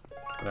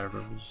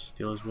 Whatever. We'll just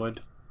steal his wood.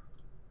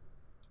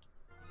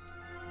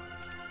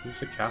 Is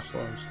this a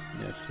castle or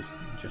yeah, it's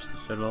just a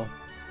citadel?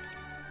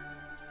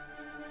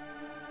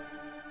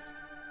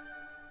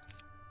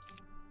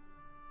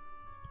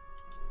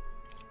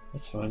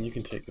 That's fine. You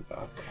can take it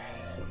back.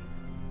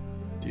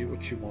 Do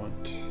what you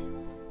want.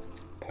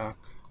 Pack.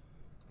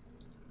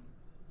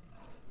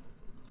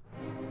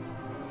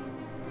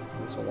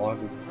 There's a lot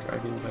of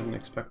dragons. I didn't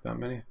expect that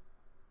many.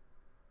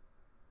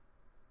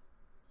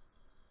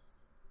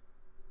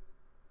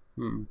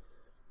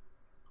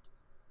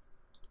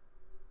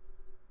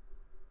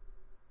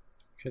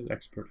 She has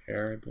expert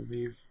air, I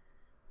believe.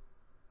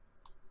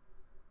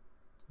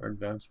 Or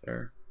advanced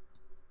air.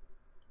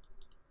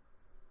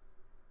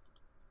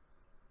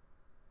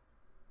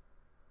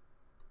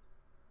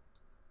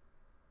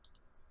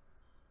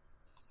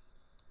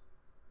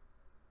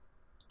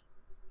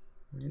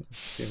 Right,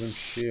 give him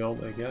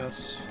shield, I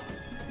guess.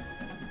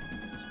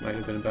 This might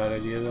have been a bad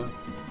idea though.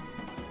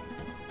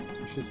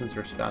 Especially since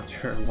her stats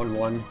are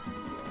 1-1.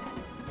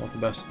 Not the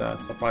best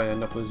stats. I'll probably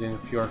end up losing a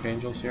few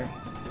Archangels here.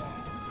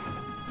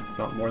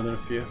 Not more than a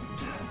few.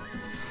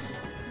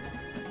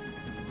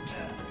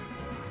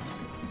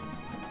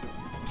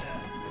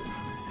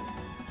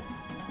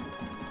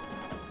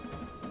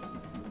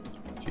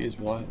 Jeez,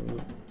 what?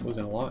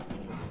 Losing a lot.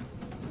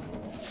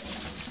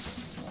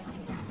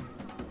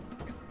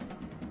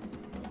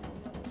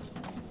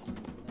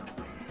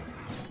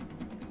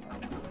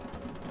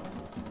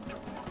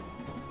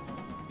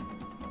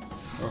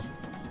 Oh.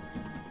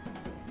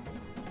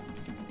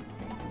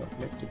 That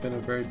might have been a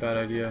very bad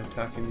idea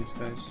attacking these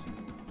guys.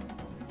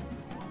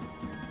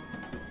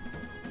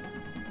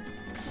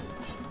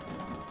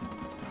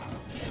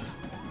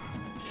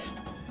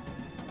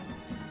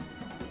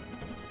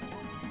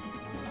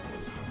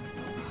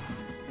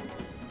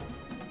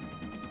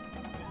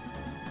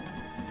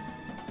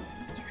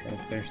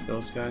 Finish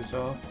those guys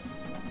off.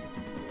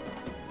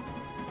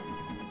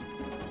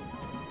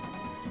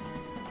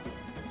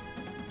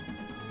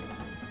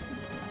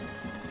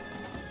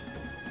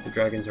 The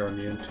dragons are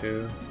immune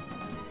too.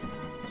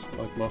 It's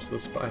like most of the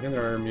spells. I think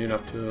they're immune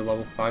up to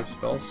level 5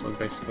 spells, so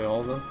basically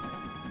all of them.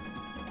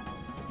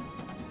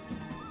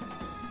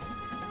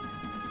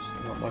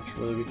 So not much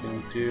really we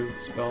can do with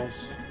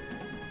spells.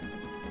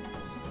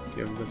 Just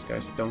give this guy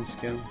Stone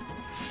Skin.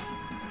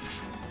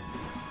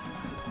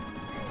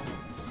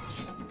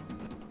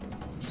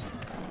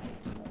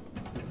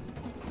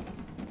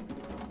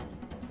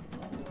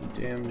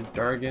 Damn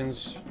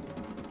Dargans.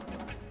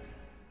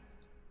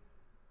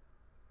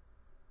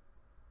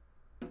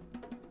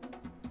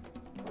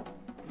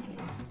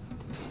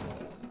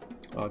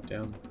 Oh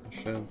damn, I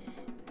should have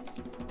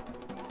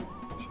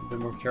been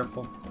more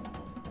careful.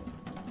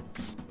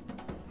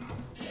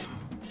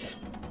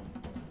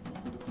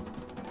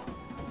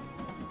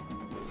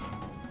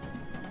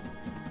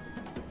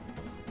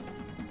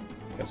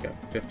 This guy's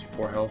got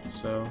 54 health,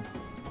 so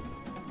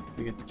if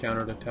he gets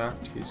countered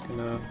attacked, he's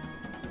gonna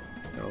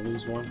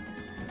lose one.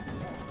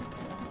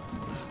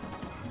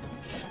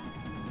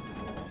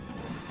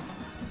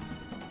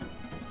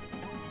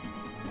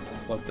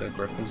 Let's let the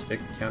Griffins take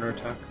the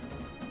counterattack.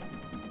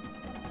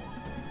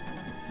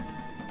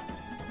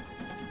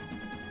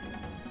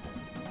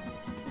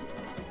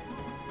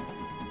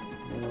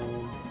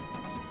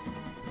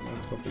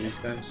 Let's go for these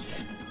guys.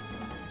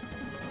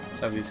 Let's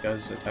have these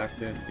guys attack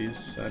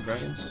these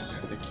dragons,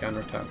 so they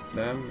counterattack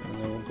them, and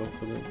then we'll go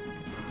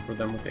for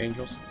them with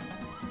angels.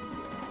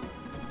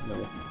 And then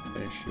we'll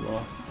finish you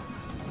off.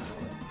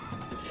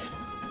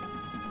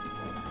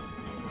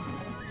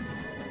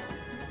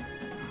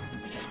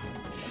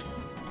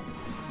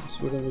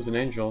 Swiggle was an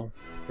angel.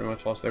 Pretty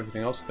much lost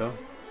everything else though.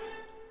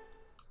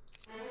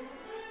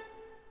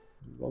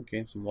 We'll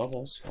gain some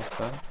levels off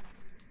that.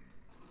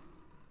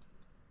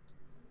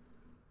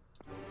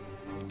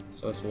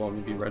 So this will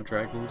only be red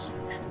dragons,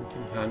 which we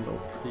can handle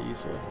pretty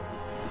easily.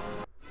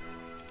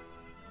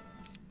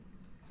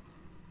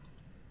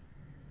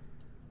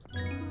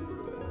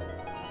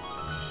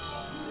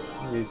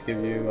 These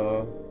give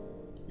you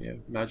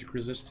magic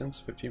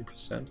resistance,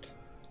 15%.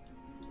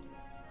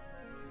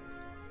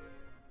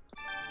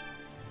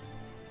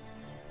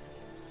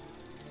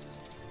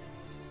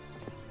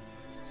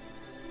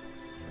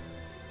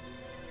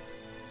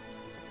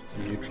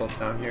 Some neutral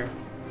down here.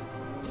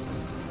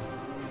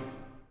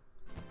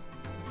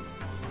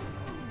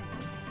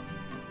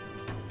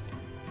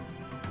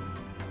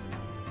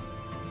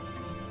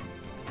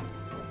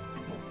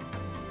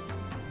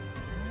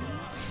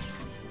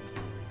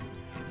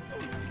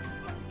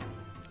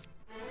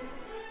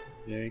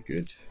 Very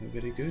good,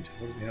 very good.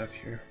 What do we have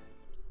here?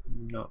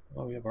 No,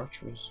 oh, we have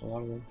archers, a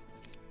lot of them.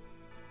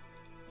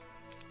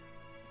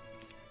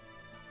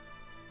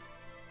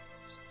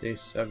 It's day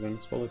 7.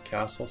 Let's build a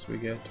castle so we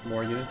get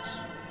more units.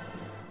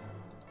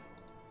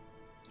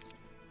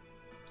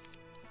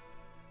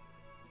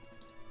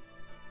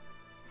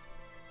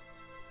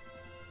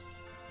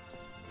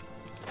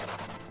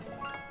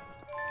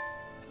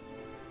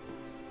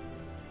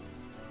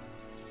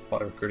 I'll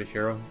recruit a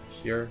hero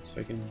here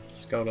so I can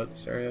scout out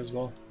this area as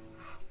well.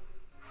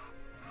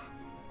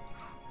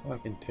 Oh, I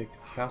can take the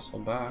castle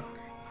back.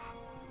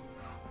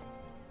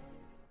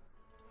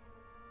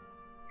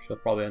 She'll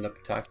probably end up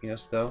attacking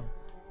us though.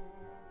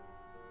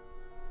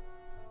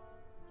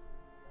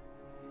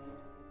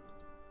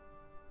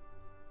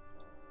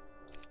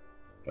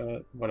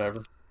 But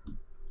whatever.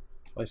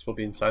 At least we'll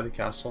be inside the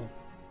castle.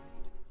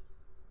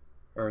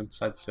 Or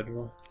inside the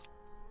citadel.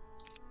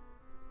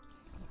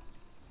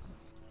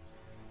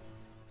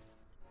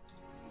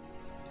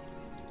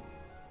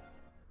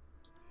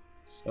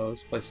 So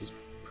this place is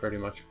pretty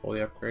much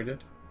fully upgraded.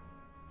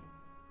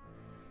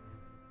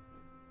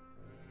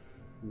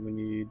 We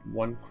need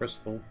 1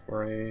 crystal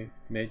for a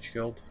mage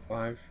guild,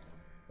 5.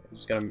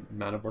 She's got a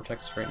mana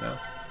vortex right now.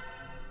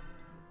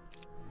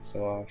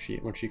 So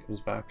when she comes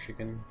back, she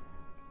can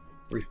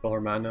refill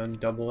her mana and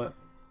double it.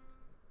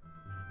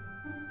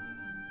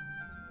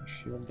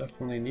 She'll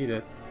definitely need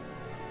it.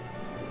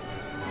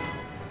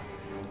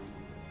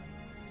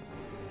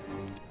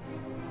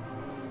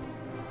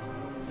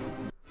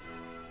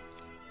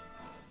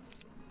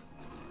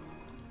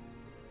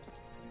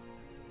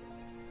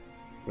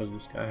 What does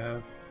this guy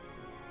have?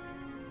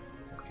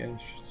 Okay,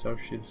 so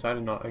she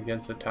decided not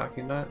against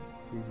attacking that.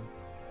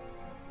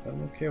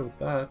 I'm okay with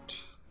that.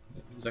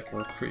 That means I can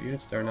recruit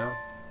units there now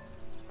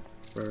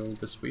for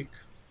this week.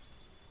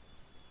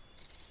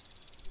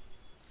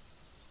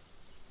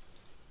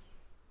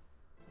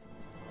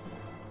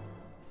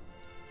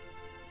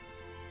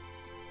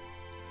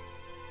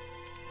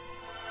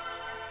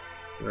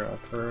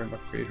 Grab her and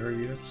upgrade her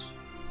units.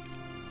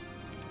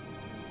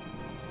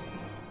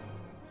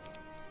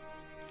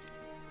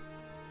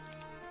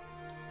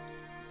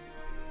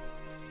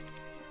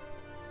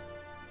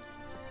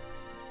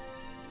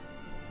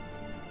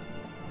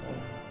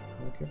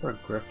 Give her a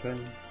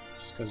griffin,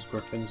 just because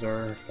griffins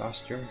are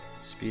faster,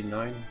 speed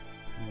 9,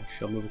 and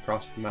she'll move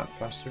across the map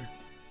faster.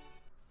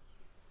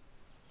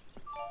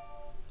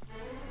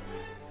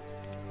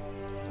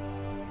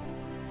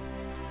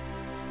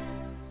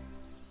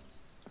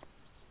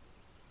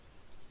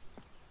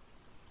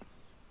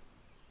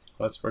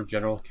 That's where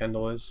General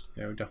Kendall is.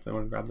 Yeah, we definitely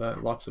want to grab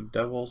that. Lots of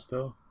devils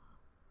though.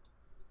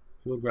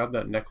 We'll grab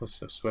that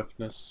necklace of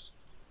swiftness.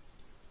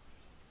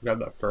 Grab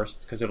that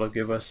first because it'll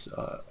give us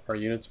our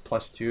units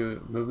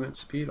 +2 movement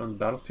speed on the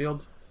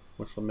battlefield,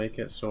 which will make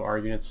it so our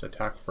units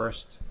attack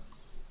first.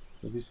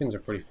 Because these things are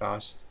pretty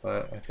fast,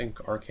 but I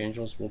think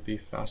Archangels will be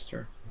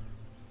faster.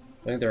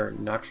 I think they're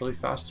naturally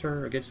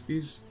faster against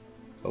these,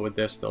 but with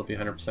this they'll be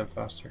 100%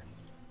 faster.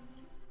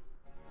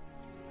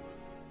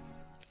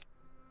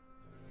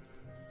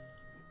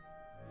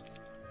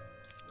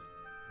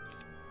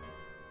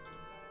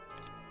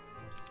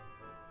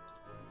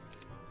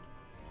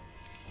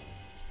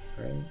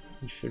 Right.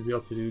 We should be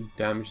able to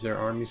damage their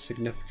army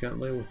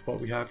significantly with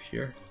what we have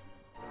here.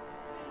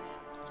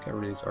 Let's get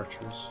rid of these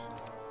archers.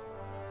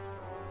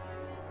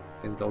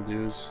 I think they'll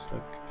do is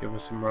like give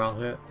us a morale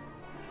hit.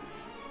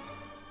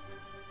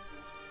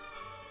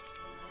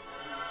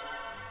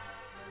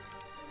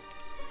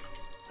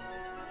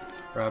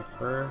 Grab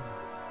her,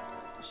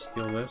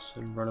 steal this,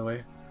 and run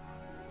away.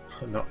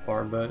 Not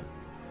far, but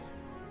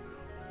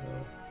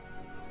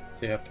if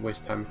they have to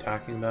waste time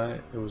attacking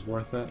that, it was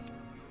worth it.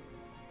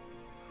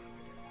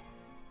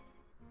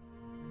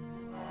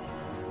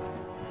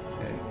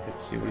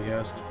 Let's see what he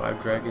has.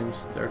 5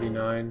 dragons,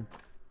 39.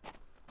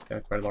 He's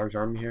got quite a large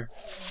army here.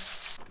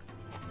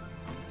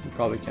 He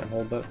probably can't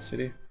hold that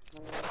city.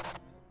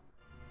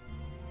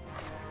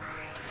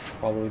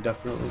 Probably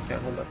definitely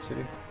can't hold that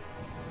city.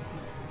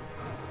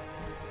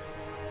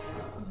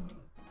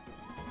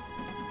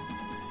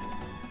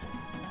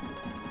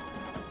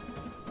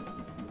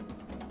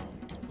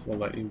 So a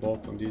lightning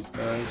bolt on these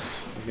guys,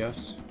 I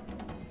guess.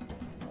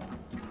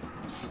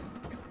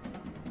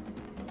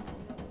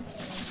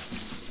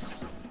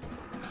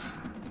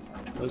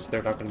 At least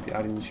they're not going to be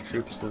adding these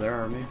troops to their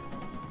army.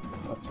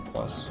 That's a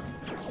plus.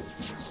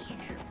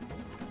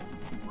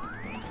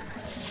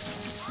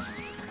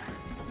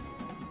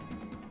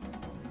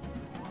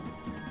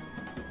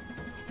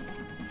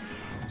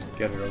 Just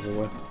get it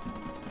over with.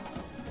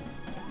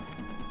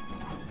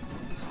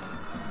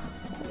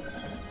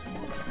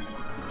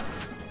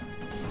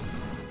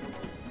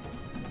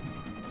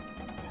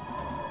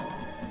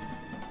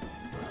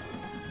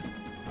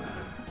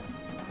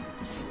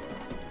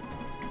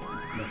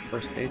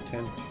 First aid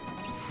tent.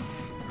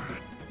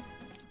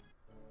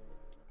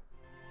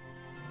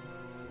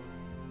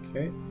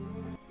 Okay.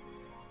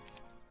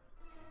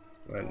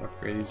 Go ahead and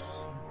upgrade these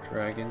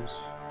dragons,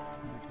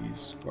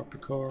 these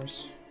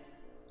Warpicores.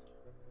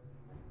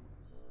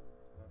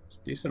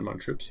 Decent amount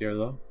of troops here,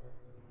 though.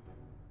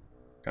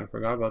 Kind of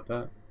forgot about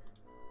that.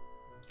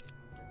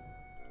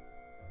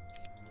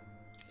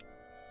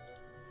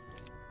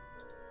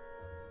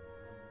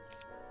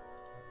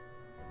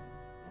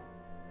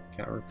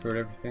 Can't recruit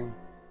everything.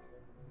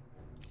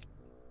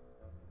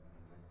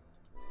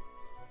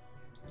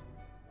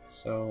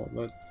 So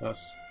let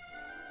us.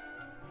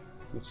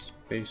 What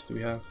space do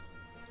we have?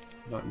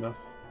 Not enough.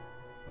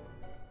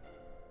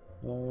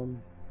 We'll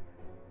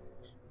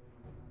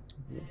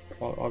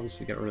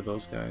obviously get rid of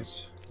those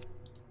guys.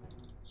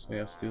 So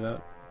yeah, let's do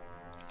that.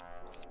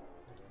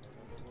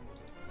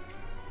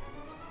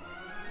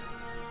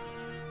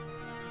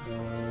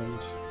 And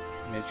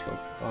mage go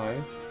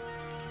 5.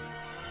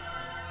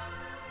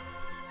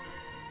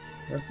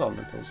 Earth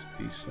Elemental's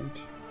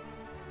decent.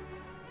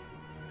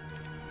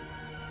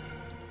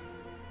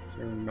 Is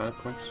there any mana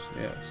points?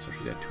 Yeah, so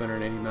she got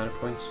 280 mana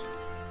points.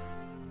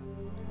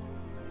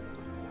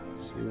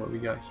 Let's see what we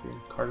got here.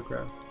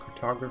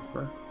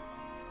 Cartographer.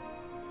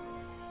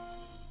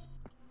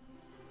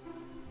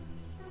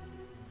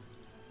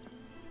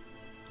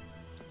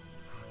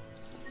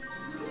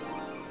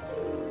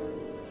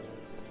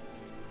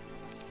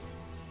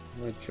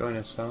 Join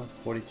us, huh?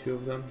 42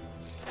 of them.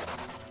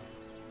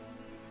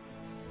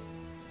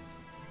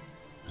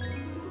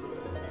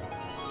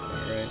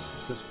 Alright,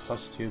 so this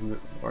 +2,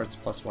 or it's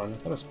 +1. I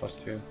thought it was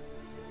 +2.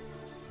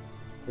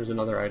 There's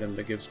another item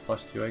that gives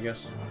 +2, I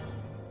guess.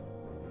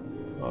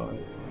 I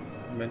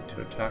meant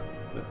to attack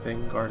the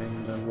thing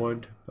guarding the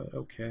wood, but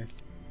okay.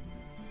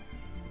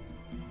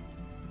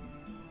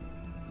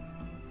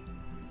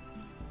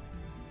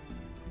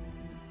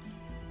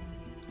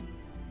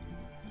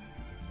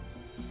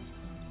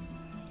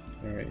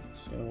 Alright,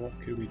 so what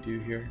could we do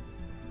here?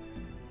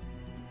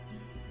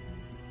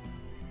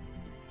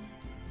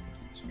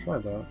 Let's try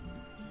that.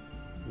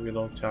 Maybe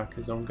they'll attack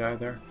his own guy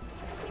there.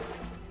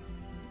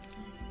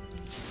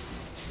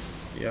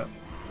 Yep.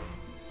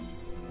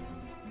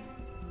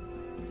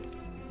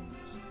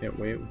 Just can't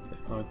wait with it.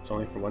 Oh, it's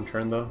only for one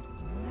turn though.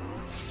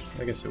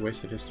 I guess it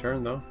wasted his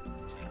turn though.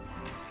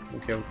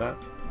 Okay with that.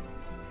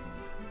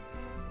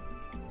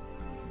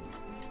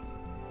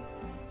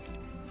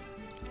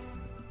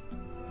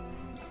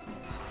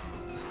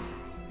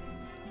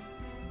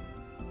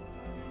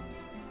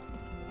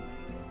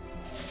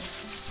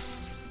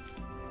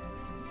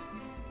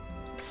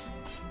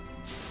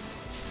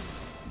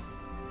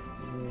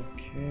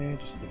 Okay,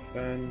 just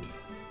defend.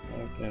 I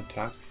can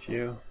attack a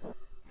few.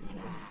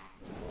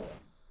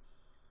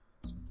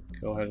 Let's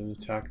go ahead and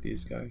attack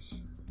these guys.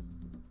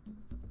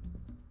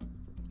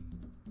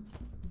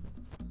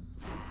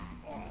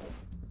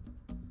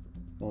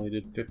 Only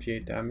did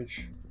 58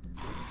 damage.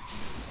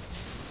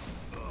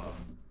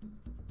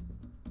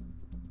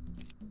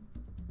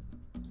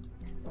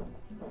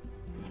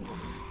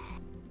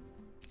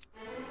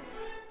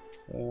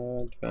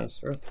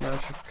 Advanced Earth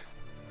Magic.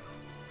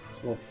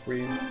 Will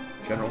free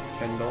General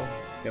Kendall.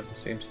 You have the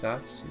same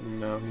stats.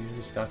 No,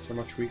 his stats are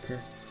much weaker.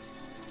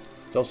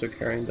 He's also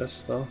carrying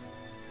this though.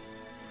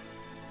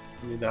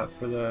 Need that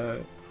for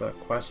that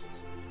quest,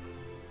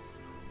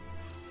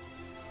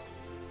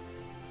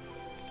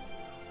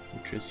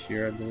 which is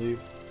here, I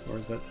believe. Or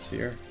is that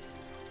Seer?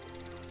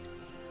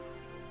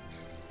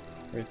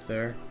 Right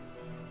there.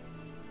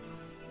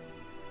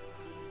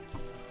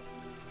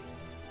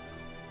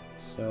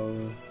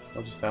 So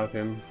I'll just have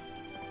him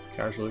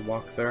casually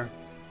walk there.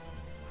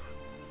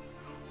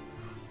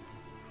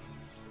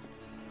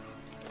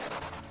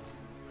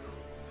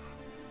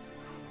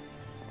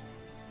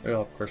 Maybe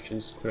I'll have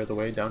Christians clear the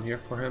way down here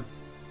for him.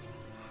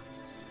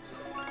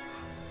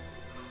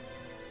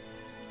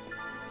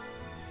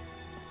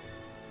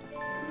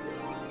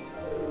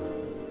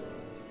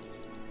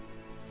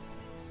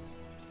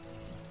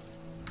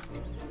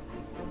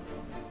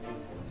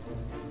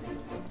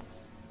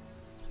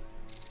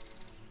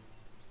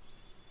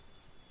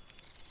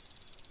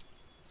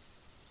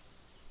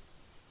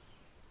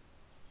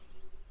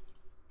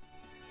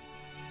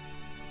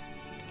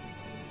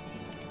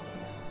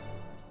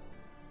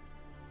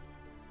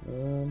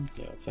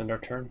 Yeah, let's end our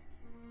turn.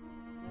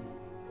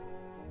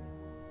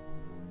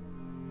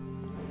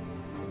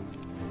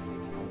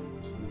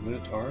 Some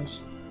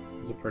Minotaurs.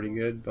 These are pretty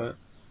good, but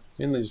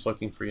mainly just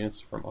looking for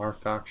units from our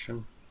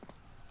faction.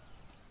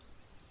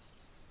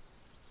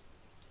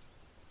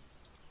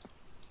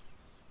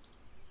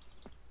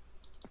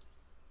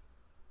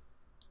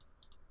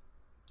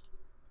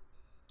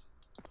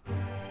 Are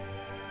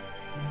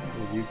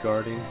you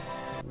guarding?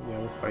 Yeah,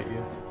 we'll fight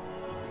you.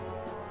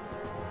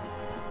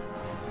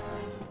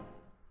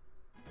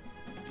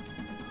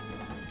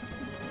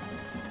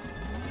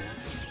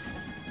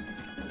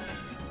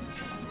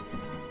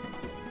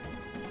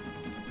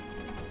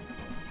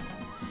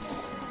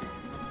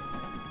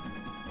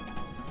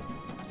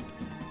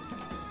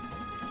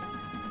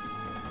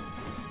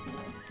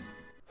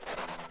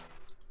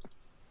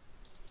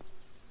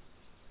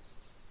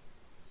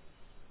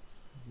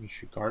 Is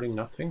she guarding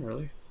nothing,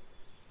 really?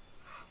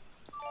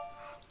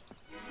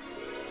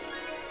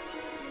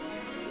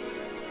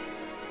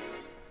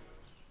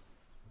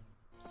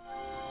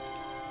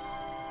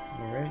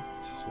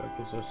 That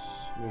gives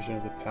us vision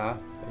of the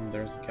path, and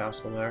there's the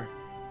castle there.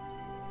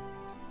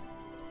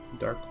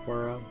 Dark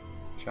Aura,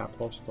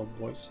 Chapel of Still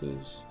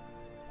Voices.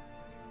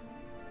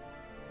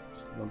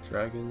 Some more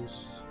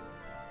dragons.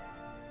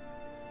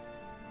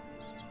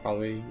 This is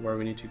probably where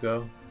we need to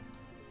go.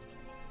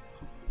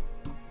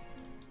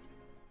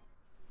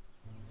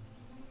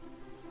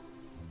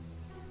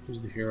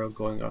 Here's the hero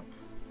going up.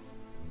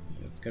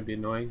 Yeah, it's gonna be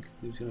annoying.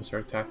 He's gonna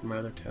start attacking my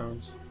other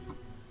towns.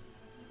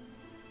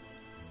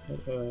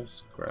 Let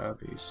us grab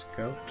a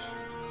scout.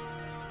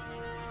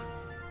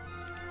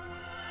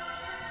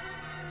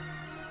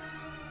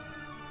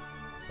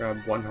 Grab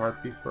one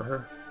heartbeat for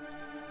her,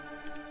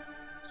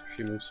 so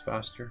she moves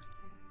faster.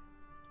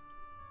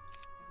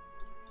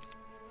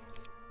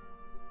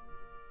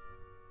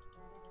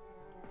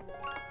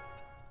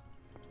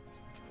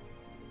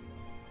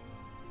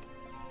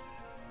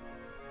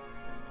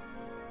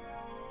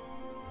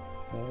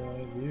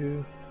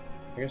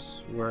 I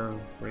guess we're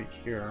right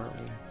here, aren't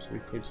we? So we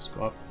could just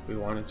go up if we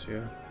wanted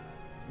to.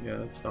 Yeah,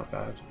 that's not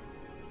bad,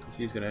 because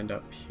he's gonna end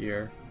up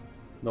here.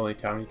 The only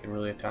town he can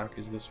really attack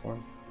is this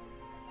one.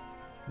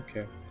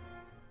 Okay.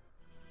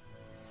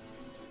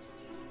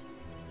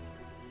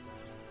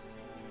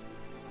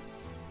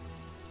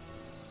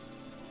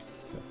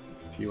 Got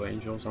a few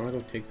angels. I'm gonna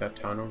go take that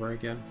town over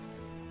again.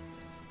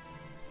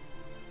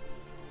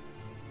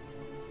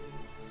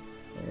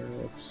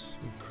 Let's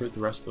recruit the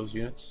rest of those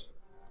units.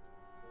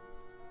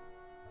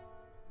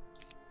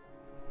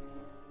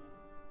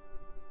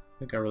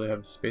 I think I really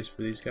have space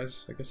for these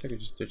guys. I guess I could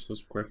just ditch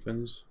those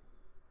griffins.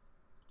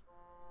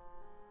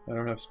 I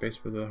don't have space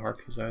for the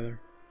harpies either.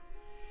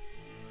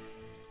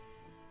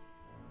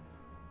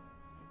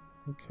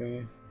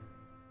 Okay.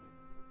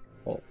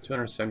 Well,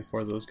 274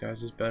 of those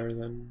guys is better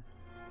than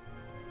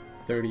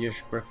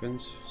 30-ish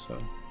griffins, so...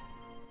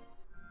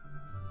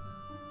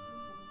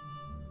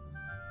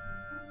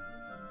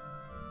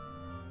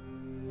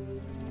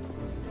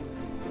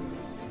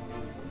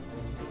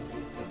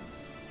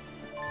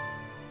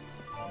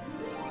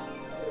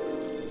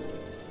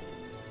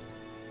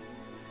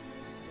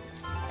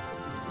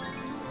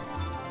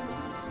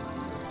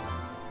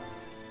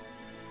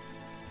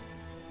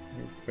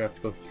 We have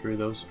to go through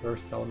those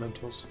earth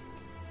elementals.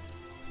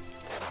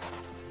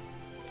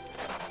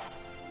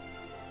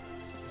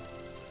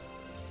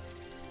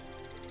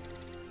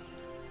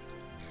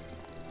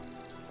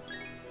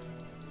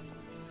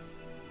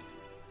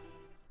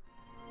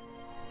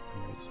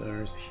 Alright, so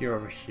there's a hero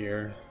over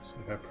here. So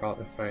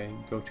if I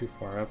go too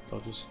far up, they'll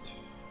just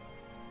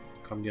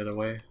come the other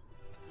way.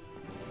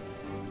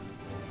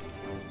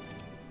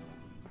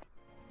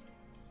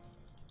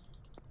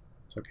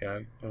 It's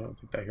okay. I don't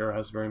think that hero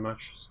has very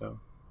much, so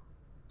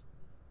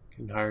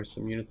can hire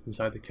some units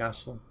inside the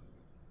castle.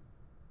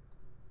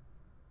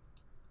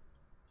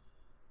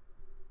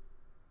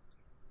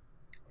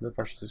 I wonder if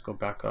I should just go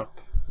back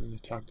up and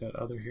attack that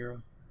other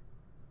hero.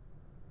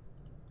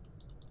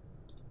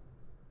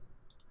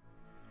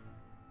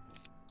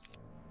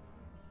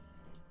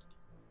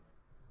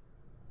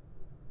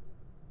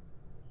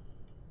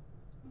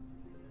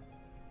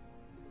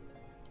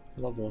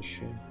 What level is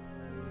she?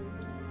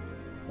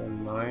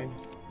 9.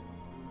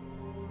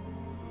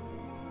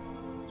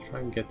 Try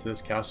and get to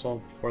this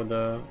castle before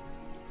the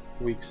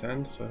week's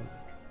end, so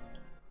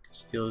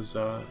steal his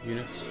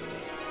units.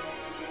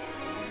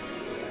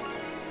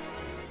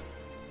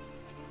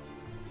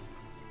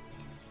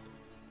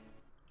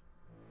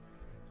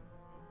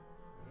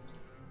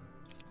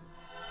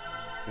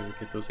 Can we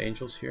get those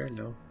angels here?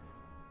 No.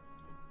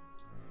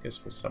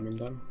 Guess we'll summon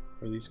them,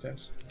 or these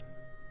guys.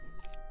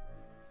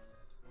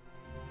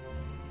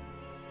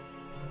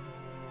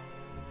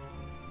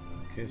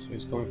 Okay, so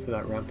he's going for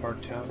that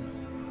rampart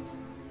town.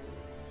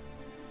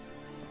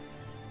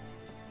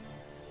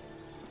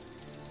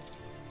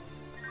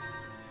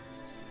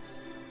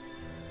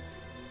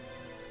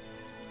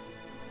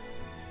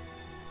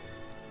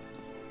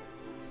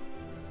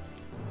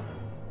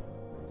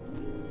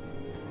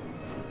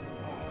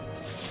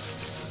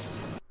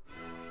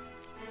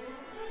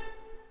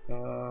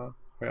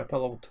 Wait, I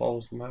thought level 12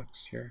 was the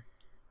max here.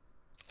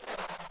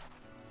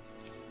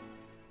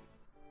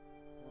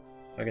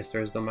 I guess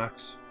there is no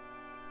max.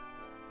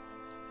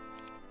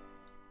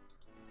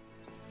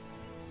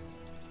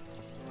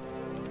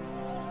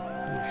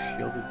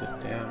 Shielded the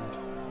damned.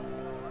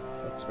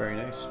 That's very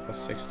nice.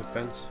 +6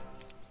 defense.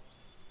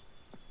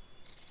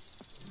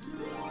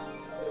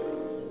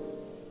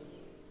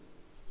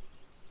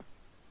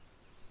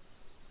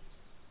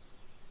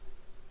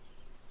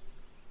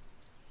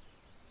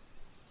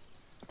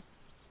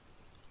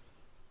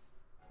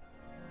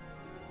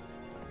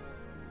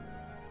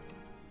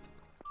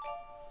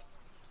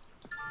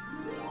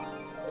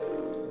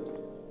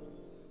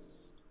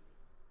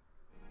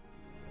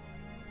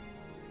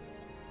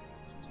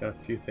 Got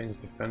a few things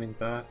defending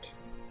that.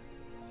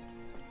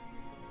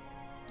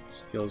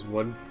 Steals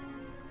wood.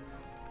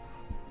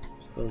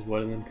 Steals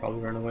wood and then probably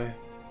run away.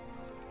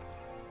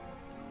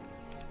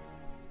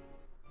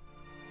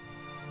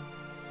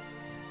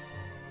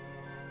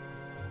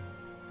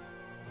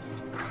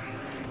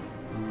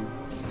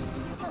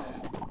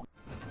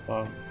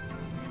 Wow.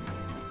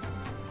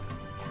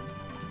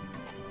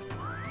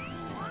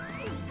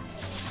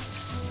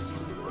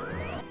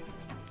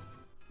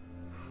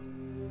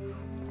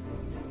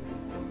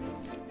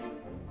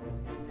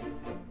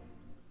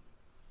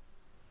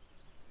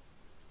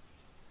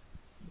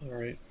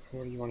 Alright,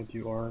 what do you want to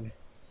do, Arn?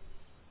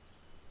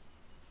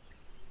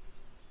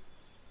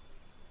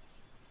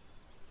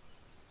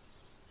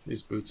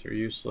 These boots are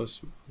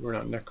useless. We're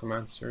not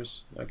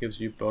necromancers. That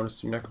gives you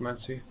bonus to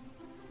necromancy.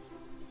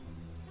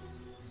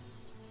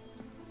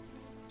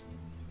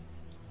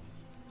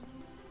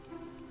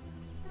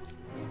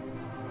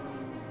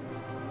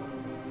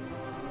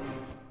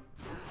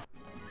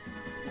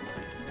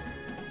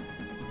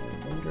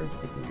 I wonder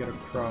if we can get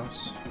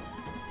across.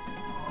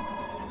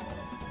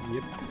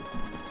 Yep.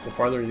 So the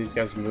farther these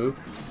guys move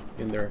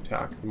in their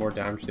attack, the more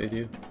damage they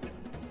do.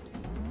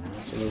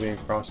 So moving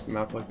across the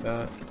map like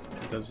that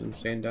does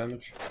insane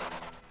damage.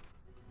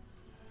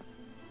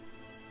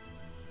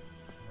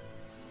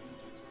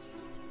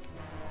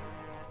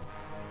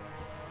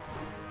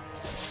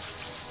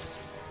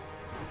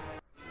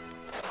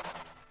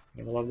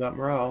 I love that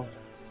morale.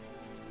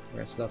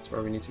 Alright, so that's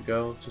where we need to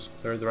go. Let's just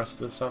clear the rest of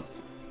this up.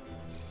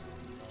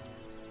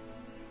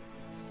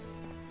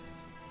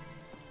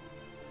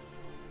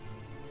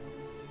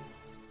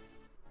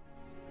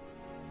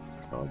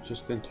 Oh,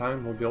 just in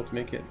time, we'll be able to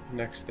make it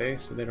next day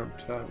so they don't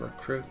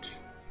recruit.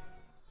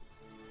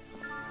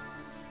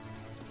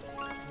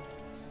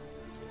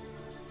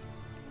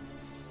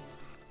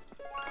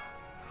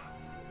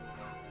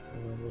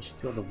 We'll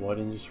steal the wood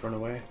and just run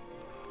away.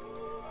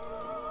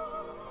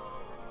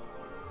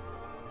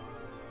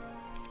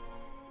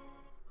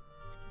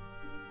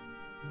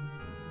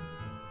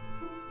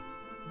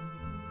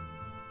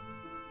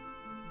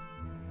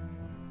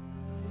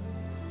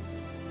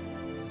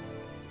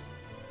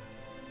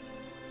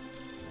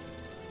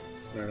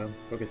 I don't know,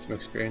 we'll get some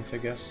experience, I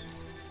guess.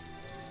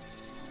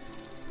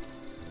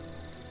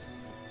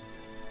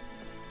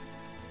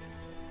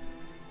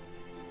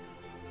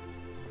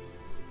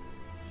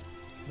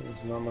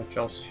 There's not much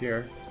else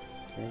here.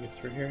 Can we get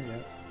through here? Yeah.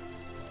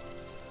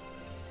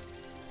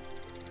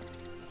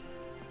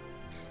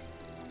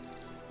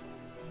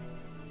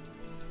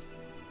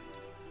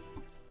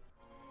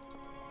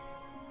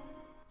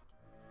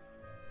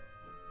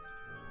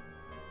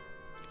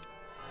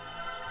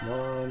 Come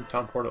on,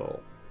 town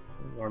portal.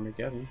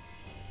 Armageddon.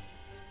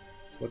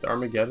 So with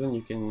Armageddon,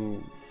 you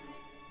can...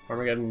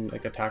 Armageddon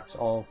like attacks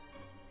all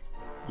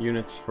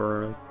units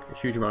for like, a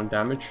huge amount of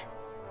damage.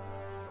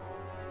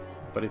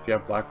 But if you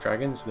have black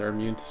dragons, they're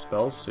immune to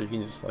spells, so you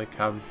can just like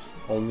have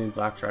only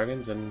black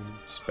dragons and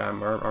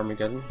spam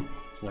Armageddon.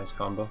 It's a nice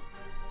combo.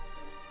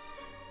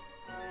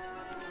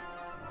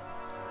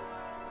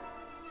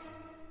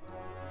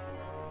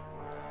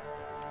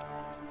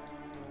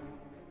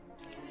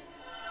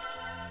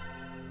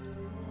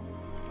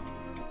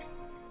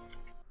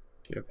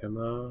 Give him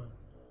a,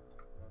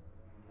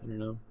 I don't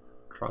know,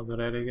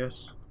 troglodyte, I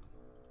guess.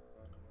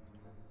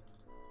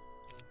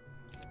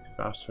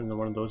 Faster than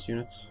one of those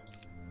units.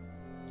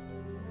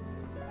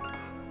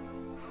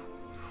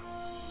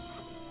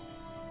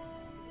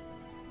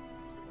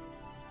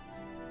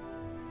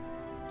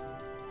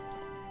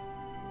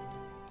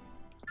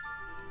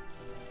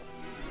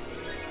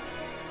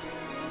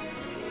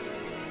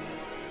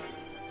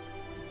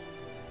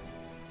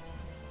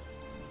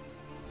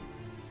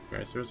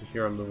 Alright, so there's a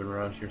hero moving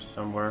around here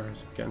somewhere.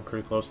 It's getting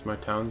pretty close to my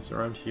towns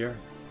around here.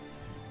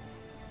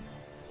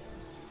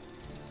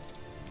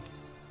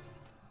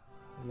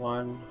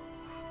 1,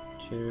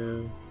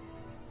 2,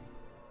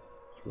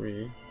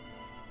 3.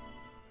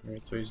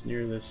 Alright, so he's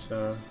near this,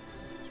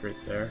 he's right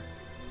there.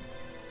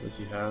 What does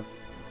he have?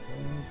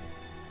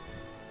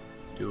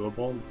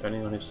 Doable,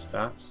 depending on his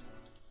stats.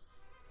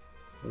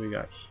 What do we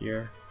got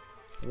here?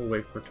 We'll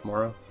wait for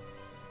tomorrow.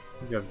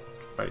 We have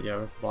quite,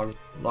 yeah, a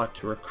lot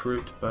to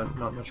recruit, but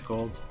not much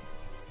gold.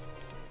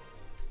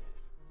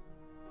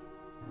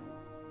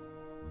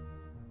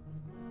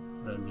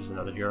 And there's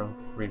another hero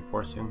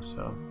reinforcing,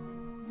 so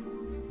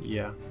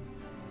yeah.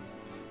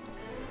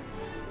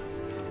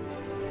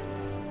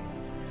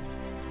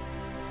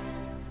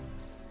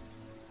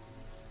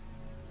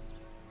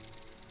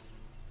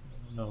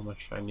 I don't know how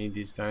much I need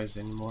these guys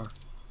anymore.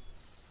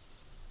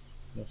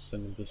 I'll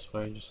send them this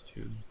way just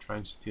to try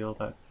and steal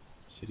that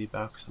city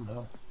back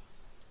somehow.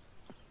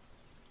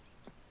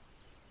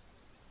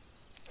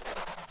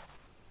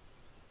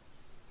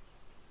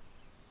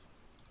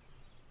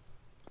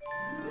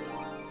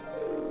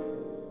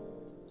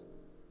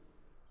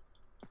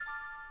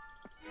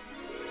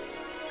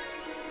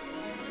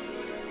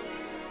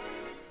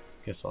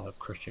 Guess I'll have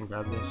Christian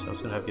grab this. I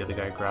was gonna have the other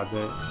guy grab it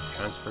and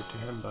transfer it to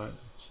him, but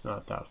it's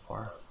not that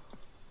far.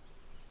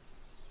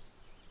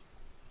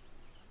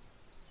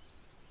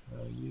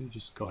 You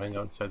just go hang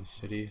out inside the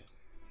city,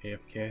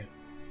 AFK.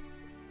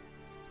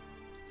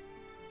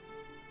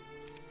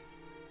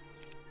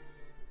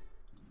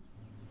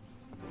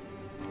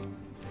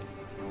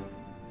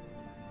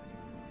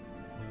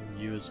 And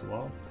you as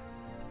well.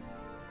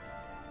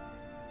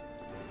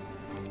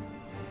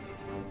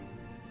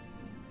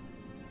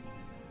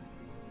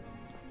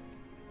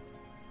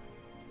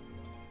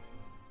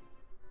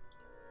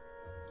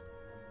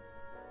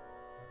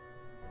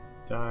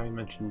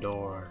 Dimension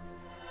door.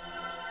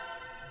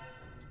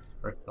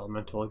 Earth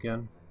elemental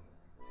again.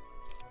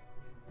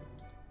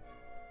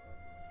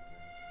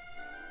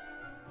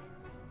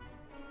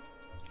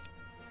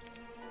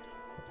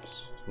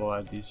 Oops. We'll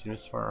add these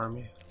units to our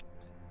army.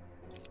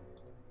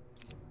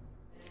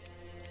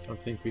 I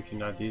don't think we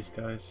can add these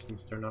guys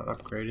since they're not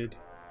upgraded.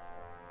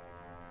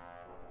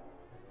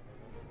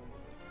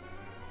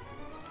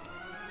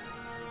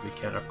 We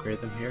can't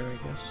upgrade them here,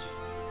 I guess.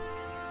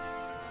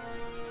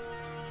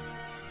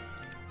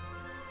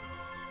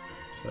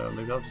 So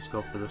maybe I'll just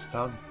go for this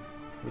town.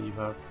 Where you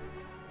have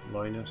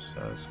Linus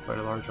as quite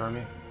a large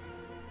army.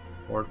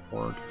 Port. I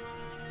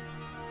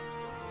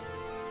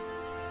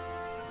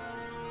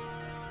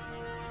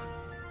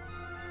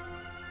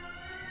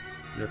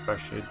wonder if I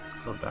should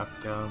go back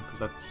down, because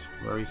that's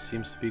where he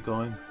seems to be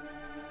going.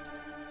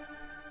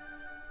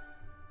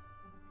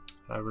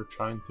 I will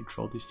try and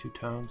control these two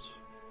towns.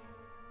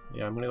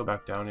 Yeah, I'm gonna go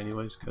back down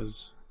anyways,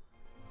 because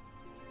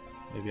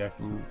maybe I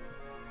can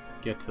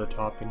get to the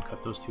top and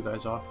cut those two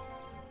guys off.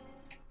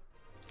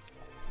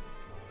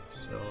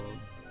 So,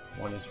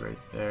 one is right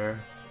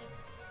there.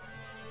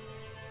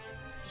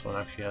 This one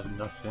actually has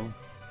nothing.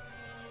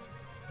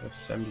 I have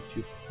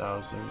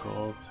 72,000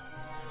 gold.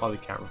 Probably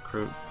can't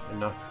recruit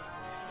enough.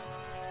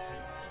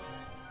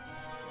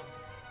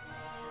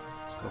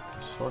 Let's go for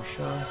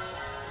Sorsha.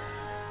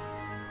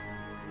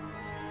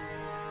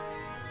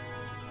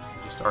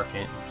 Just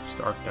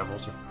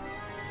Archdevils are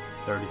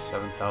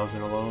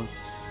 37,000 alone.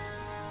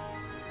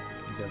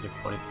 These guys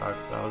are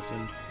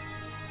 25,000.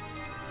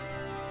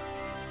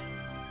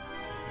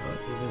 Not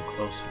even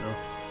close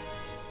enough.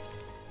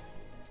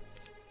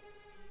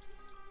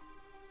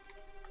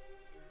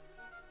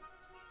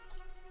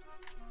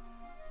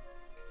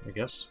 I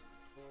guess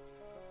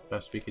it's the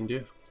best we can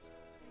do.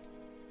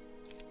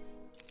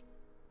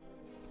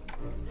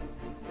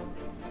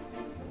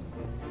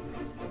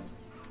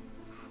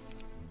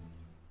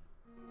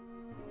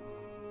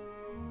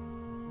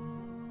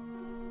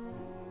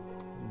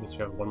 I guess we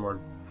have one more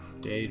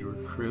day to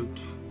recruit.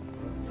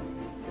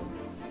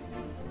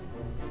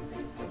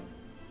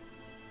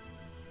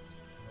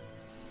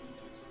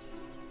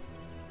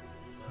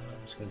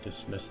 I'm just going to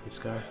dismiss this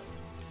guy.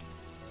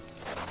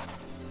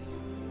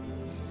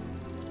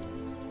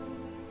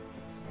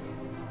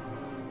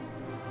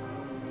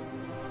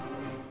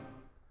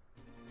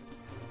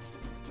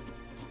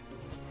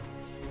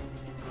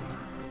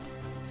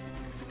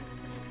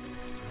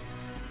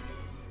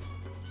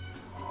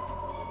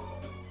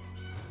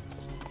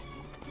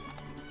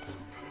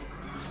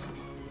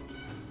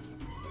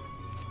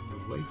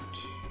 Wait,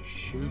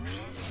 shoot,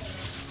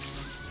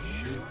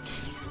 shoot.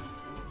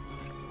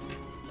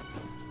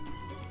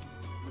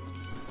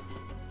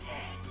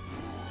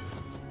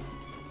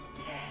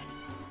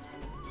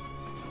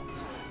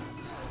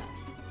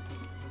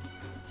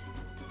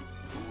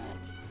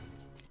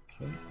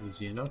 Okay,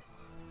 easy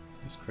enough.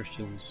 These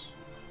Christians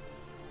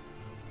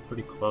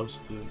pretty close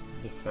to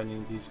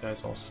defending these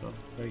guys also.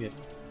 Gotta get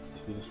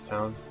to this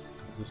town,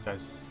 because this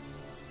guy's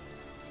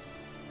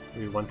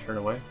maybe one turn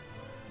away,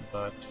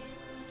 but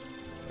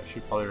I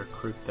should probably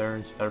recruit there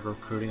instead of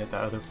recruiting at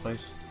that other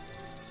place.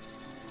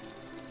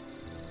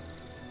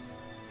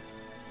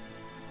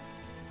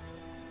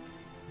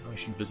 I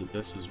should visit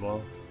this as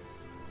well.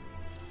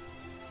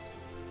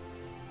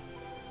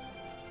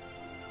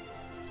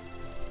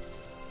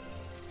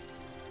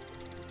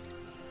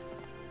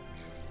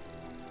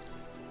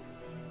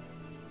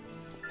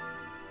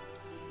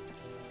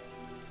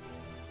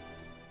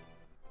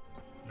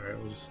 Alright,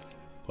 we'll just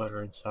put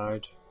her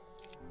inside.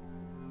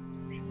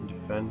 She can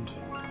defend.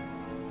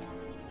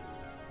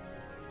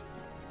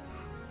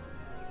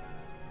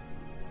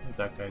 Where'd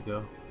that guy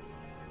go?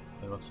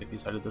 It looks like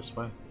he's headed this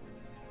way.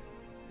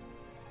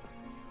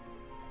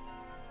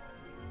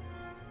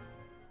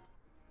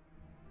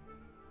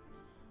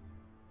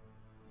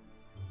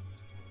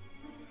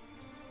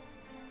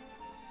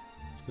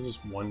 It's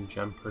just 1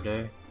 gem per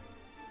day.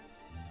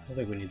 I don't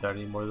think we need that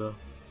anymore though.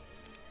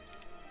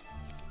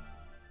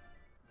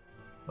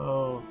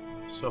 Oh,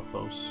 so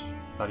close.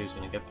 Thought he was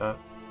gonna get that.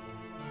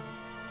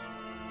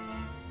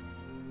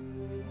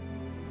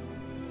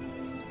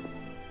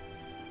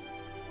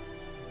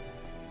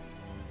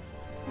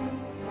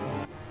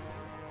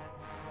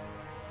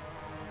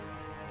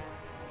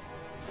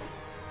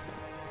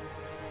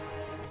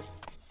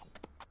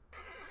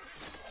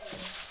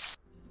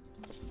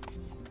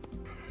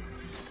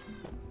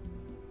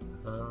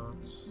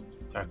 Let's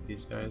attack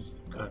these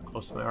guys. They're kind of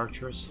close to my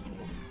archers.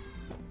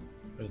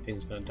 If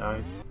anything's gonna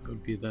die, it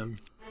would be them.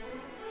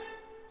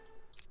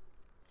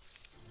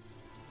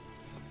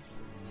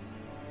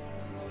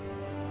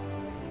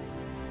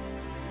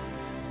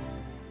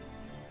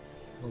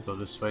 We'll go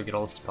this way, get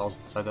all the spells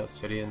inside that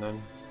city, and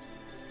then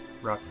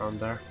wrap around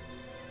there.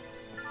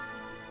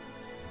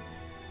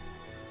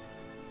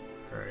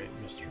 Alright,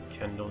 Mr.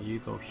 Kendall, you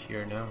go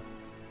here now.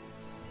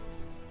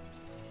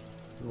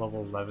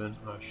 Level 11.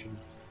 I should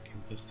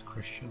give this to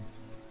Christian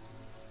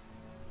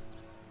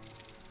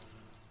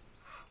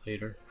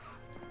later.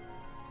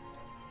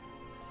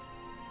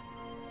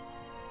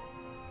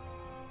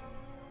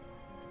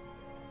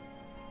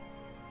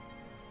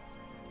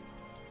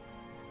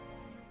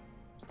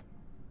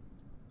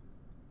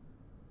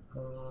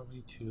 We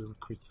need to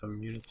recruit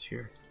some units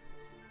here.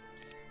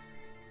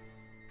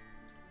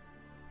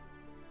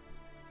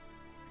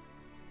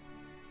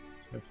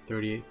 So I have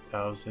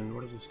 38,000.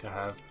 What does this guy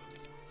have?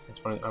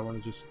 I want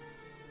to just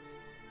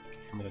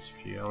give me this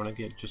few. I want to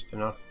get just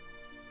enough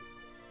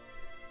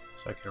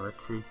so I can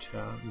recruit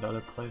the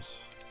other place.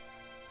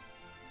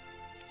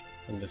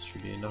 And this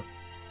should be enough.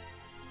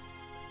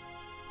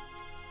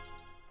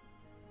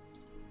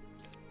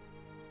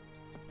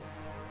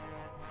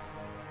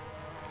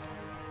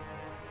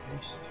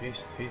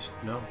 Taste,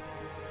 no.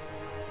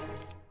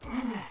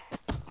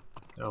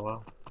 Oh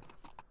well.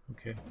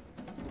 Okay.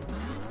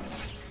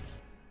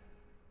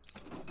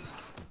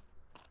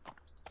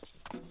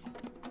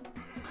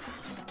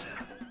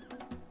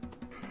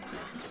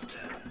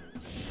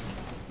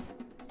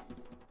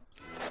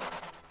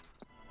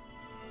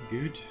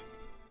 Good. Go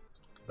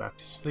back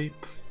to sleep.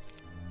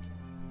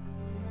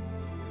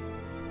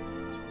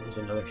 So there's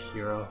another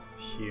hero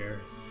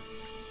here.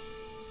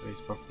 So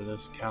he's going for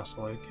this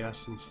castle, I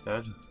guess,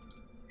 instead.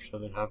 Which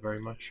doesn't have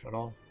very much at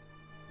all,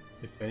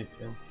 if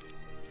anything.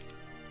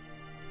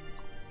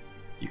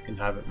 You can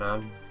have it,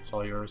 man. It's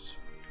all yours.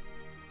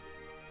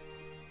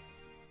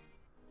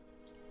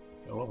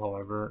 I will,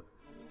 however,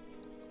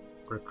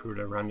 recruit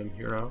a random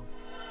hero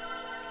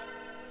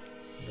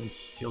and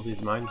steal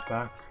these mines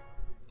back.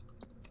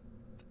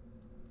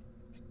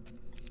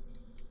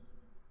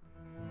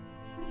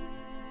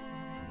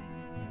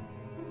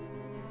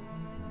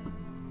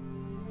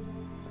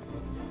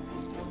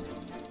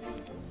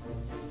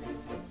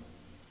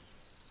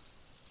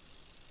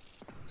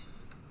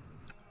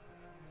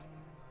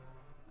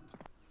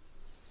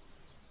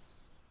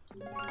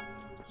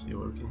 Let's see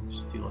what we can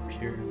steal up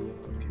here.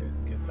 Okay,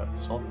 get that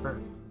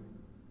sulfur.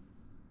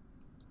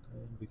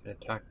 And we can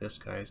attack this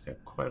guy. He's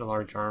got quite a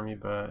large army,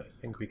 but I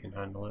think we can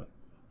handle it.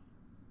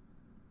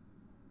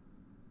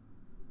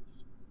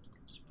 Let's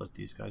split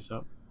these guys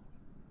up.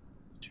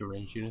 2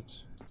 ranged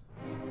units.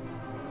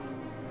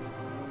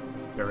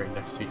 If they're right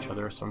next to each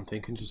other or something,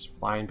 you can just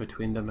fly in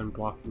between them and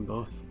block them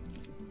both.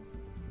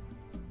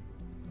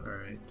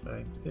 Alright,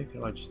 I think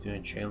I'll just do a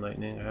chain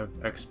lightning. I have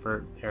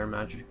expert air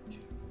magic.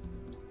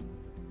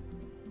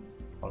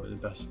 Probably the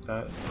best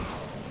bet.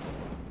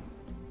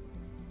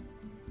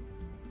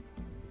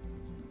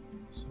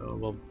 So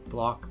we'll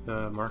block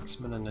the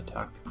marksmen and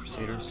attack the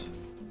crusaders.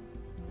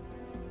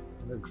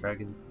 Another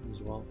dragon as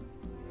well.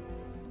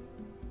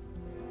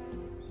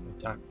 So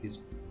attack these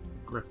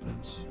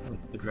griffins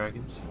with the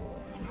dragons.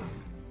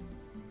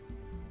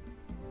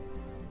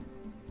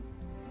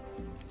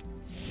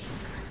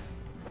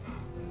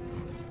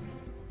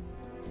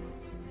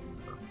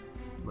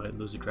 Might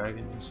lose a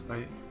dragon in this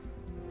fight.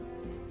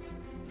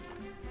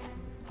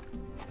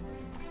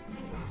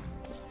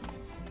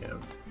 Yeah,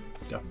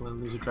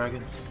 definitely lose a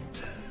dragon.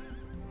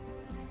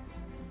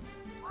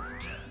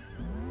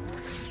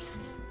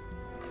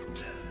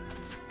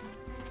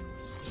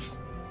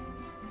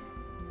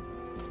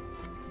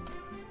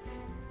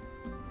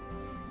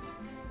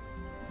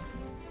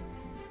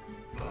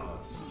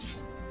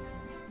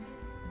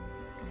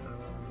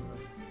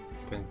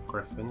 I think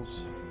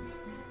griffins.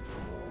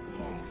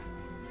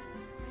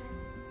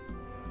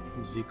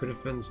 The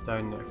griffins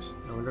die next.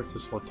 I wonder if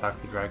this will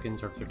attack the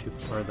dragons or if they're too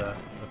far.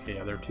 Okay,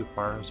 yeah, they're too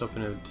far. I was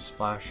hoping it would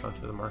splash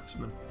onto the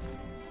marksman.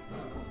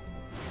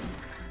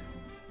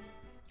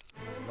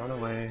 Run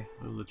away.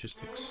 Ooh,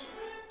 logistics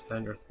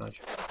and earth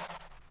magic.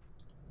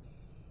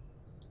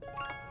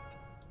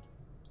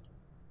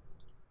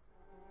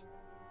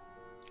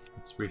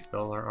 Let's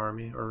refill our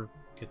army or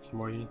get some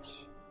more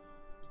units.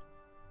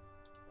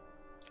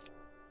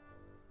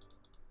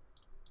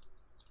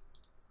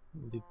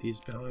 Leave these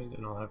behind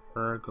and I'll have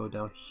her go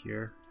down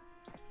here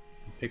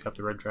and pick up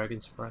the red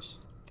dragons for us.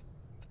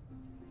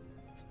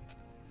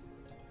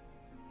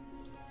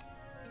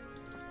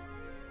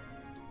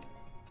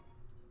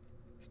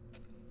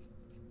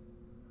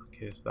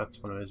 Okay, so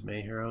that's one of his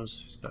main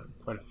heroes. He's got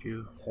quite a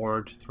few.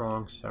 Horde,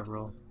 Throng,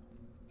 several.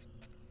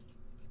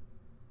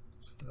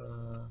 Let's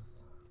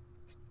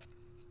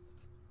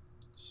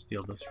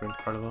steal this right in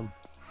front of him.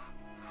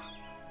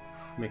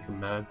 Make him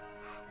mad.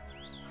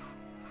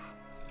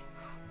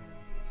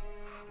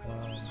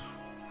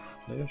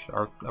 Maybe I should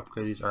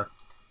upgrade these arc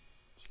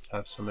since I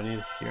have so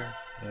many here.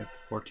 I have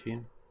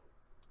 14.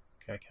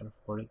 Okay, I can't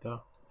afford it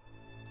though.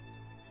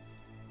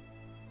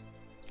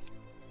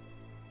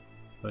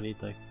 Do I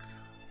need like...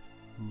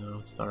 No,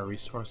 it's not a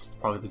resource. It's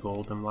probably the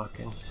gold I'm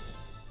lacking.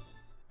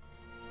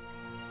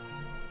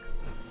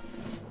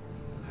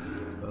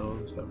 So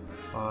let's have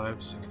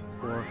 5,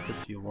 64,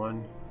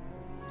 51.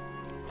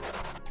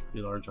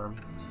 Pretty large army.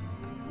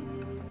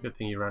 Good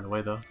thing you ran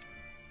away though.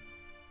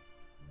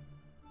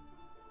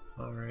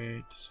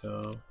 Alright,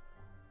 so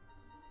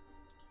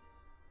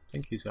I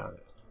think he's got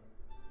it.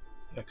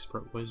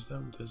 Expert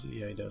wisdom, does he?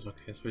 Yeah, he does.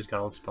 Okay, so he's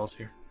got all the spells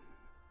here.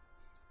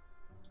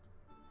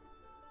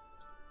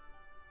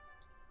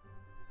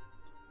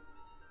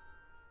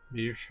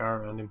 Meteor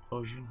shower and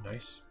implosion,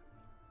 nice.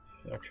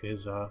 Actually,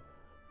 his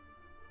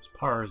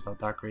power is not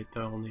that great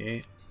though, only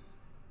 8.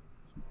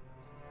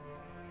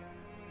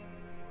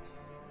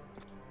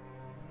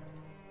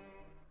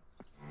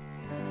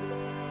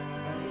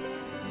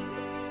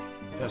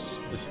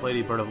 Yes, this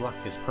Lady Bird of Luck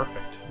is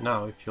perfect.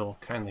 Now, if you'll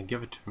kindly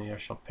give it to me, I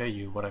shall pay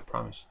you what I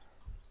promised.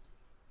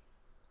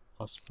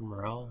 Plus for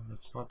morale?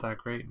 It's not that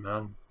great,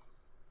 man.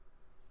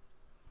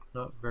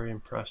 Not very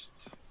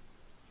impressed.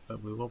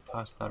 But we will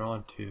pass that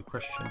on to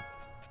Christian.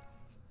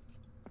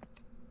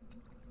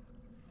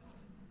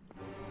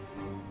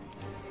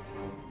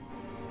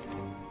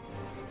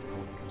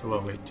 So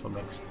we'll wait till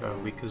next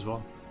week as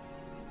well.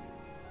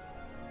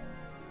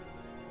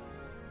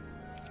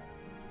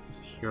 There's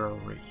a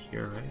hero right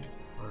here, right?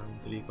 Or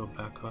did he go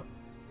back up?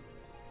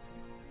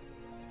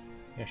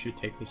 Yeah, I should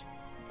take this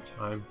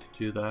time to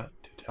do that,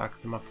 to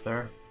attack them up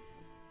there.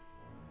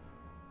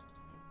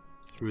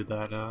 Through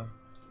that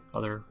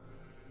other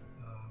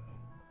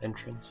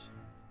entrance.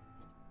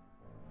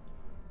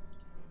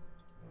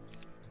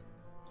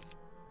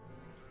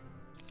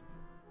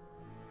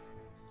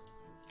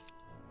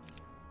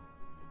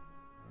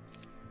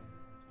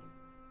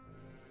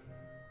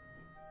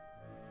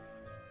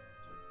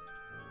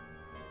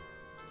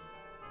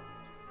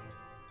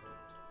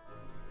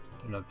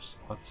 Don't have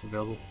slots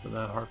available for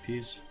that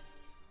harpies.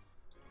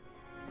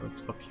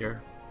 Let's go up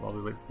here while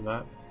we wait for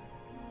that.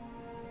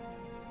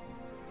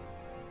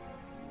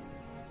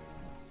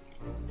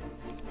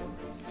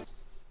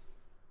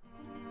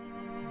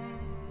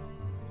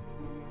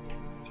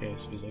 Okay,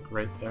 so he's like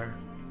right there.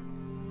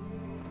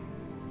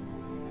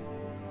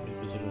 We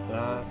visited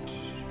that.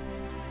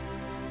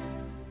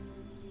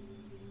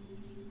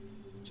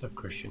 Let's have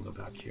Christian go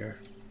back here.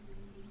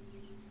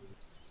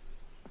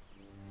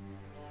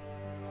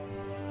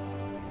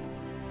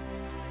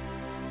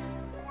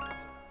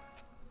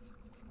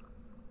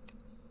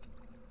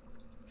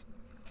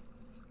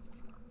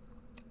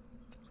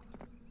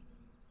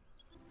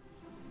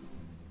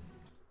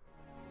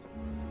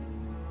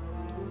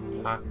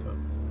 Pack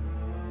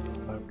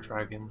of black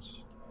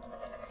dragons.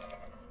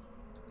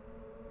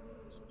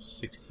 So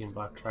 16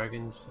 black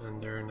dragons, and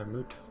they're in a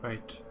moot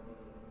fight.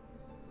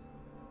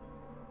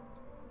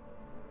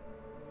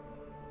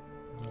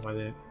 Why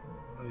they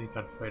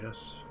gotta fight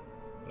us?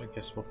 But I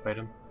guess we'll fight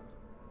them.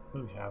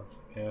 What do we have?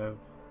 We have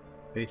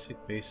basic,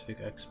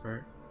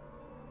 expert.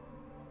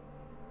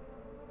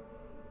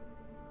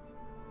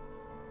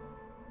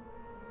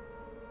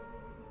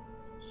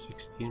 So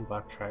 16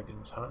 black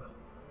dragons, huh?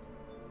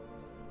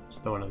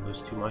 Just don't want to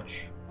lose too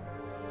much.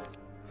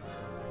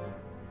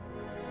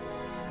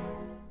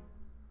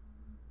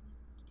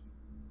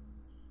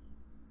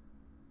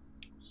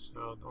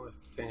 So the only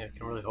thing I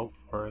can really hope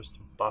for is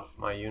to buff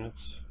my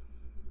units.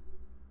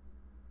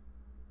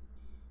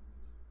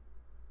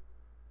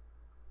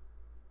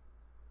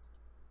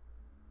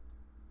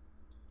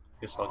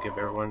 Guess I'll give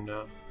everyone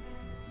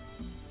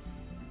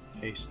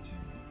haste.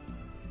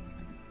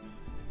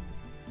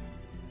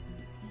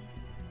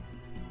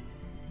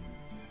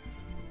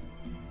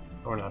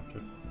 I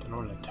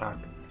don't want to attack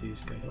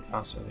these guys. How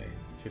fast are they?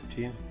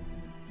 15?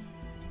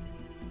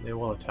 They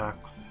will attack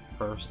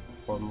first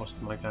before most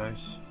of my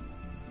guys.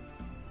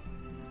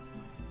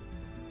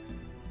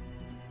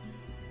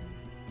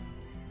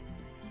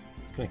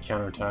 It's gonna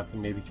counterattack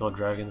and maybe kill a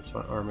dragon, that's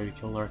what, or maybe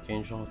kill an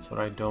archangel. That's what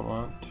I don't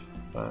want,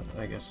 but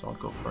I guess I'll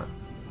go for it.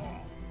 Yeah,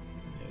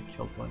 I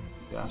killed one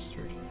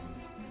bastard.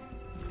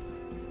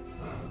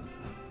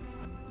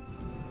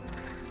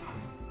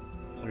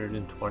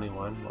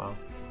 $121. Wow.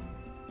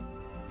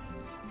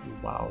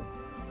 Wow.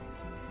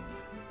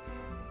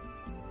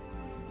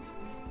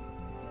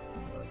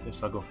 I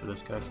guess I'll go for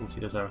this guy since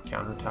he doesn't have a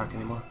counterattack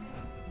anymore.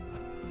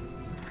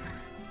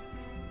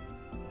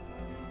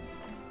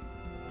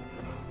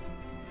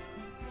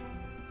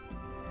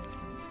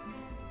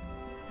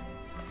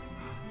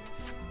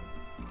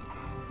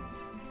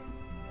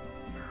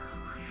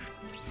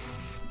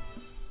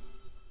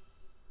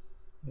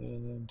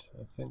 And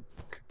I think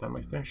that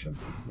might finish him.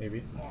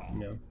 Maybe.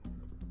 No.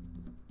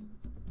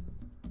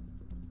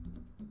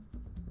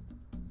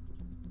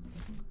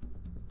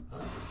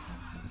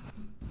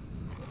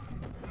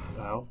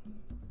 Wow.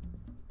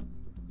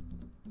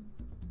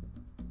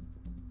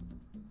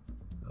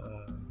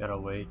 Gotta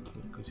wait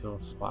because he'll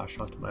splash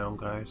onto my own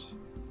guys.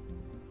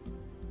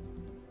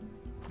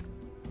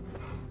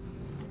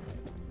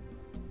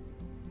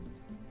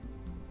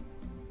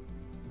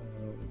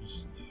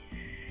 Just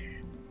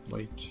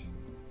wait.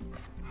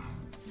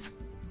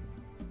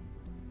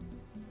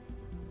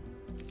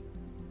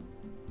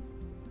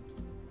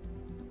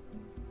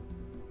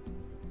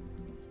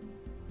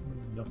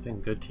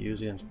 Nothing good to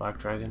use against black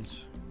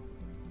dragons.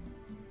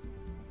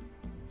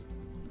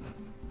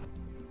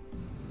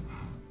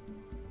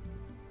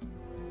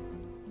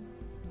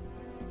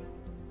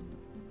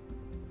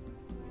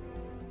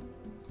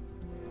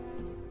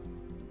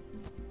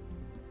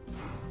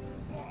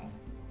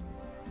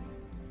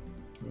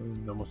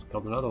 Almost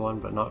killed another one,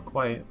 but not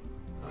quite.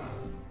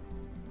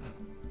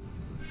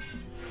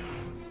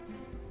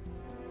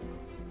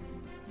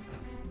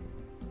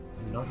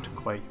 Not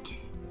quite.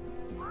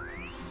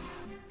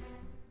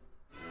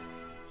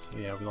 So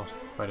yeah, we lost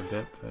quite a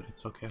bit, but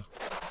it's okay.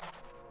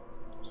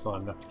 Still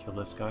have enough to kill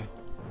this guy.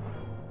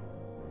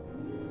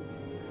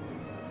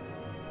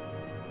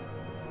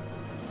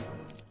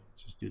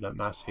 Let's just do that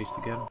mass haste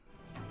again.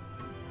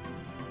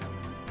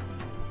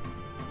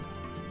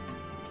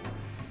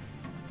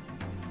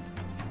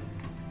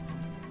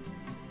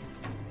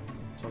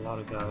 It's a lot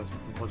of guys. I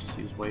think we'll just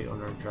use weight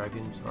on our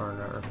dragons, or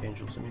on our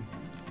archangels, I mean.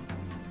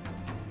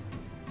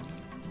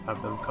 Have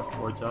them come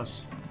towards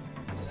us.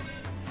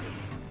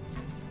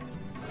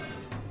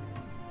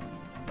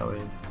 That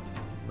way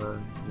we're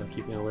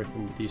keeping away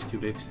from these two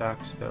big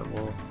stacks that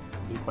will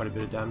do quite a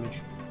bit of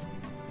damage.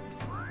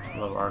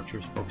 Some of our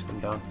archers focus them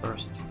down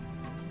first.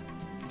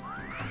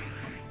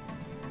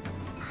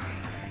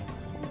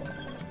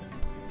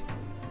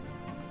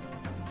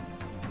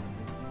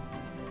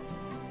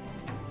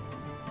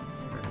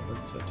 Alright,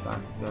 let's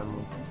attack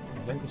them. I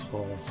think this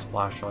will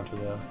splash onto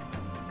the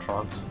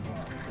trogs.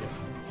 Yeah.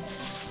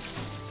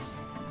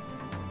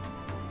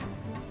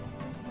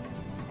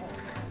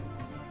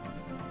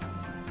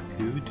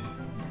 Good,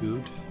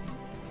 good.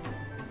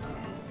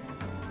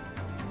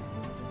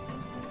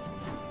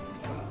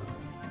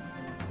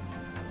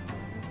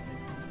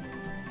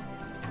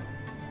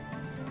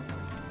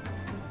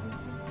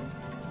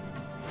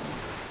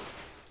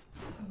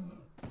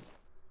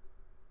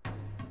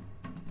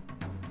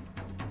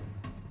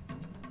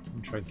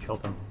 I'm trying to kill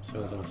them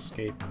so as an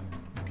escape.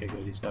 Okay,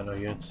 good, he's got no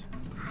units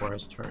before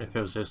his turn. If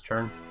it was his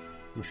turn,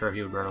 I'm sure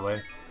he would run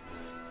away.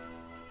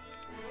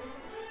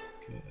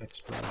 Okay,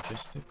 expert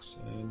logistics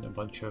and a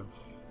bunch of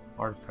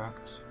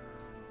artifacts.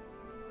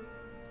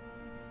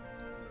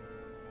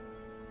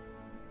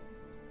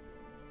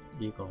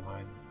 Eagle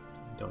line,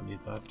 don't need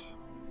that.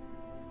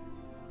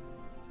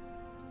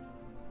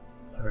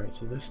 Alright,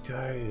 so this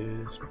guy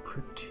is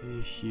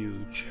pretty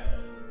huge.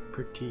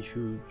 Pretty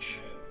huge.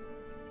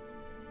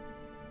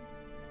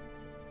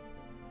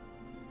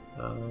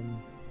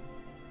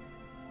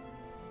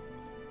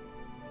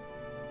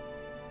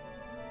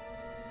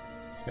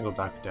 Just gonna go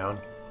back down.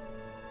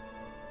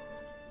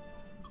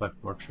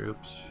 Collect more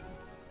troops.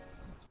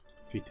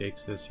 If he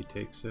takes this, he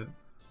takes it.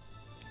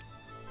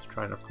 Let's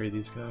try and upgrade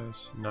these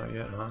guys. Not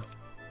yet, huh?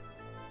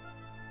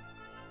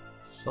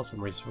 Sell some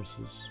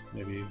resources.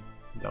 Maybe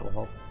that will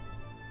help.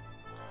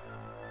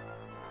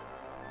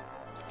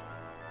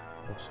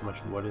 We have so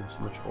much wood and so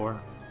much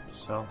ore to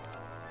sell.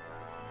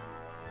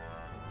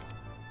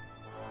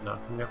 Now,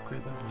 can we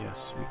upgrade them?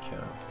 Yes, we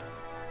can.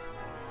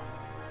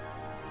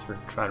 So we're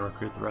trying to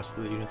recruit the rest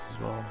of the units as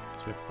well.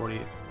 So we have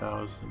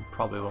 48,000.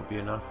 Probably won't be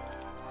enough.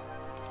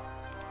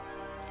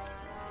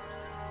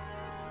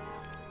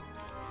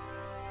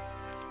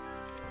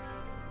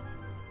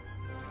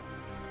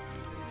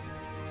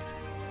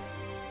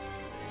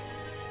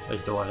 I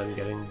just don't want him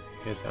getting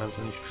his hands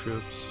on these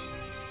troops.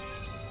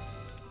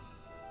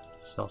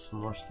 Sell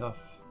some more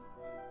stuff.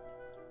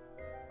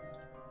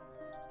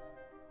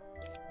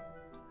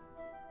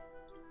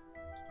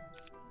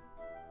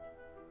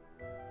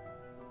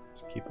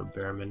 Let's keep a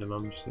bare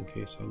minimum just in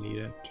case I need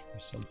it or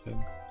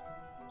something.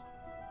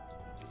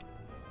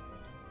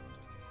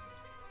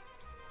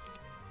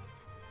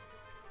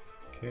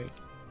 Okay.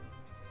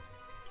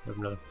 We have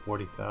another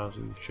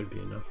 40,000, should be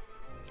enough.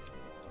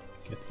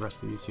 Get the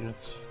rest of these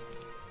units.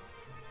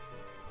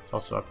 Let's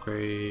also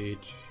upgrade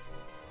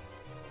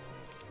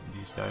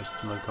these guys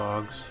to my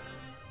cogs.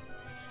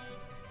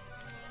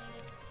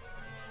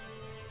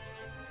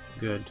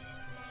 Good.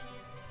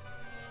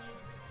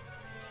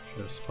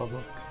 Show us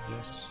public,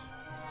 yes.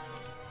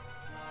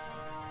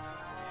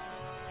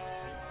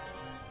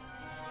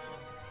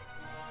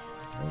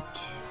 Right.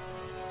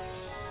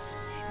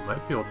 She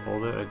might be able to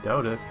hold it, I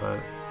doubt it, but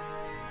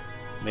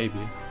maybe.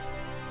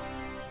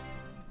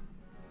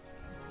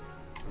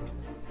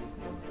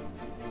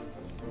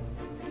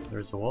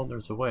 There's a wall,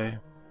 there's a way.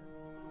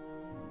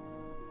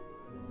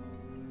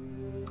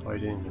 Oh, he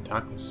didn't even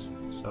attack us,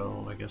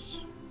 so I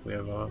guess we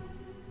have a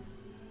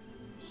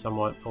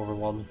somewhat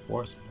overwhelming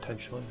force,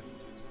 potentially.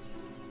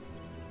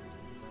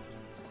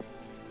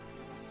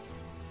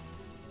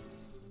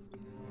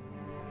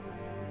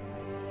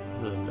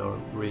 Really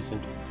no reason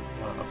to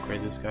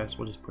upgrade this guy, so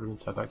we'll just put him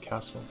inside that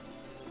castle.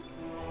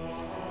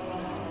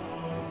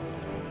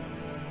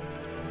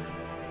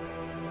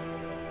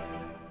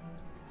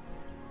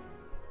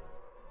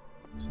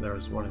 So there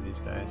was one of these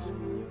guys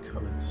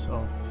coming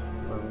south.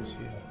 Where was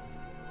he?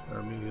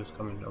 Or maybe he was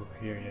coming over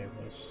here, yeah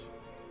he was.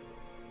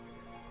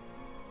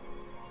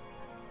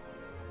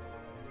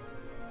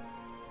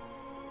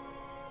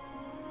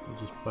 We'll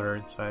just put her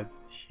inside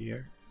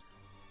here.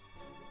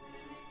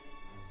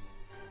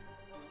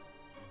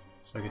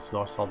 So I guess we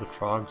lost all the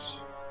trogs.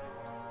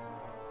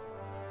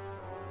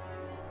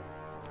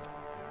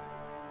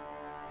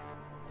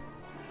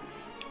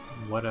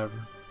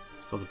 Whatever.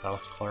 Let's build a Battle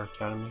Scholar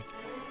Academy.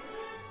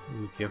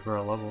 We give her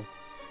a level.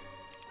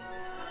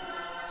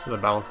 So the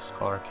Battle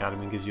Scholar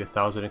Academy gives you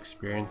 1,000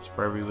 experience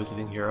for every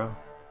visiting hero,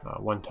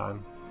 one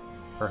time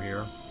per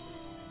hero.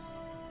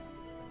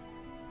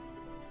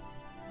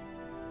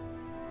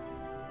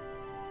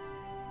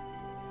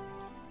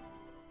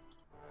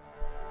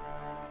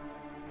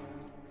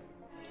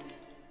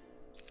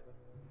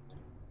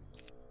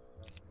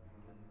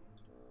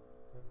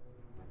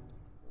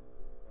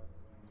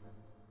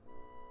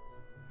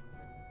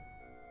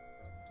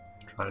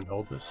 Try and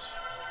hold this.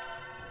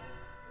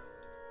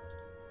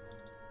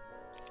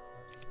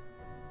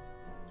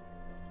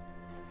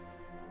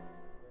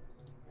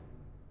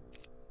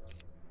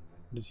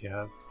 What does he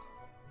have?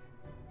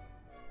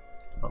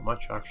 Not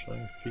much, actually.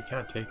 If he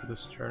can't take it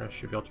this turn, I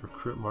should be able to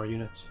recruit more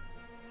units.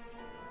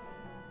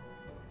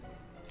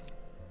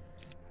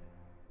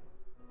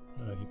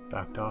 He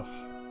backed off.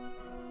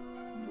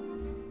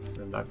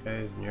 And that guy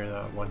is near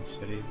that one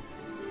city.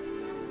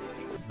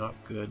 Not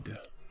good.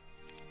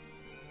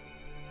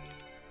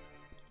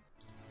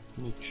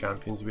 How many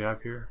champions do we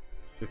have here?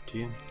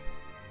 15.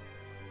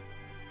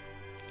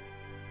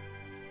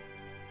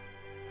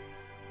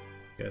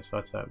 Okay, so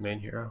that's that main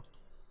hero.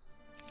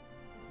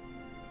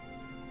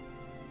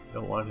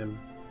 Don't want him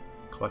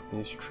collecting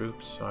these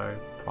troops, so I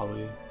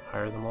probably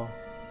hire them all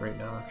right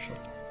now, actually.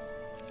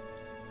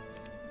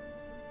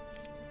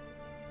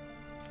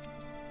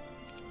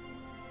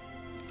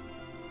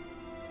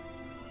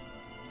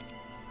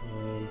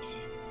 And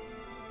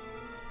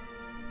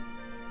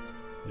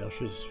I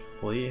should just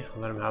flee,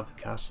 let him have the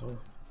castle,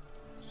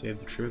 save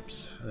the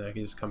troops, and then I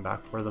can just come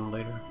back for them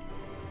later.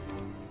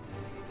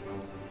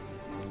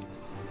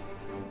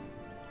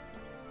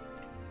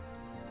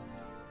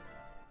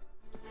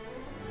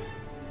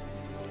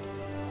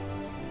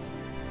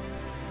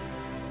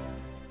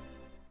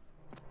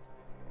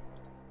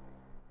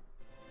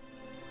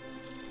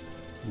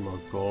 More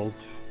gold,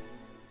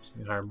 so I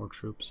can hire more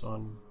troops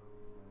on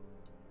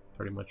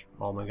pretty much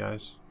all my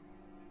guys.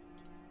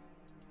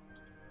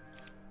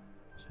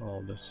 So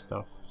all this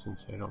stuff,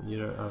 since I don't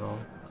need it at all.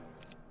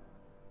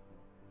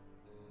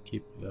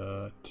 Keep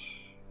that.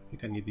 I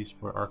think I need these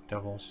for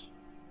Archdevils.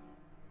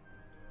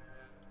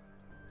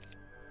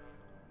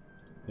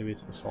 Maybe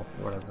it's the sulfur,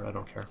 whatever, I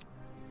don't care.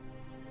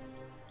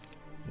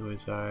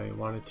 Anyways, I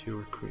wanted to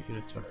recruit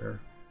units on her.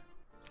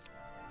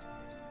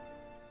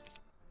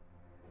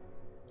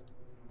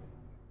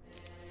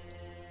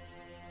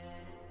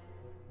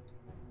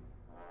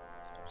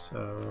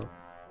 So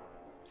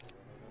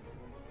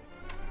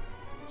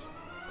let's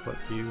put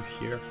you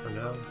here for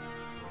now.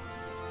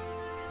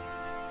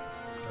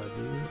 Grab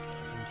you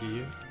and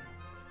you.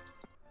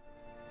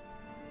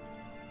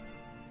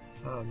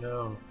 Oh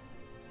no.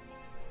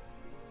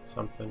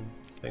 Something.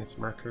 I think it's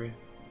mercury.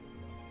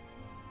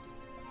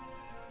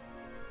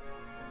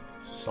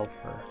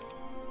 Sulfur.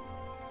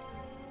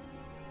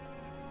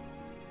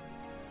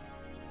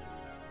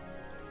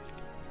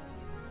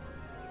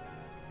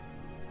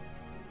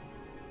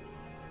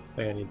 I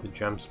think I need the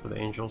gems for the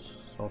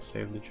angels, so I'll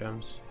save the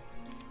gems.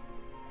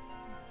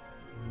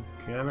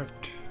 Damn it.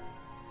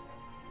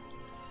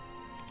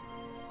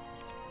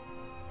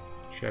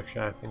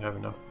 Actually, I think I have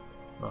enough.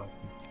 Oh,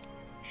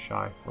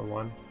 shy for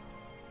one,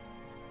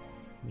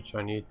 which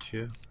I need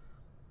two.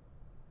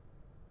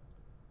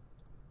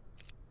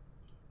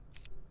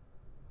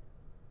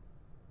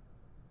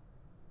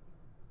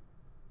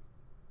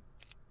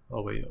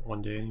 I'll wait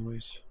one day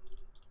anyways.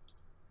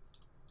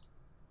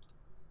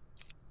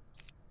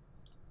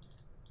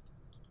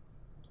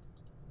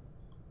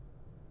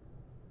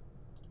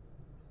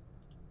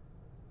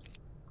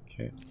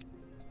 Okay.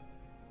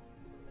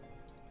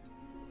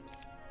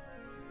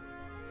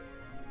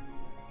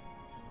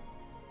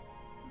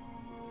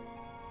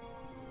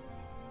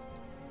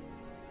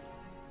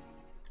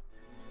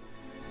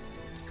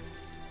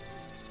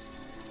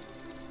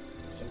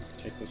 So let's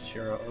take this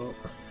hero out.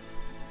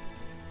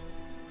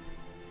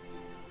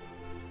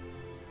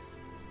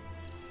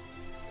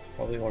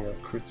 Probably want to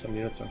recruit some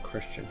units on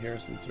Christian here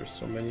since there's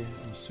so many,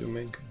 I'm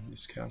assuming, in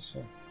this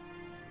castle.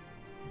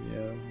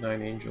 Yeah,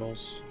 9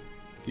 angels.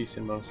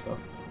 Decent amount of stuff.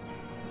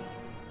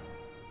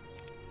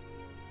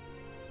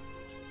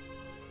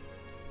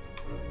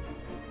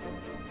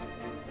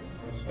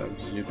 Let's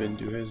have Zubin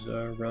do his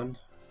run.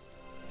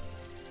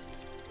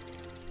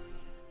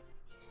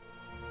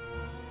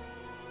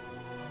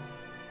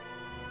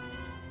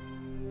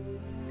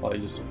 Probably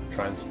just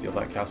try and steal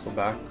that castle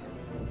back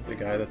with the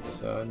guy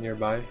that's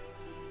nearby.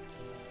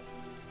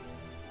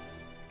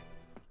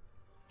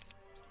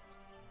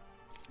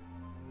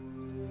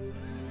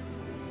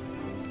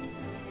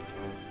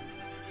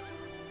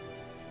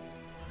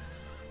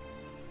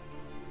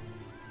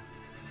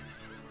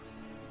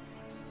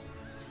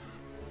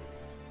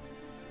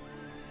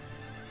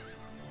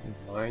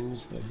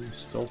 Mines that he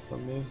stole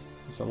from me.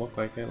 Doesn't look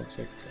like it. Looks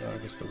like I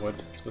guess the wood.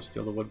 Let's go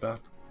steal the wood back.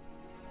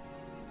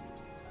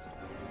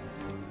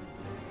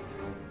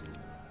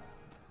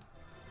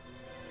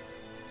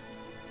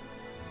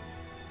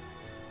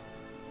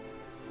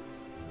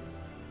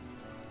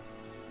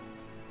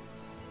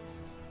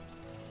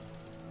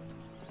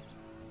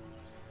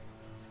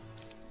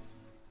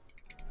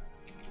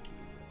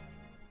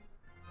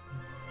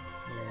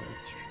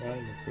 Let's try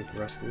and recruit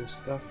the rest of this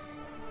stuff.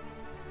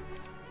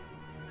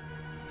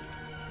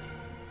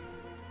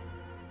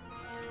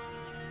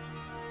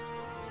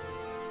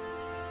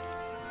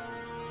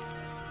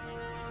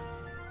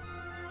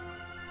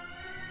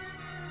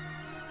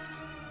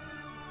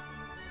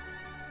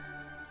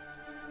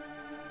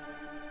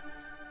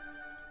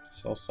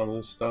 Sell some of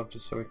this stuff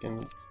just so we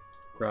can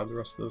grab the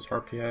rest of those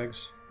harpy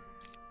hags.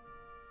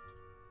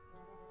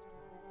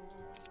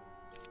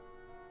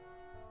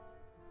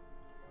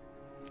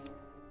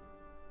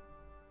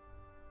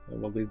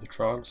 we'll leave the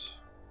trogs.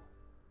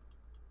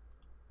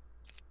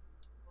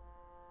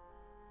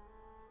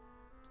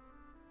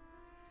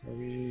 Are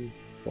we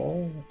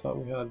full? I thought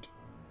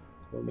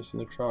we're missing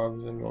the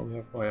trogs and we only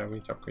have, oh yeah, we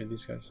need to upgrade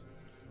these guys.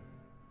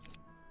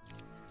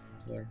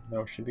 There,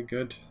 now it should be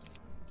good.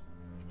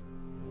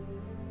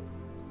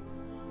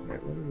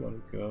 Alright, where do we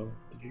want to go?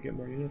 Did you get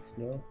more units?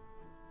 No?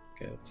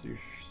 Okay, so you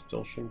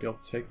still shouldn't be able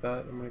to take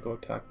that. I'm gonna go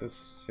attack this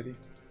city.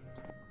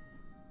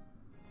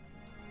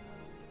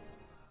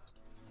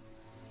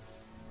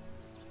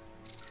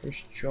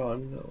 First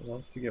John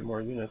wants to get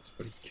more units,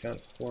 but he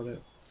can't afford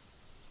it.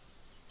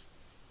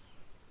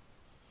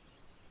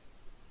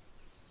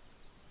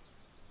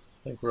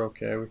 I think we're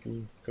okay, we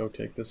can go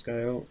take this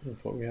guy out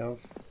with what we have.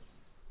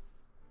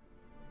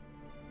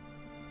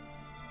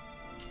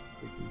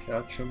 If we can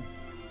catch him.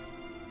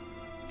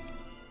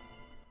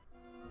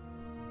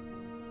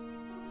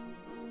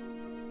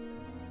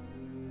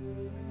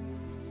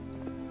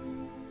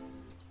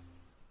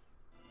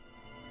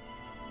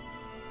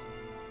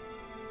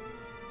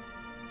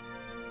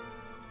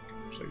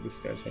 Looks like this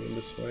guy's heading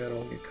this way, I don't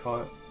want to get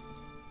caught.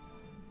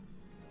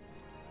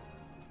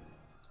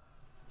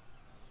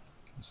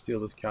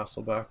 Steal this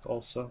castle back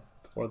also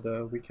before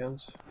the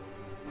weekends.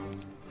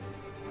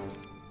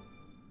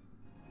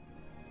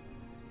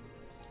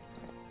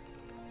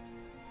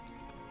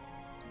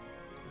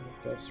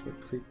 Let us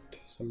recruit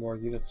some more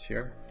units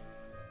here.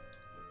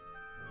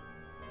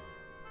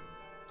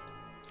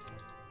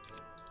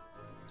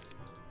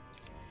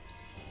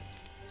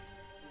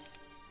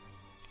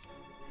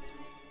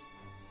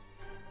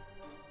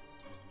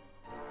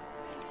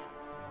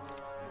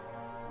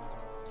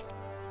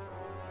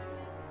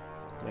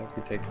 Yeah, if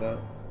we take that.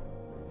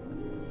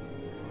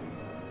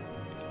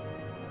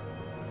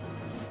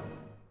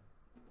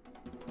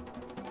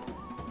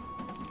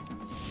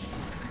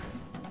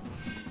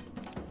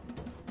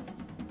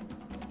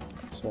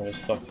 Some more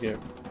stuff to get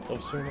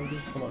closer, maybe?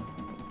 Come on.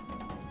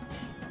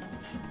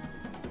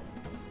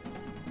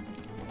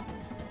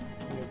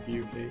 Let's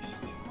view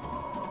haste.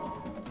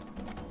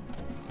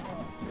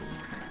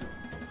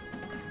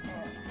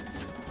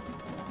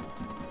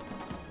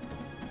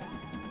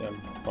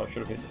 Damn, probably should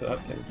have hasted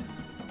that thing.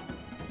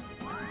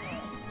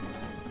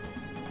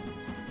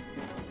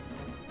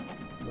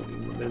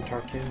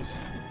 Minotaur Kings.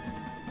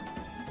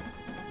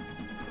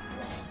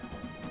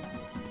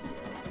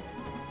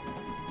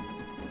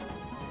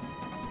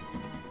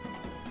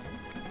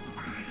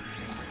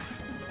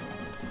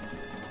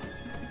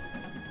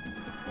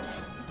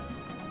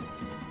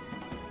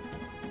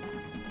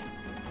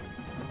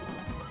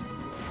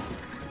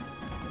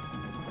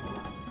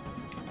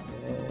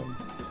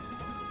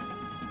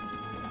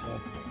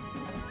 Attack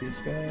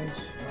these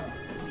guys.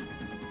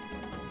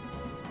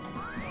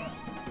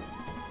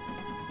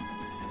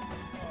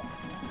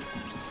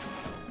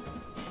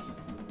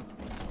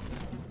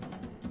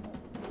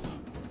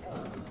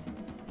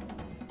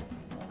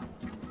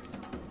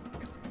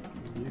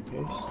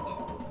 Paste.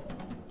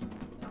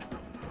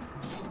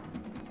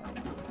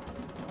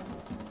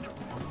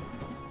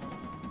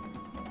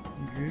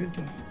 Good.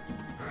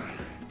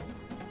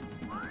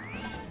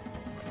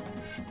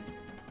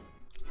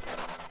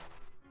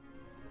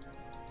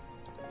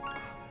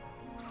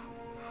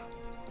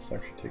 Let's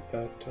actually take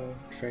that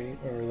training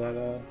or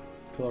that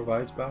Pillar of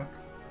Eyes back.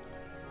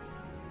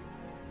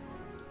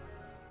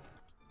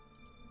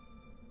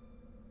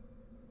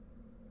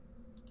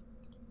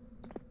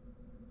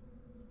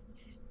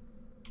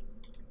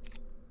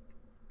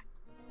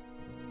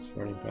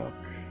 Running back.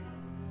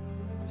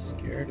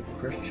 Scared of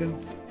Christian.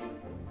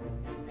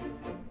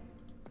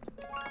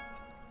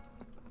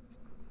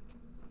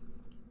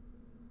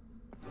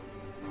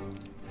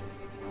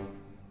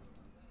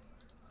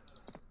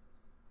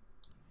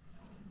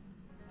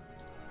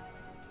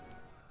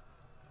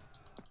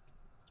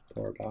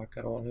 Power back.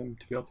 I don't want him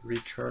to be able to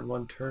reach her in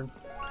one turn.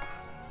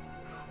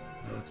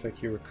 It looks like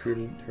he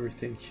recruited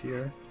everything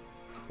here,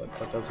 but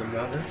that doesn't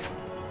matter.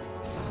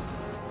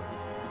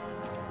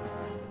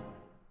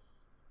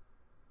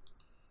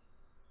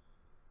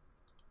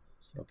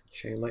 Up with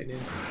chain lightning.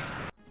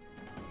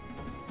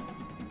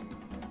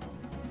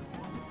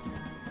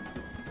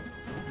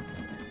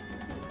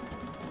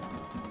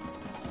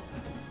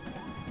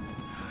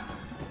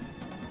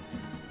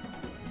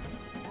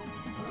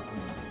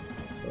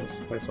 So this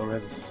place only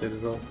has a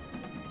citadel.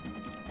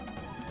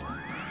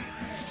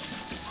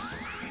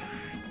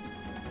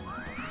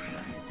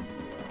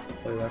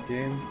 Play that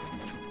game.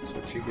 That's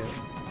what you get.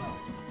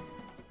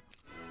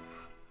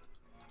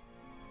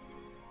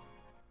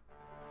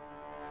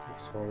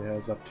 This only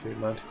has up to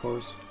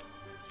manticores.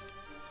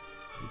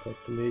 But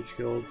the Mage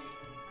Guild,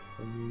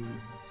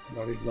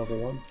 not even level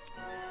 1.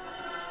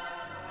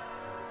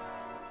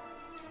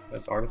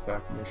 That's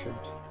artifact merchant.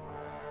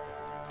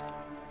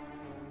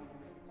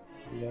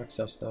 You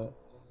access that.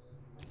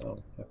 Oh,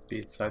 have to be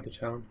inside the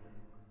town.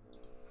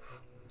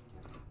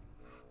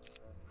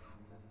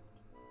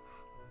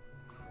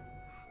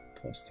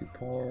 +2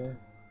 power.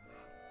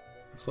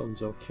 This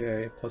one's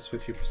okay. Plus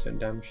 50%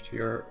 damage to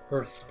your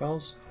earth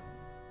spells.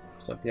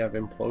 So if you have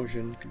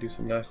implosion, you can do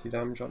some nasty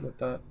damage on with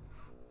that.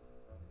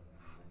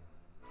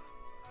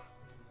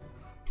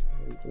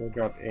 We'll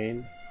grab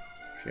Ain.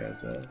 She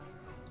has a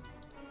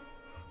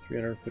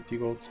 350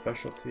 gold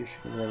specialty. She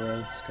can run around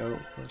and scout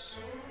for us.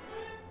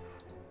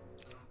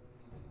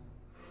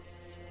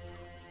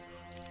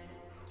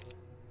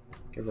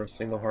 Give her a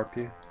single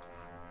harpy.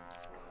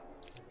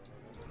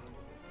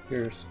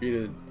 Your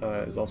speed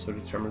is also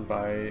determined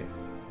by...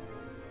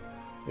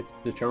 It's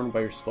determined by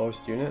your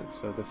slowest unit,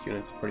 so this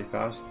unit's pretty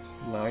fast,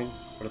 9,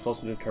 but it's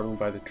also determined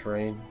by the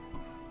terrain.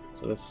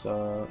 So this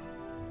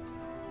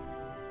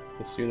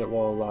unit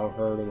will allow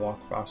her to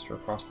walk faster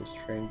across this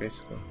terrain,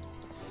 basically.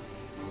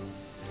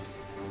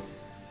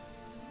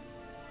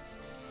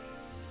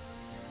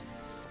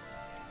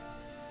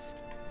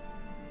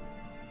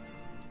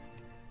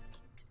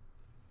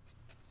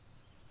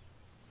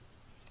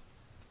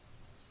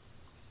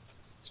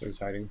 So he's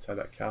hiding inside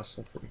that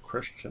castle from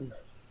Christian.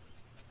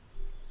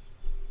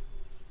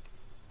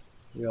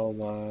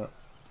 We'll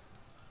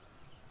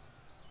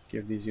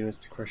give these units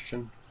to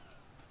Christian.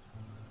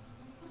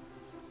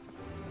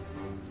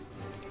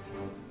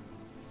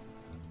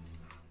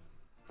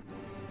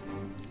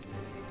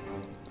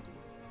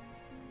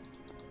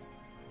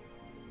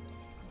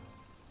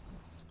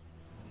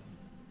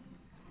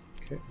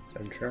 Okay, it's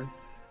end turn.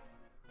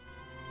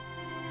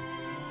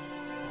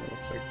 It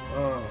looks like,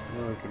 oh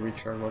no, we could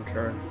reach her in one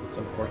turn. It's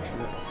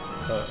unfortunate,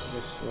 but I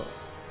guess we'll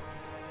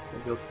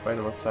be able to fight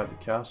him outside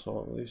the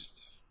castle at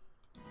least.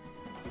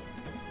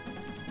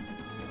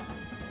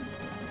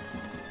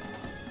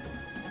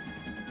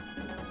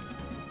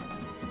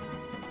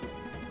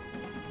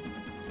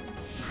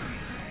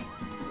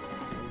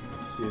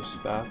 See his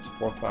stats,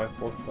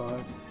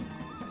 4545.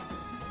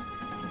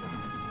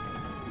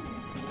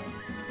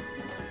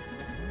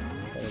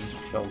 And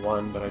kill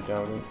one, but I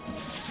doubt it.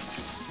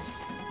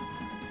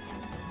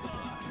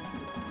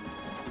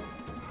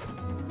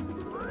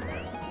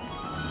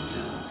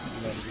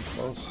 That'd be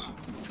close.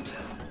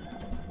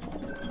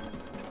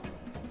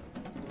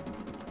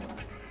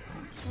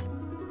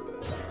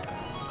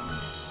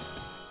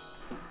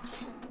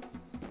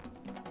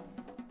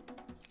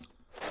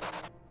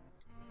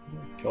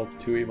 Killed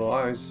 2 evil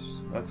eyes,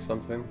 that's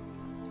something.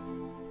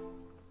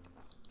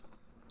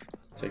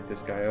 Let's take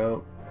this guy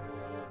out.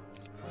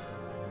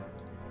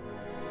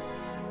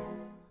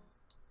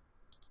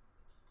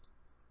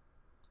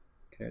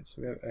 Okay,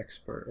 so we have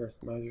expert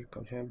earth magic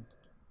on him.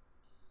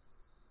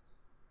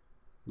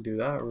 We can do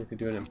that, or we could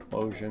do an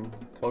implosion.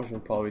 Implosion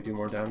would probably do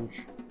more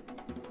damage.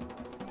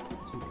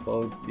 Let's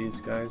implode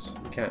these guys.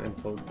 We can't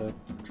implode the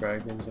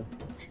dragons,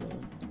 unfortunately.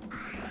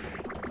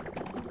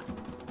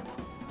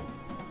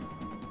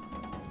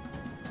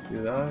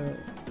 Do that,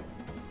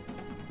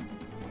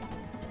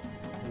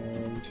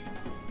 and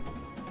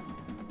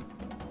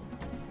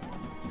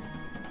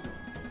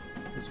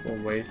this will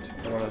wait.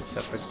 I want to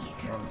set the...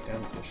 oh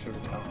damn it, I should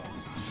have attacked.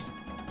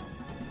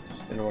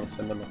 Just didn't want to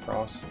send them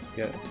across to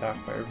get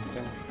attacked by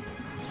everything.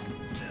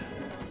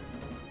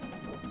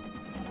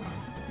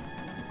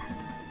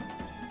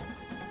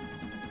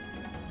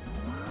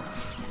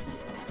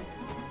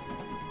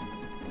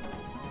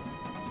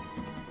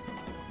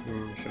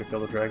 Should have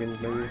killed the dragons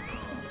maybe?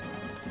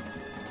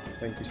 I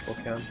think we still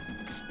can.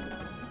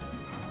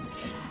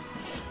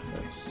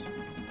 Nice.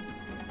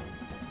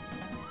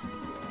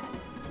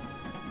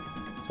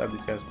 Let's have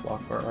these guys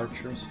block our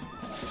archers.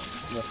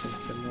 Nothing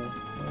can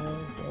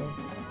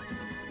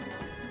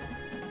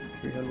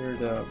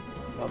 300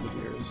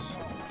 bombardiers.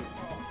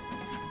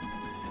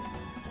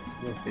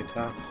 With the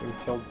attack, so we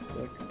killed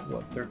like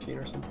what, 13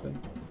 or something.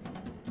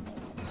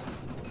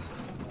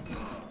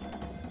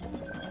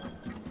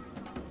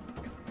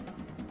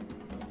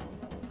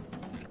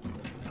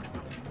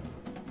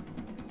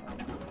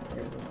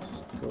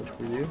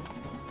 For you.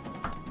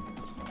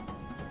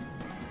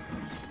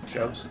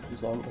 Joust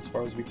as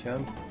far as we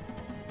can.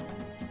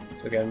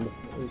 So again,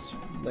 is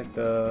like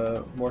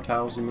the more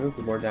tiles you move,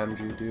 the more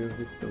damage you do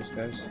with those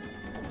guys.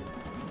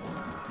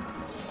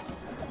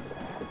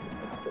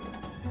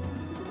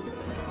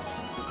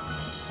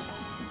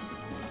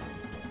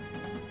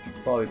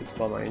 Should probably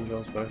dispel my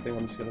angels, but I think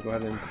I'm just gonna go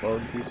ahead and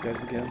implode these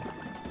guys again.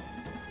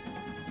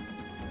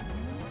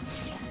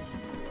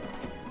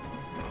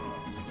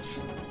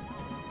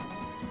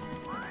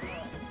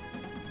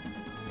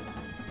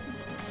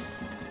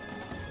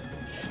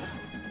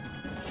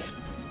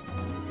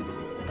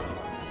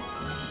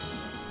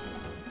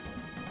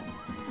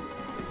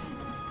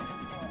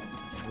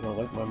 I don't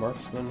like my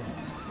marksman.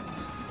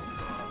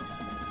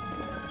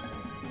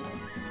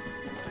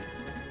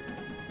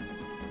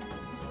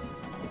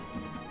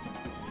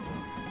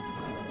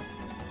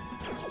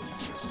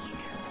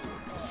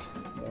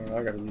 Alright,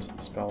 I gotta use the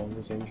spell on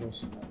these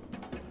angels.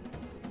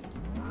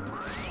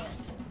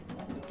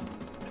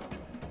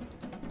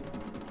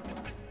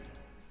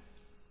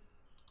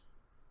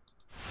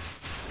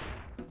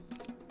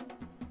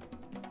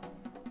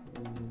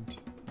 And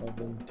have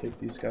them take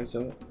these guys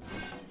out.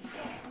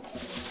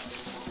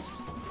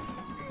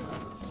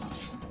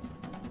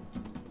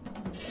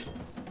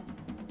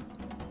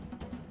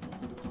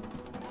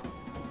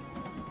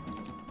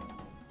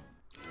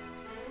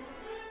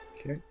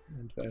 Okay,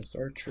 advanced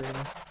archer. And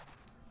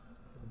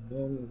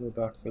then we'll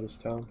go back for this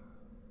town.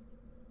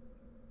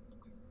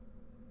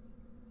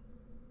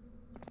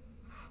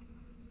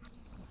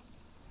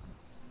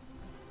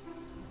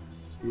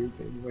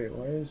 Wait,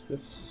 why is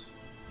this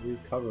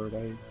recovered?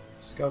 I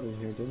scouted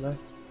here, didn't I?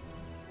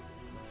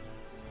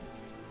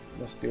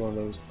 Must be one of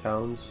those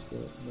towns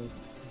that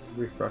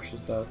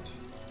refreshes that.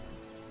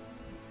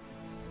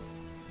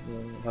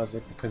 It has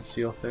like the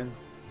conceal thing.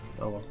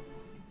 Oh well.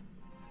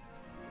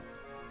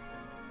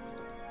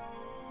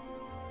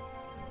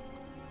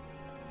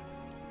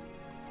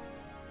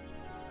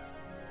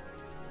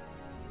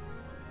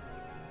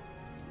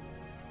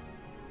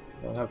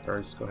 I'll have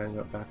birds go hang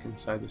out back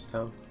inside this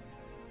town.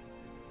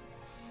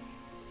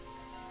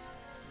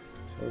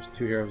 So there's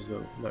two heroes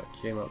that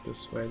came out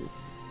this way.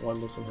 One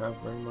doesn't have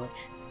very much.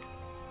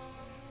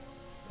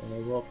 And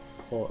I will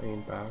pull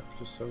aim back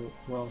just so,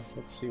 well,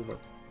 let's see what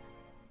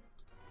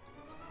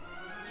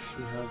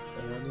she had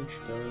for running. She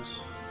does.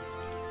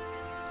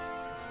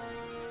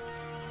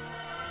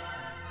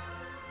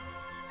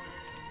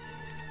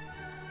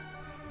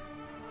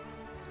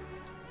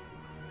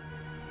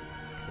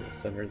 Okay, let's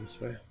send her this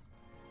way.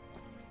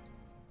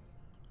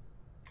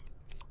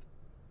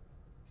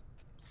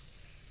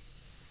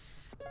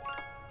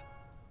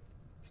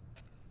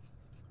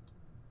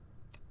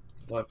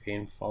 Let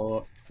pain follow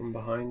up from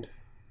behind.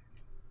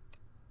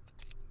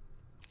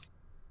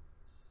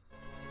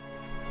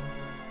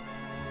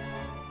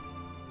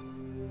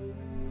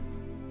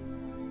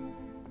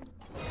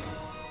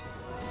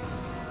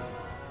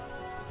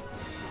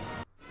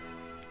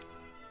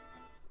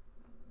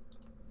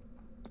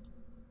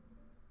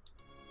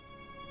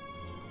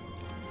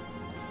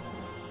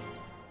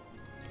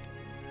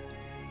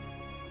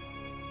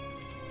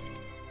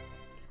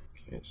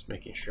 Just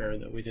making sure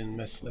that we didn't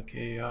miss like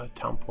a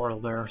town portal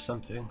there or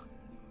something.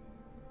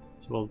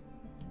 So we'll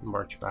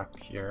march back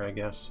here, I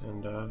guess,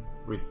 and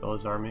refill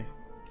his army.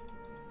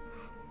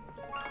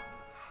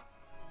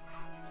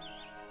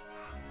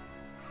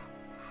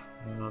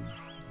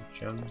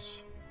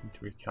 Gems, need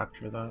to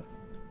recapture that.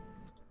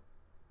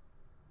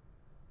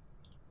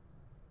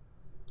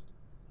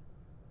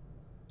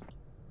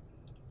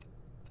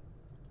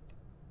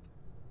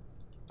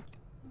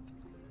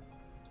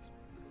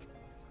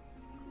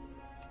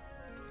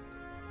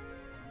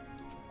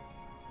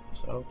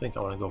 So I don't think I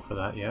want to go for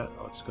that yet.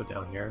 I'll just go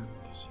down here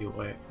to see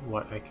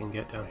what I can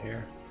get down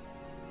here.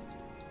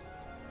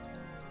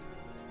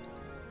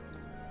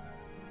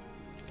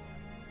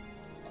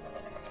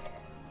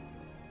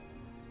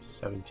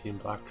 "17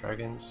 black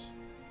dragons.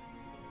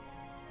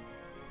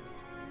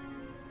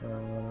 I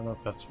don't know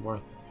if that's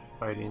worth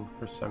fighting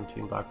for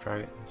 17 black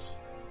dragons,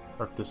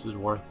 or if this is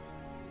worth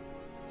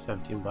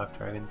 17 black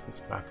dragons. Let's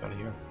back out of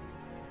here.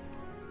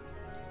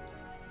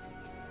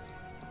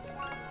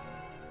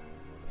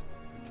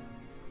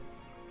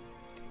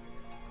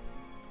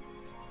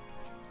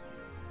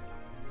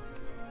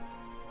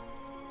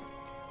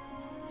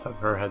 Have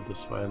her head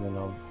this way, and then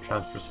I'll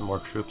transfer some more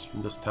troops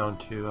from this town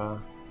to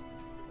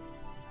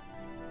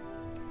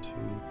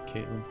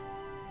Caitlin.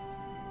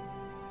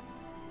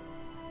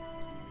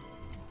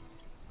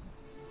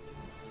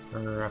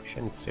 Or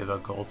actually, I need to save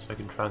that gold so I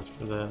can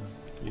transfer the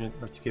unit,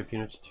 or to give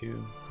units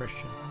to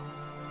Christian.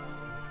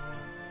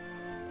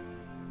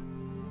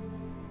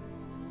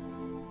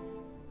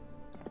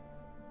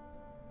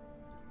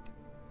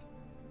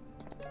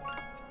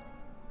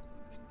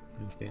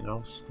 Anything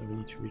else that we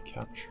need to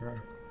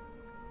recapture?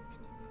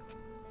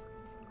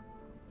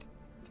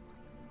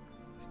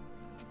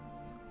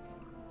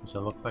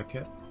 Doesn't look like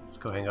it. Let's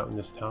go hang out in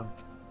this town.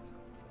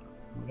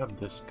 We have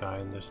this guy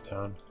in this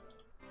town.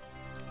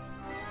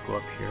 Go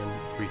up here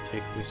and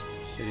retake this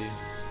city.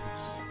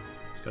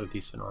 It's got a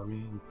decent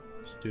army and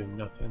it's doing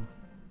nothing.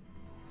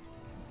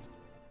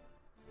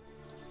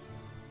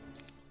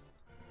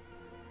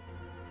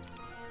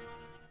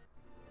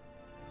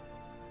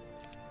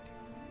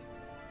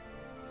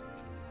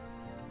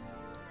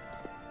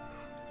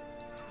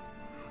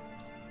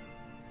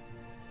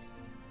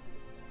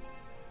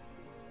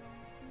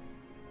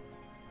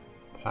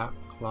 Pack,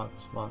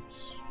 lots.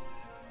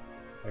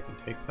 I can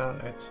take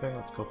that, I'd say.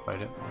 Let's go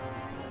fight it.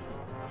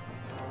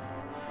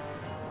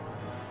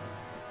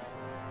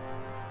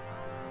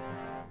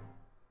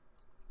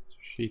 So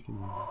she can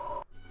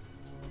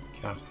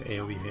cast the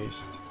AoE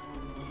haste.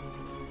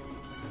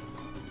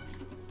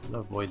 And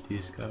avoid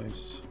these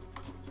guys.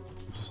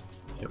 Just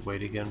hit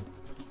wait again.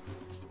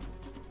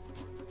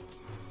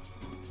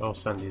 I'll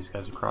send these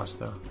guys across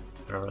though.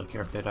 I don't really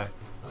care if they die.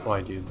 Well,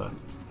 I do, but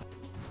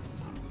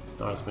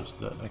not as much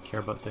as I care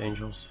about the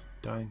angels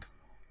dying.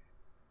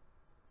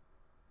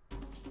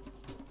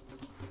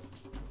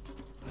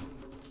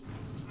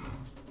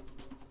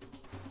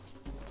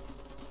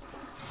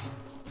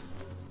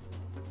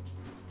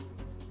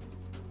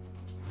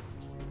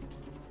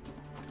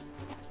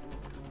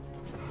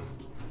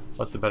 So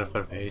that's the benefit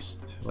of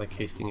haste. Like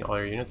hasting all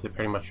your units, they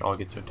pretty much all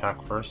get to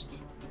attack first.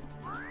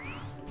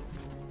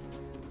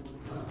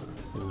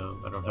 Even though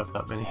I don't have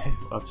that many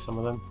of some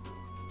of them.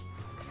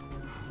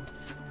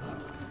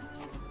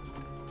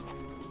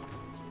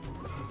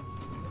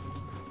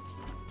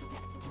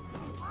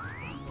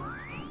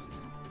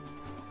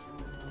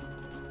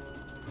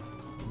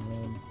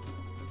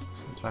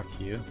 attack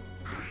you.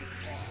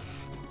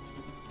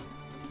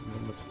 And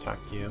then let's attack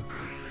you.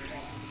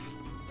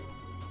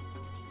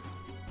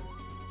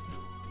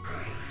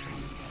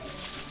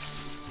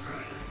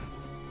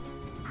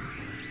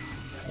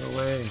 No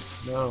way,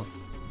 no.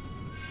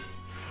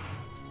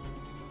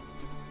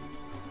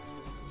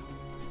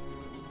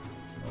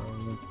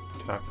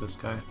 Attack this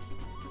guy.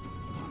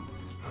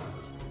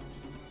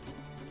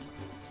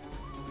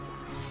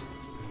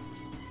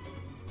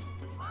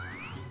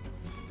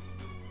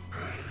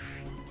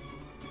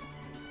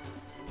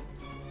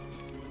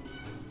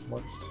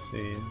 Let's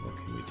see, what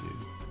can we do?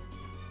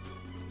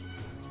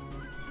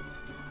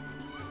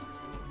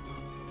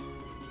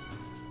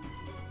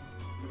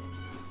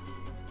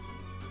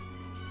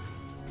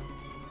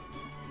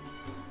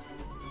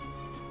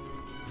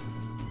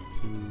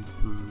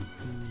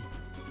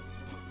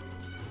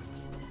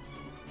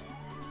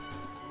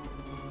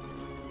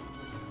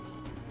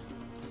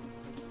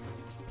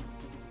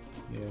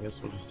 Yeah, I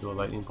guess we'll just do a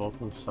lightning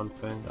bolt on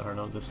something. I don't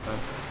know, this guy.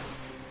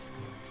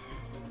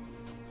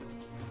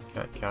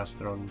 Can't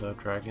cast it on the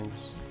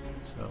dragons,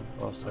 so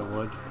else I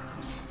would.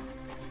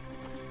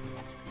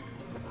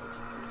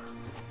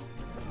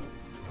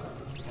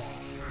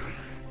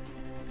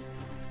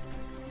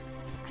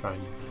 Try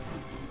and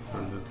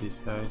remove these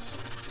guys.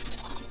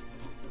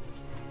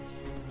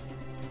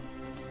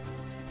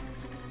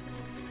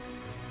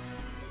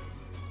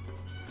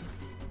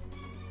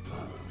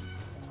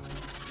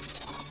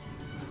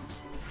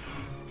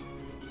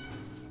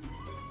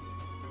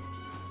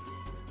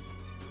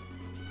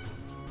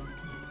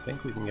 I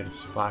think we can get a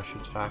splash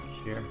attack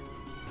here.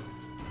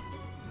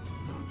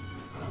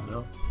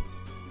 No?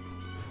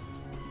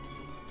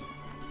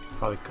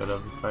 Probably could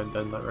have if I'd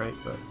done that right,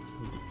 but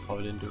I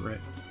probably didn't do it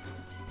right.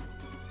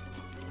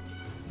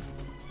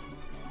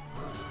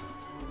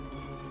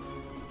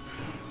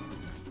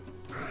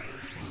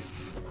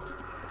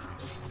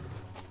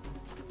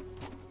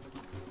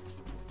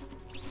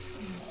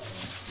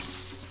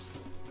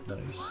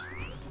 Nice.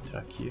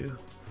 Attack you.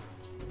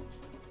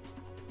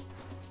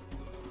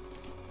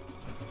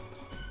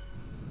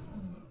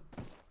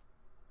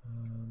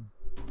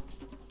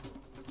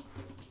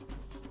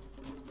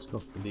 Let's go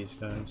for these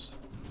guys.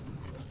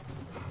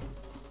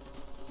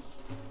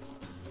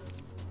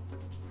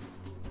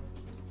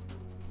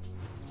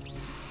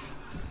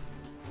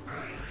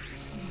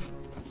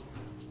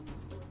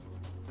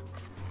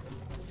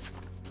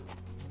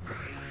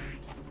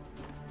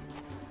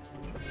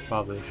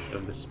 Probably should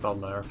have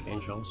dispelled my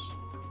Archangels.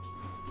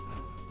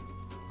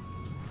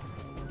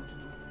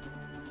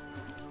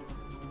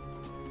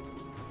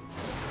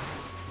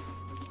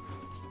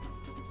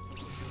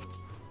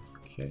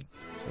 Okay,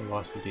 so I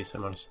lost a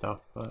decent amount of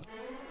stuff, but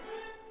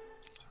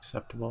it's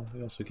acceptable.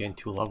 We also gained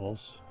 2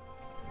 levels.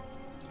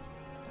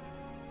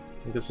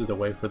 I think this is the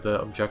way for the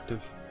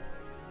objective.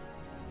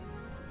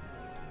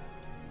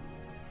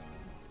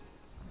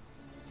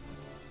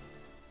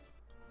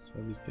 So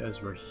these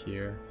guys were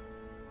here.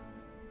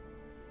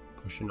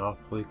 Pushing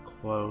awfully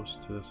close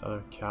to this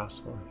other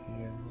castle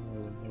here.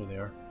 Oh, there they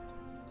are.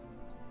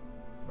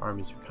 The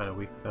armies are kind of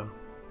weak though.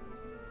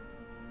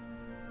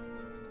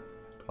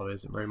 Probably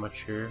isn't very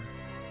much here.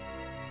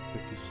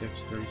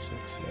 56, 36,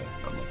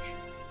 yeah, not much.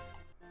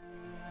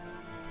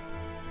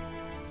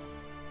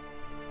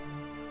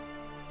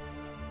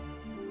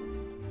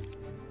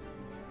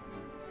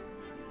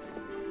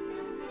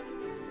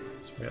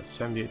 So we got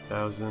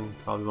 78,000,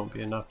 probably won't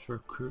be enough to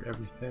recruit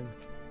everything.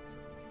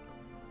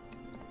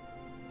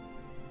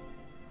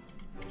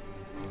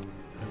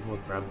 We'll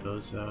grab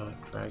those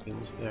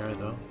dragons there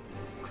though,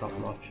 drop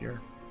them off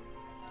here.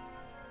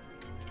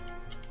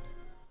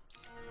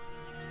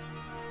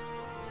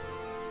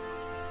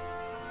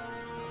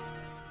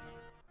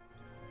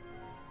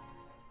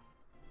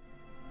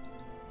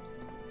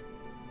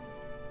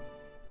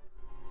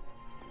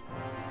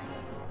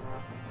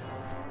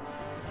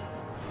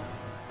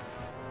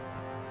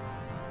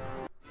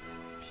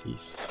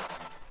 Peace.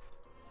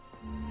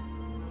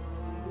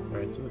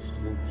 Alright, so this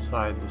is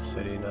inside the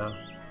city now.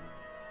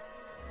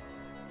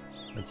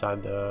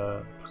 Inside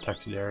the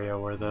protected area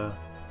where the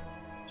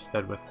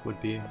Steadwick would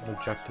be an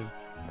objective.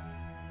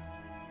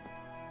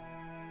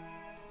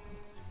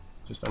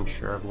 Just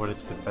unsure of what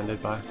it's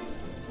defended by.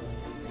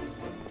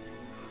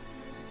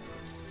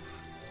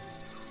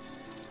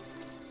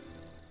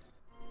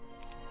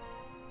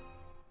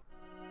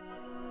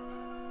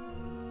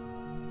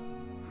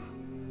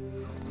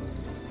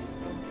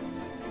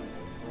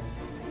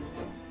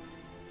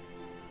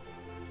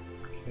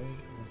 Okay,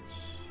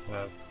 let's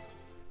have...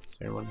 Is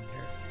there anyone here?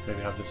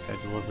 Maybe have this guy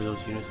deliver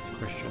those units to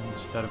Christian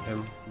instead of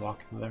him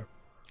walking there.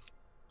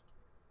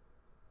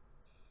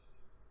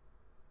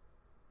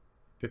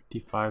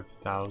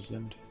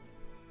 55,000.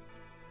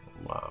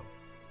 Wow.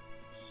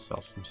 Sell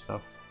some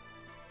stuff.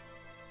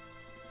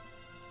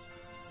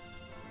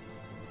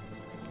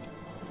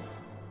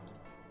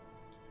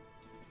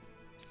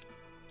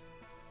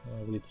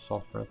 We need the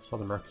sulfur. Let's sell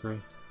the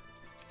mercury.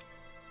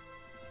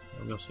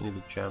 We also need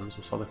the gems.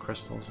 We'll sell the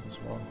crystals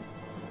as well.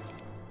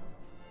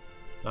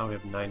 Now we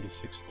have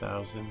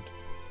 96,000.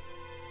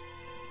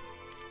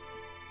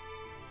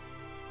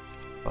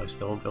 Probably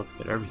still won't be able to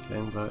get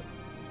everything, but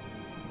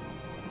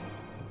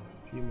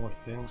a few more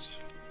things.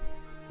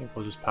 I think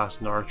we'll just pass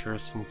on the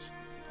archers since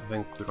I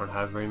think we don't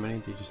have very many.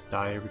 They just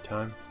die every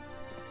time.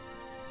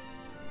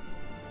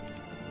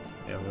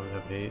 Yeah, we only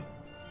have 8.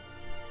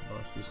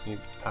 So we just need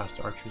to pass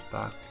the archers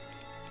back.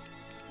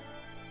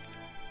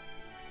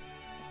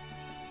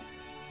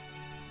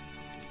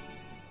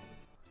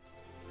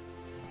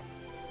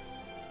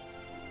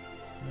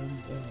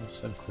 And then we'll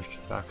send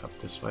Christian back up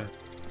this way.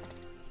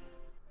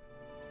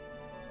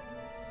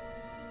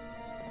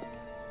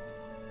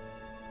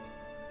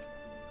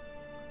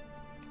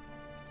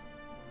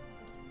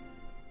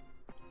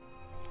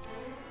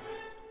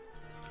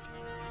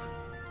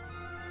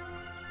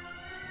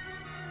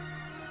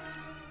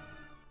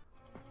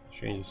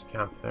 Change his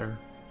camp there.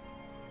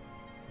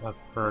 I'll have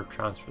her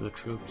transfer the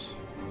troops.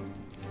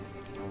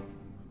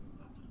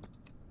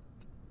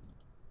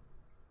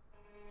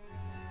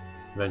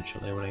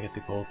 Eventually, when I get the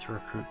gold to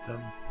recruit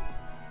them.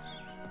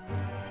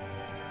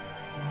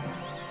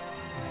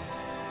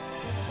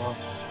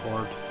 Lots,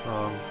 horde,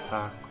 throng,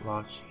 attack,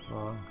 lots,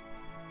 throng.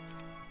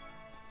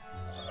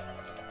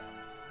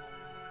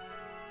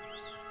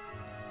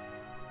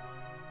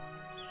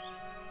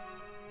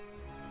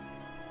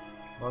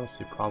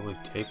 Honestly, probably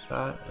take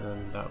that,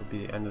 and that would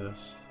be the end of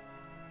this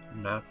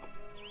map.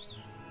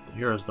 The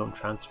heroes don't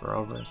transfer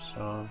over,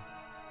 so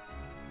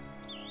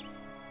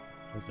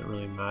doesn't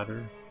really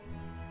matter.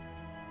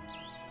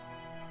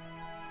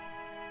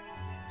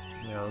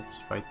 Yeah, let's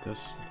fight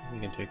this. I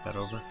think we can take that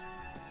over.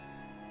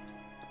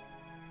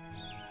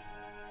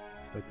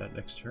 Fight that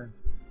next turn.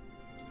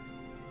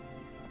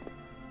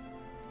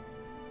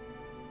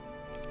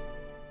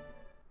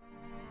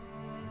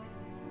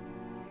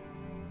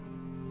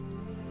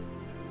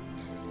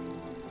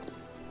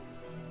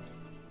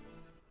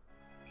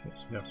 Okay,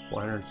 so we have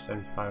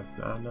 475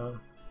 mana.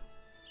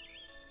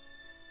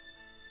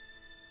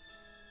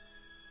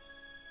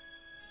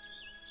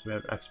 So we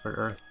have Expert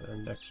Earth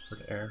and Expert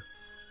Air.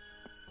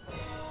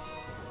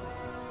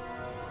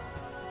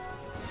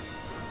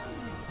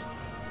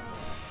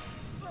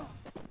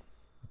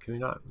 Can we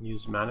not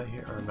use mana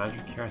here, or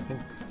magic here, I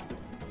think?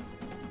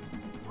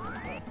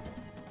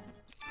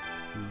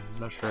 I'm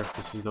not sure if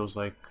this is those,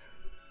 like,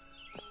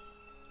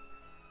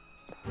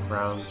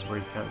 rounds where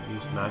you can't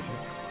use magic.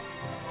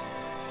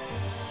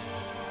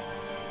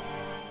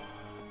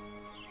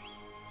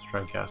 Let's try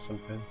and cast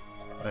something.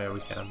 Oh yeah, we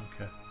can,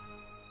 okay.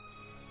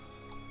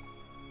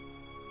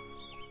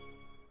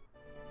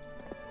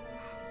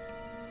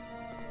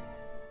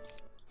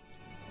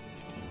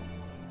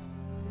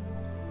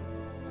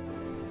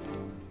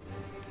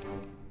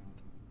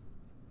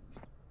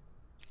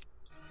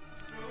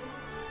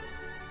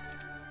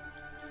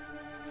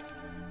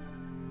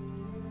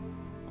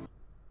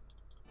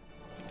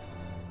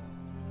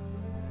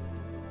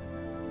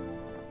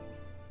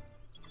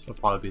 So it'll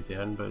probably be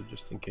the end, but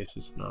just in case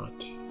it's not.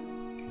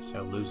 In case I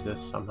lose this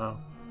somehow.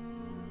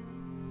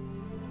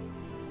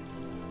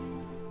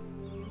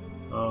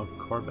 Oh,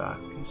 Korvac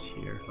is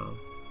here, huh?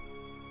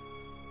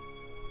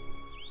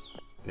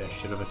 Yeah, I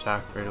should have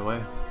attacked right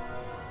away.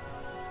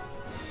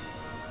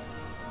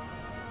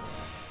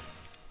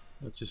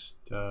 Let's just,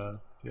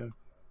 yeah,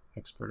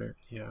 expert,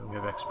 yeah, we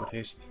have expert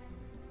haste.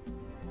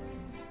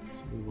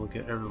 So we will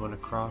get everyone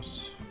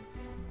across.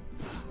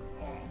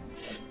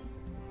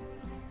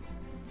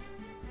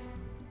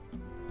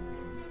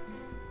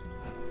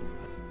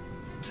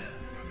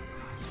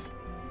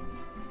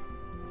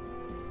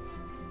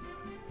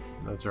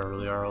 Those are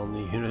really our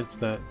only units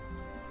that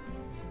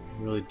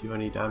really do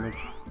any damage.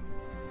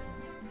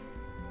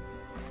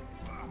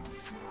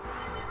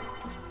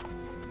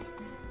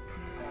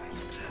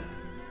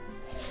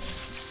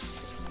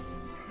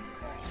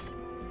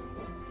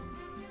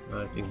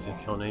 I think he's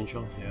gonna kill an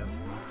angel, yeah.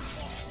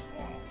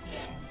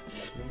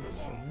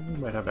 We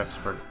might have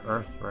Expert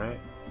Earth, right?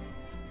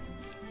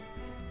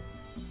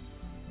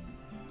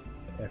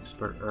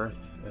 Expert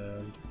Earth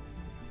and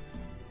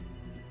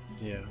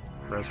yeah,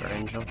 res our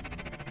angel.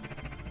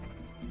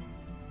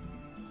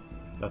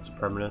 That's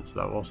permanent, so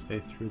that will stay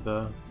through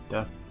the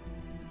death.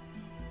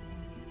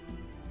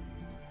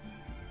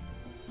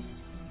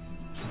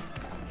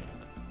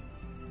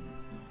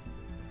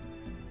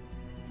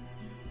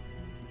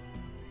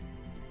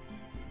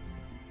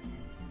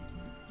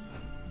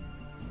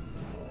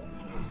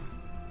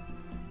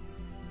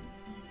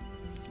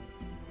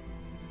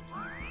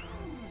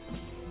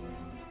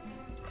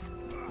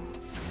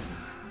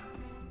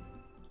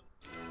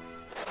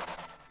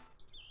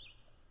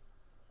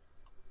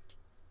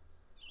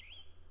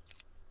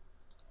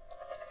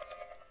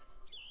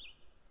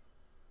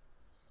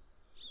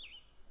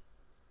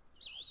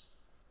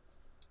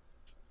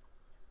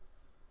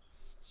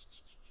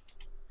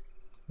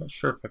 Not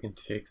sure if I can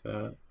take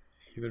that,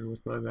 even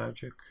with my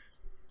magic.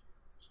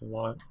 It's a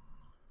lot.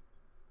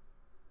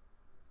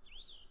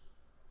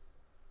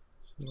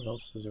 So what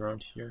else is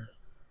around here?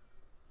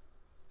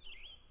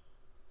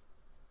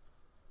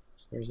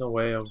 There's no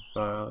way of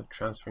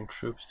transferring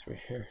troops through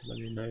here.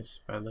 That'd be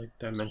nice if I had like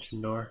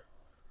Dimension Door.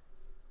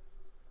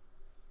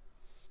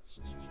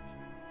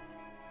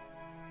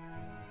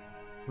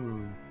 I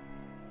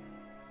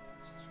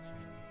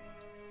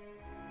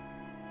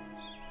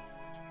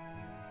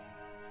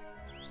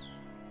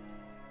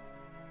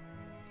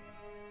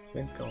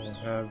think I'll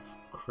have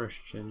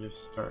Christian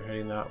just start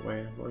heading that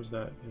way. Where's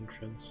that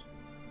entrance?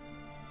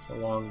 It's a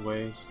long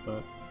ways,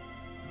 but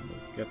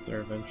we'll get there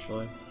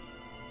eventually.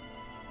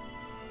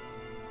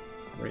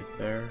 Right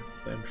there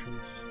is the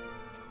entrance.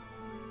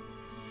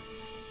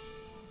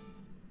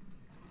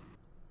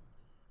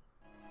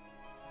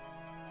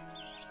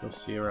 Let's go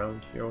see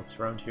around here. What's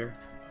around here?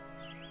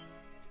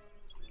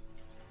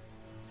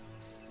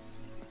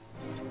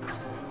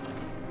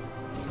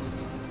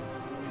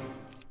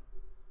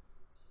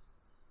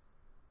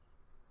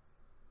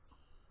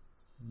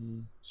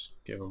 Just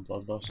give him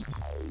bloodlust.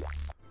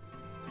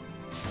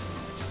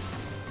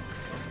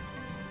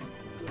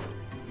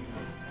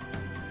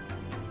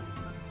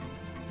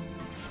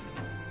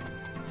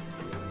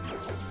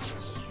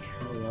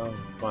 Oh wow,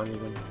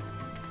 blinded him.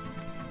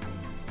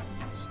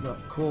 It's not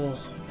cool.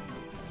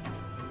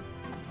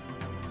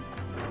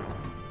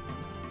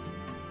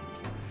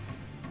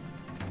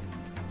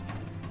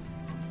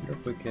 I wonder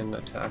if we can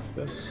attack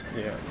this.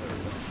 Yeah, there we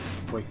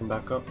go. Wake him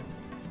back up.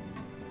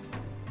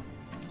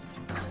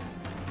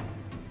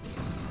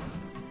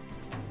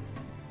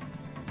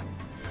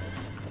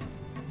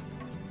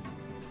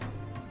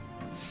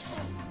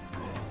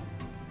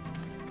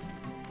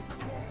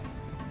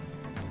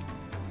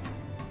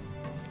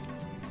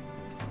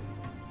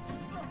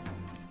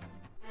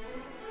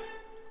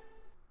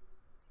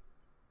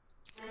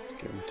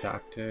 Give him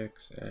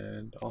tactics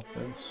and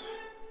offense.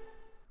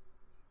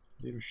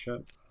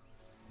 Leadership.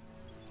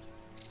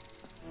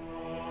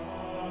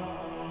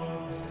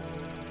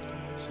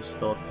 She's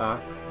still a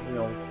pack.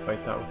 We'll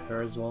fight that with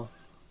her as well.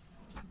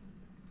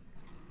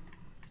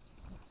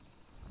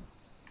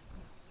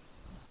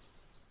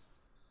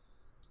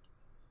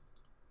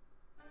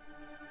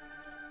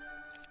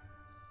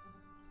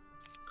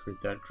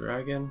 Create that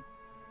dragon.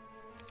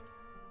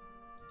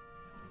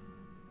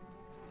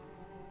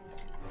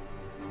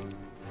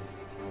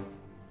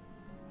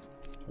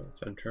 Okay,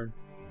 it's end turn.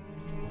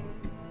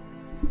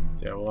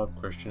 So yeah, we'll have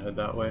Christian head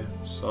that way.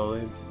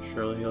 Slowly,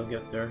 surely he'll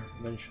get there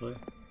eventually.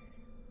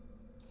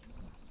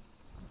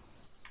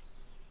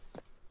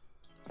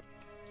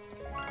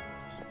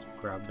 Just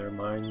grab their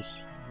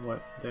minds,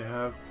 what they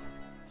have.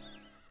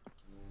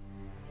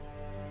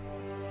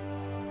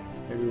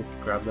 Maybe we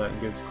could grab that and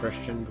give it to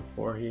Christian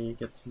before he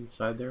gets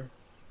inside there.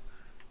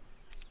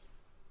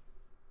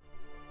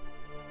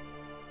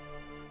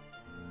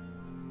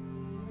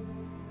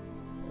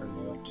 Or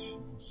not.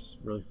 It's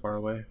really far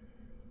away.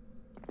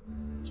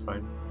 It's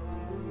fine.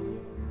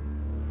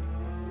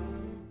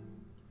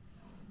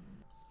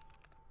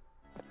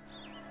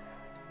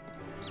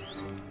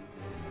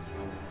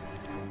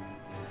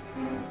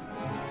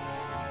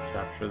 Let's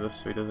capture this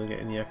so he doesn't get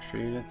any extra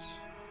units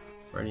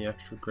or any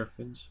extra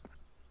griffins.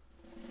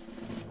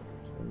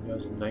 So he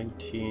has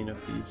 19 of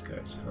these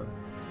guys, huh?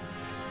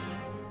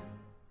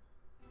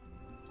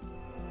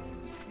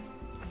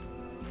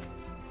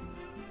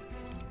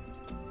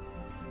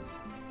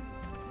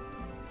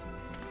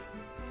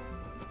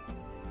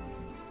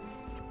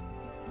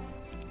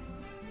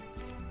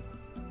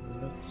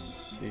 Let's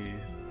see.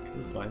 Can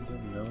we blind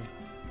them? No.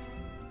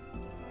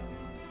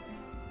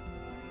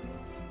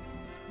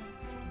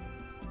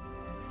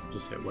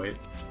 Just hit wait.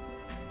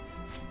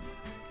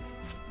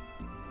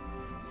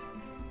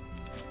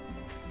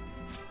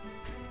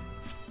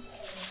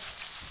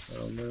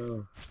 Oh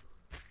no.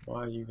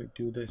 Why you could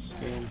do this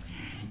game?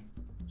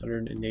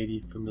 180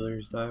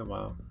 familiars die?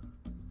 Wow.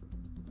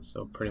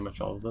 So pretty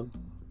much all of them.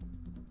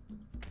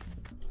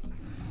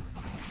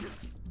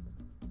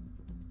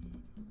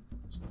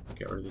 Let's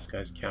get rid of this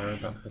guy's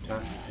counter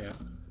attack. Yeah.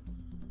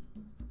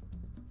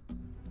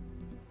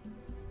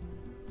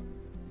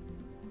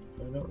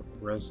 I don't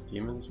res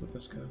demons with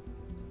this guy.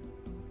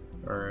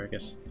 Or I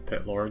guess it's the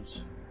pit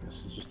lords.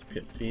 This is just a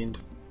pit fiend.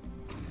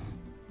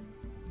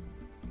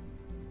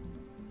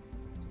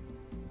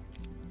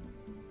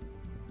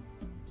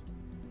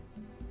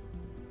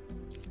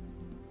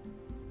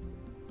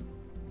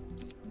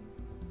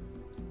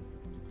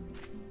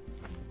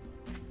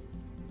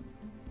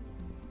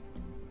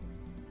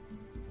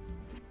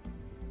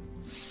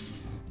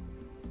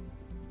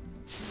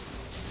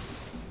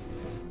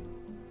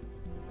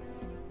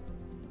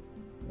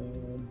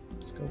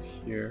 Let's go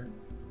here.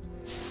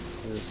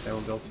 Maybe this guy will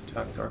be able to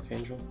attack the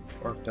Archangel,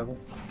 Archdevil.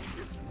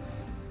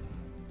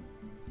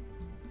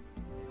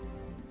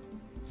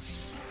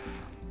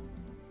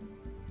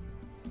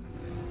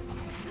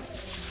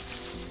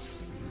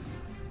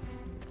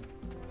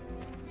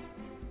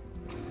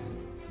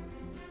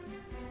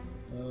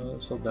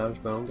 Still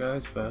damaged my own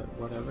guys, but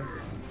whatever.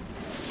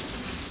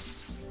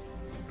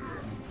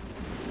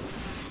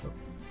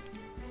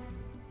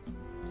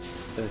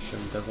 Finish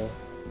him, Devil.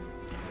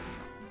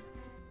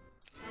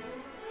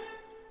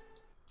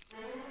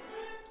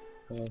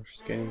 Oh,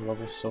 she's gaining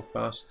levels so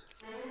fast.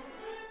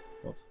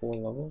 What, 4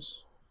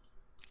 levels?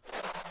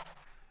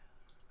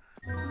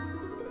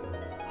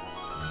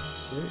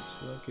 Okay,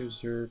 so that gives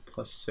her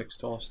 +6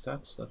 to all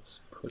stats. That's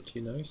pretty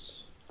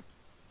nice.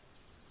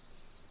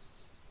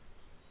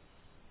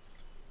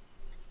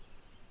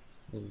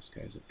 And this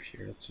guy's up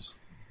here. Let's just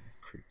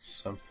create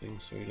something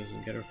so he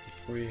doesn't get her for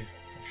free.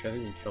 Actually, I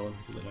think we kill him.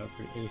 He didn't have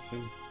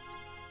anything.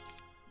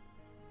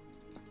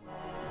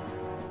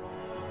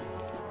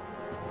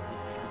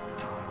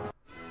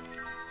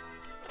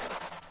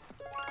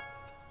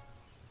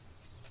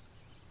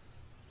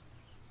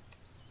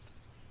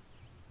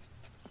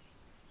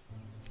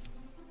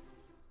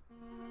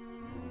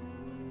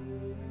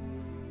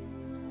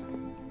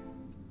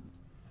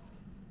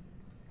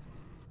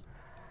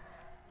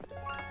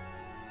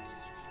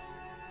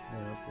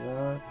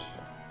 That.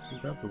 We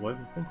grabbed the wood.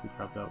 I think we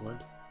grabbed that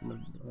wood.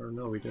 Or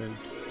no, we didn't.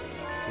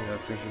 We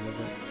have vision of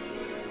it.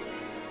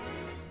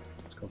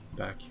 Let's go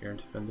back here and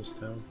defend this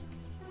town.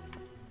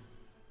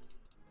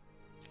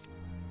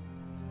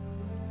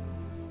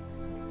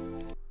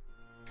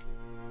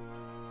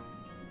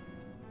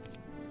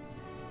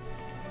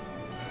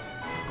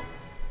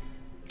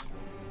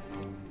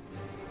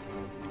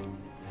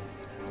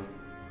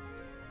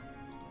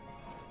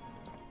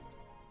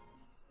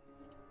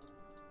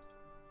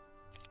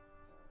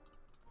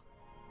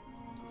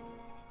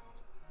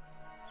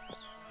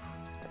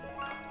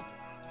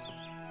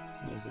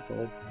 There's a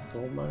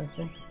gold mine, I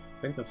think.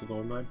 I think that's a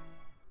gold mine.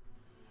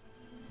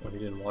 Oh, he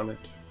didn't want it.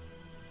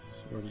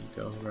 So where did he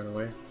go? He ran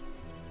away.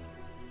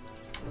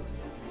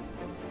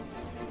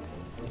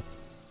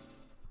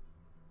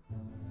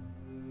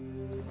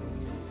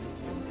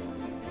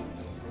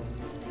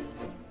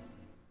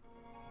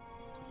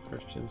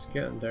 Christian's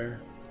getting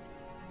there.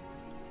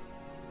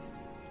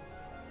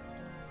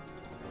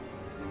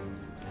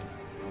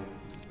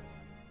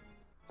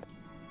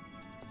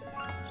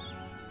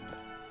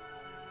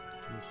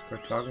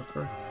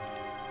 Cartographer.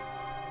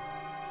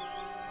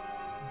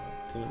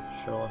 Didn't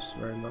show us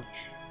very much.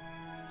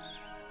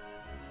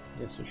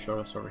 I guess it showed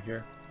us over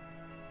here.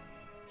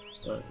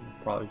 But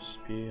it'll probably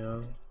just be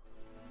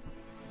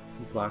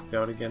blacked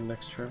out again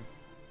next turn.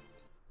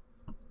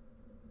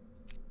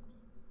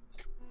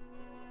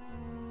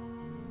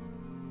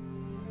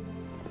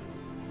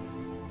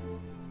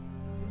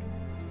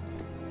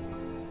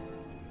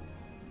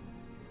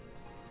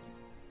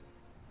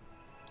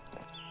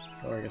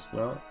 Or I guess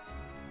not.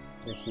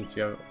 Yeah,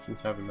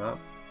 since I have a map,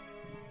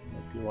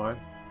 might be why.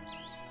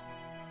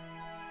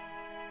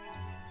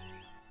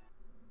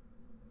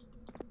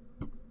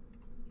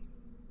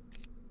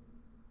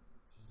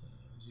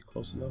 Is he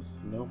close enough?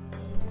 Nope.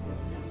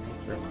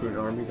 There's a recruit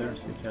army there,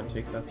 so they can't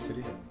take that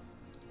city.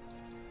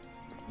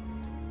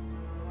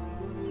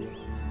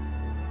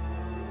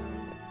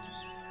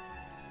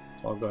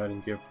 So I'll go ahead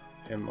and give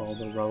him all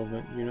the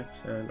relevant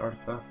units and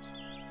artifacts.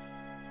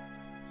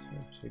 So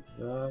take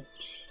that.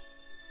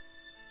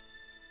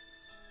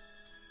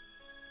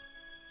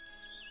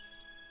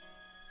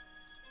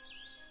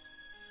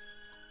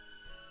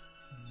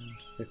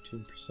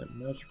 15%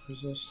 magic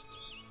resist.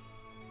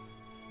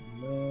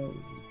 No,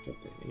 we get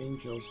the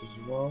angels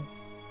as well.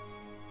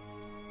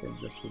 I think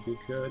this would be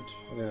good.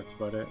 I think that's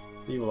about it.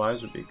 Evil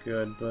eyes would be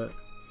good, but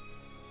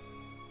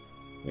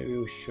maybe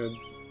we should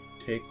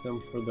take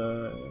them for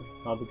the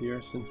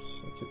halberdier since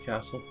it's a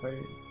castle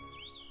fight.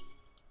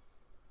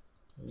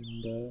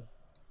 And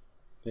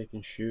they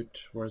can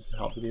shoot, whereas the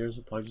halberdiers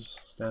will probably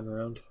just stand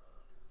around.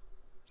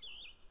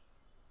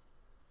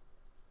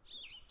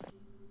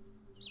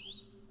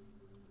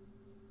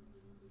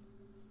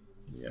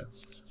 Yeah.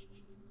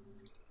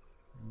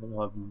 And then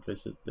we'll have them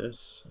visit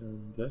this,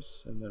 and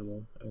then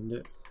we'll end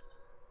it.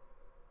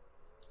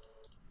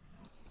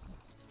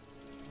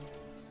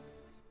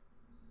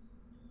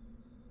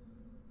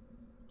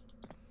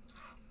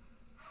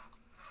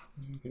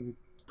 You're gonna be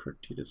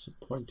pretty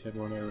disappointed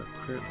when I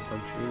recruit a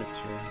bunch of units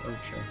here,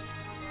 aren't you?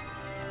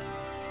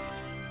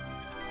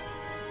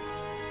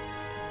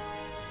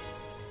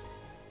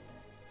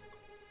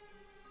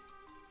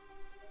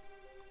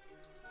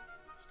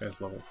 This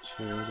guy's level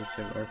 2, does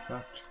he have an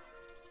artifact?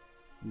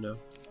 No.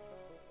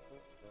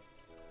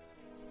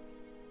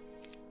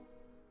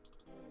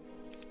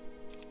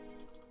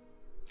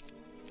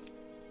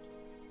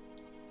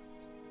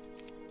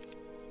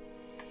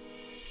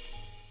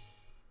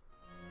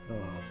 Oh,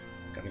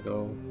 gotta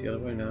go the other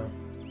way now.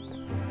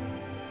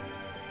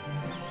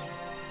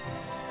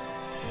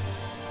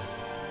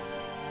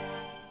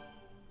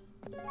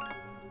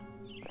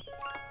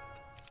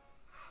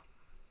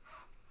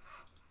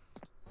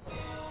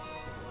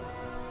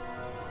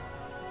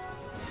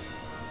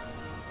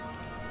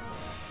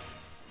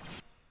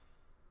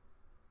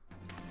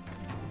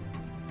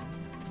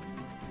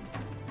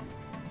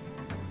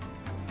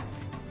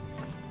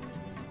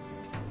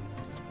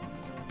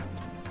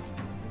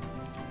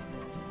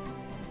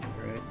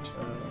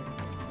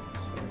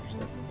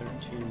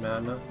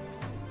 Mana.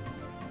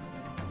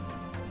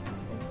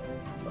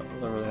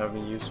 Don't really have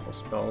any useful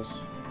spells,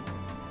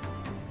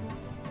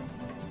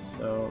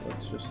 so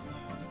let's just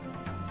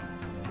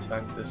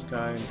attack this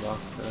guy and block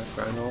the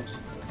Gryphonheart.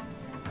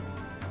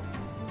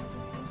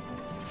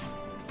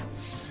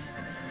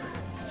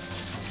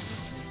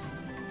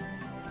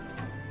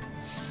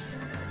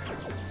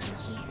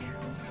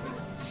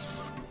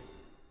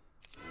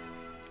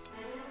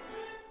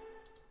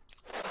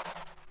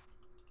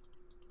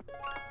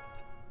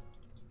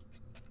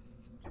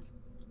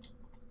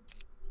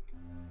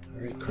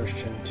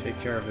 Christian, take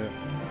care of it.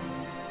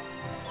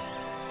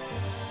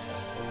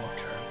 One more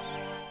turn.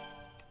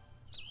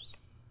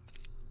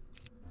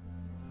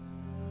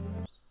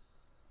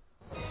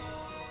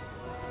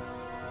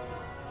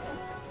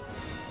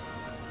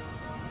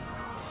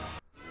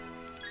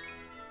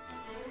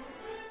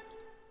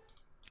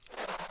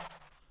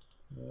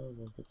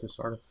 We'll get this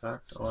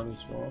artifact on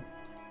as well.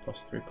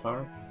 +3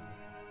 power.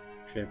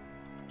 Actually, I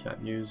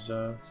can't use,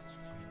 I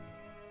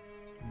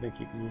think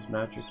you can use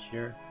magic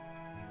here.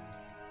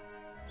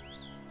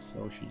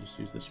 So we should just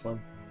use this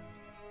one.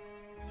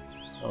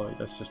 Oh wait,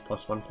 that's just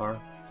 +1 power.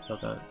 I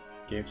thought that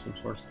gave some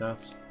sort of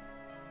stats.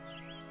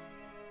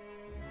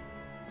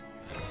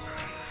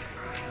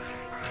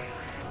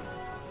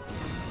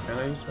 Can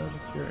I use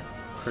magic here?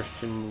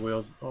 Christian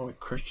wields. Oh wait,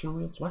 Christian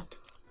wields? What?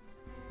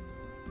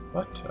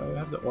 What? I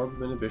have the orb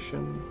of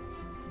inhibition.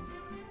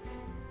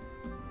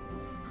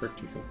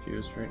 Pretty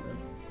confused right now.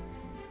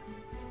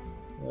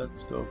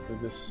 Let's go for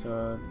this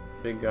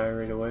big guy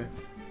right away.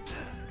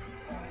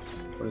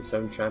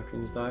 27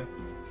 champions die.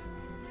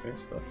 Okay,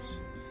 so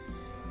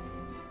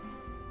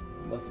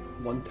that's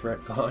one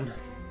threat gone.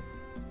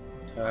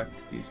 Attack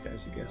these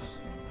guys, I guess.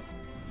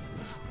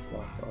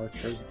 Block the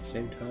archers at the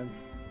same time.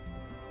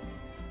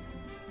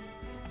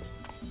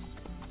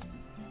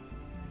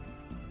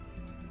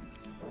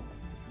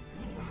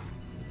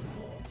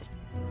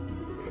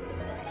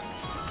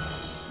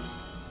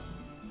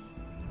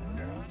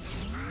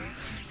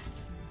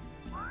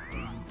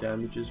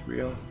 Damage is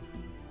real.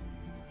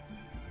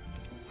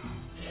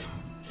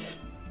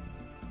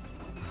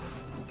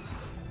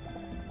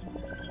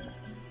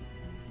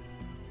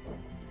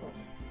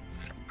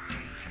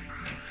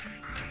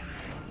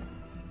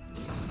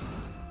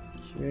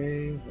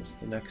 Okay, what's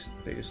the next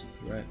biggest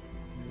threat?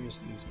 I guess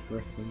these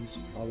griffins,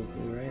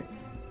 probably, right?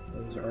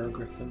 Those are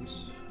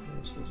griffins.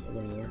 There's this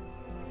other there.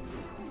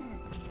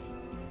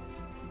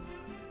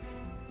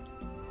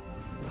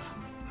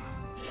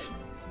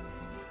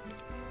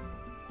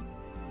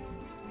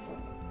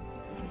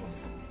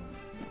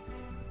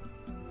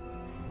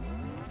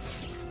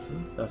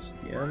 That's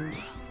the end.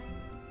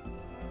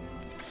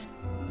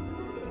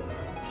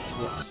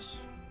 Yes.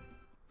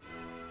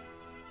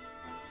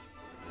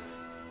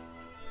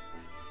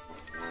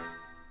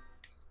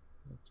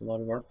 That's a lot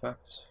of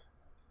artifacts.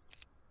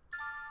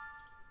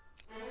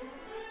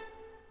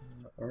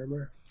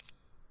 Armor.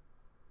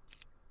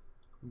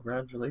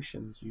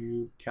 Congratulations,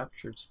 you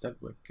captured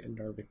Steadwick and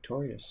are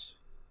victorious.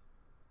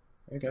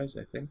 Alright guys,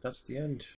 I think that's the end.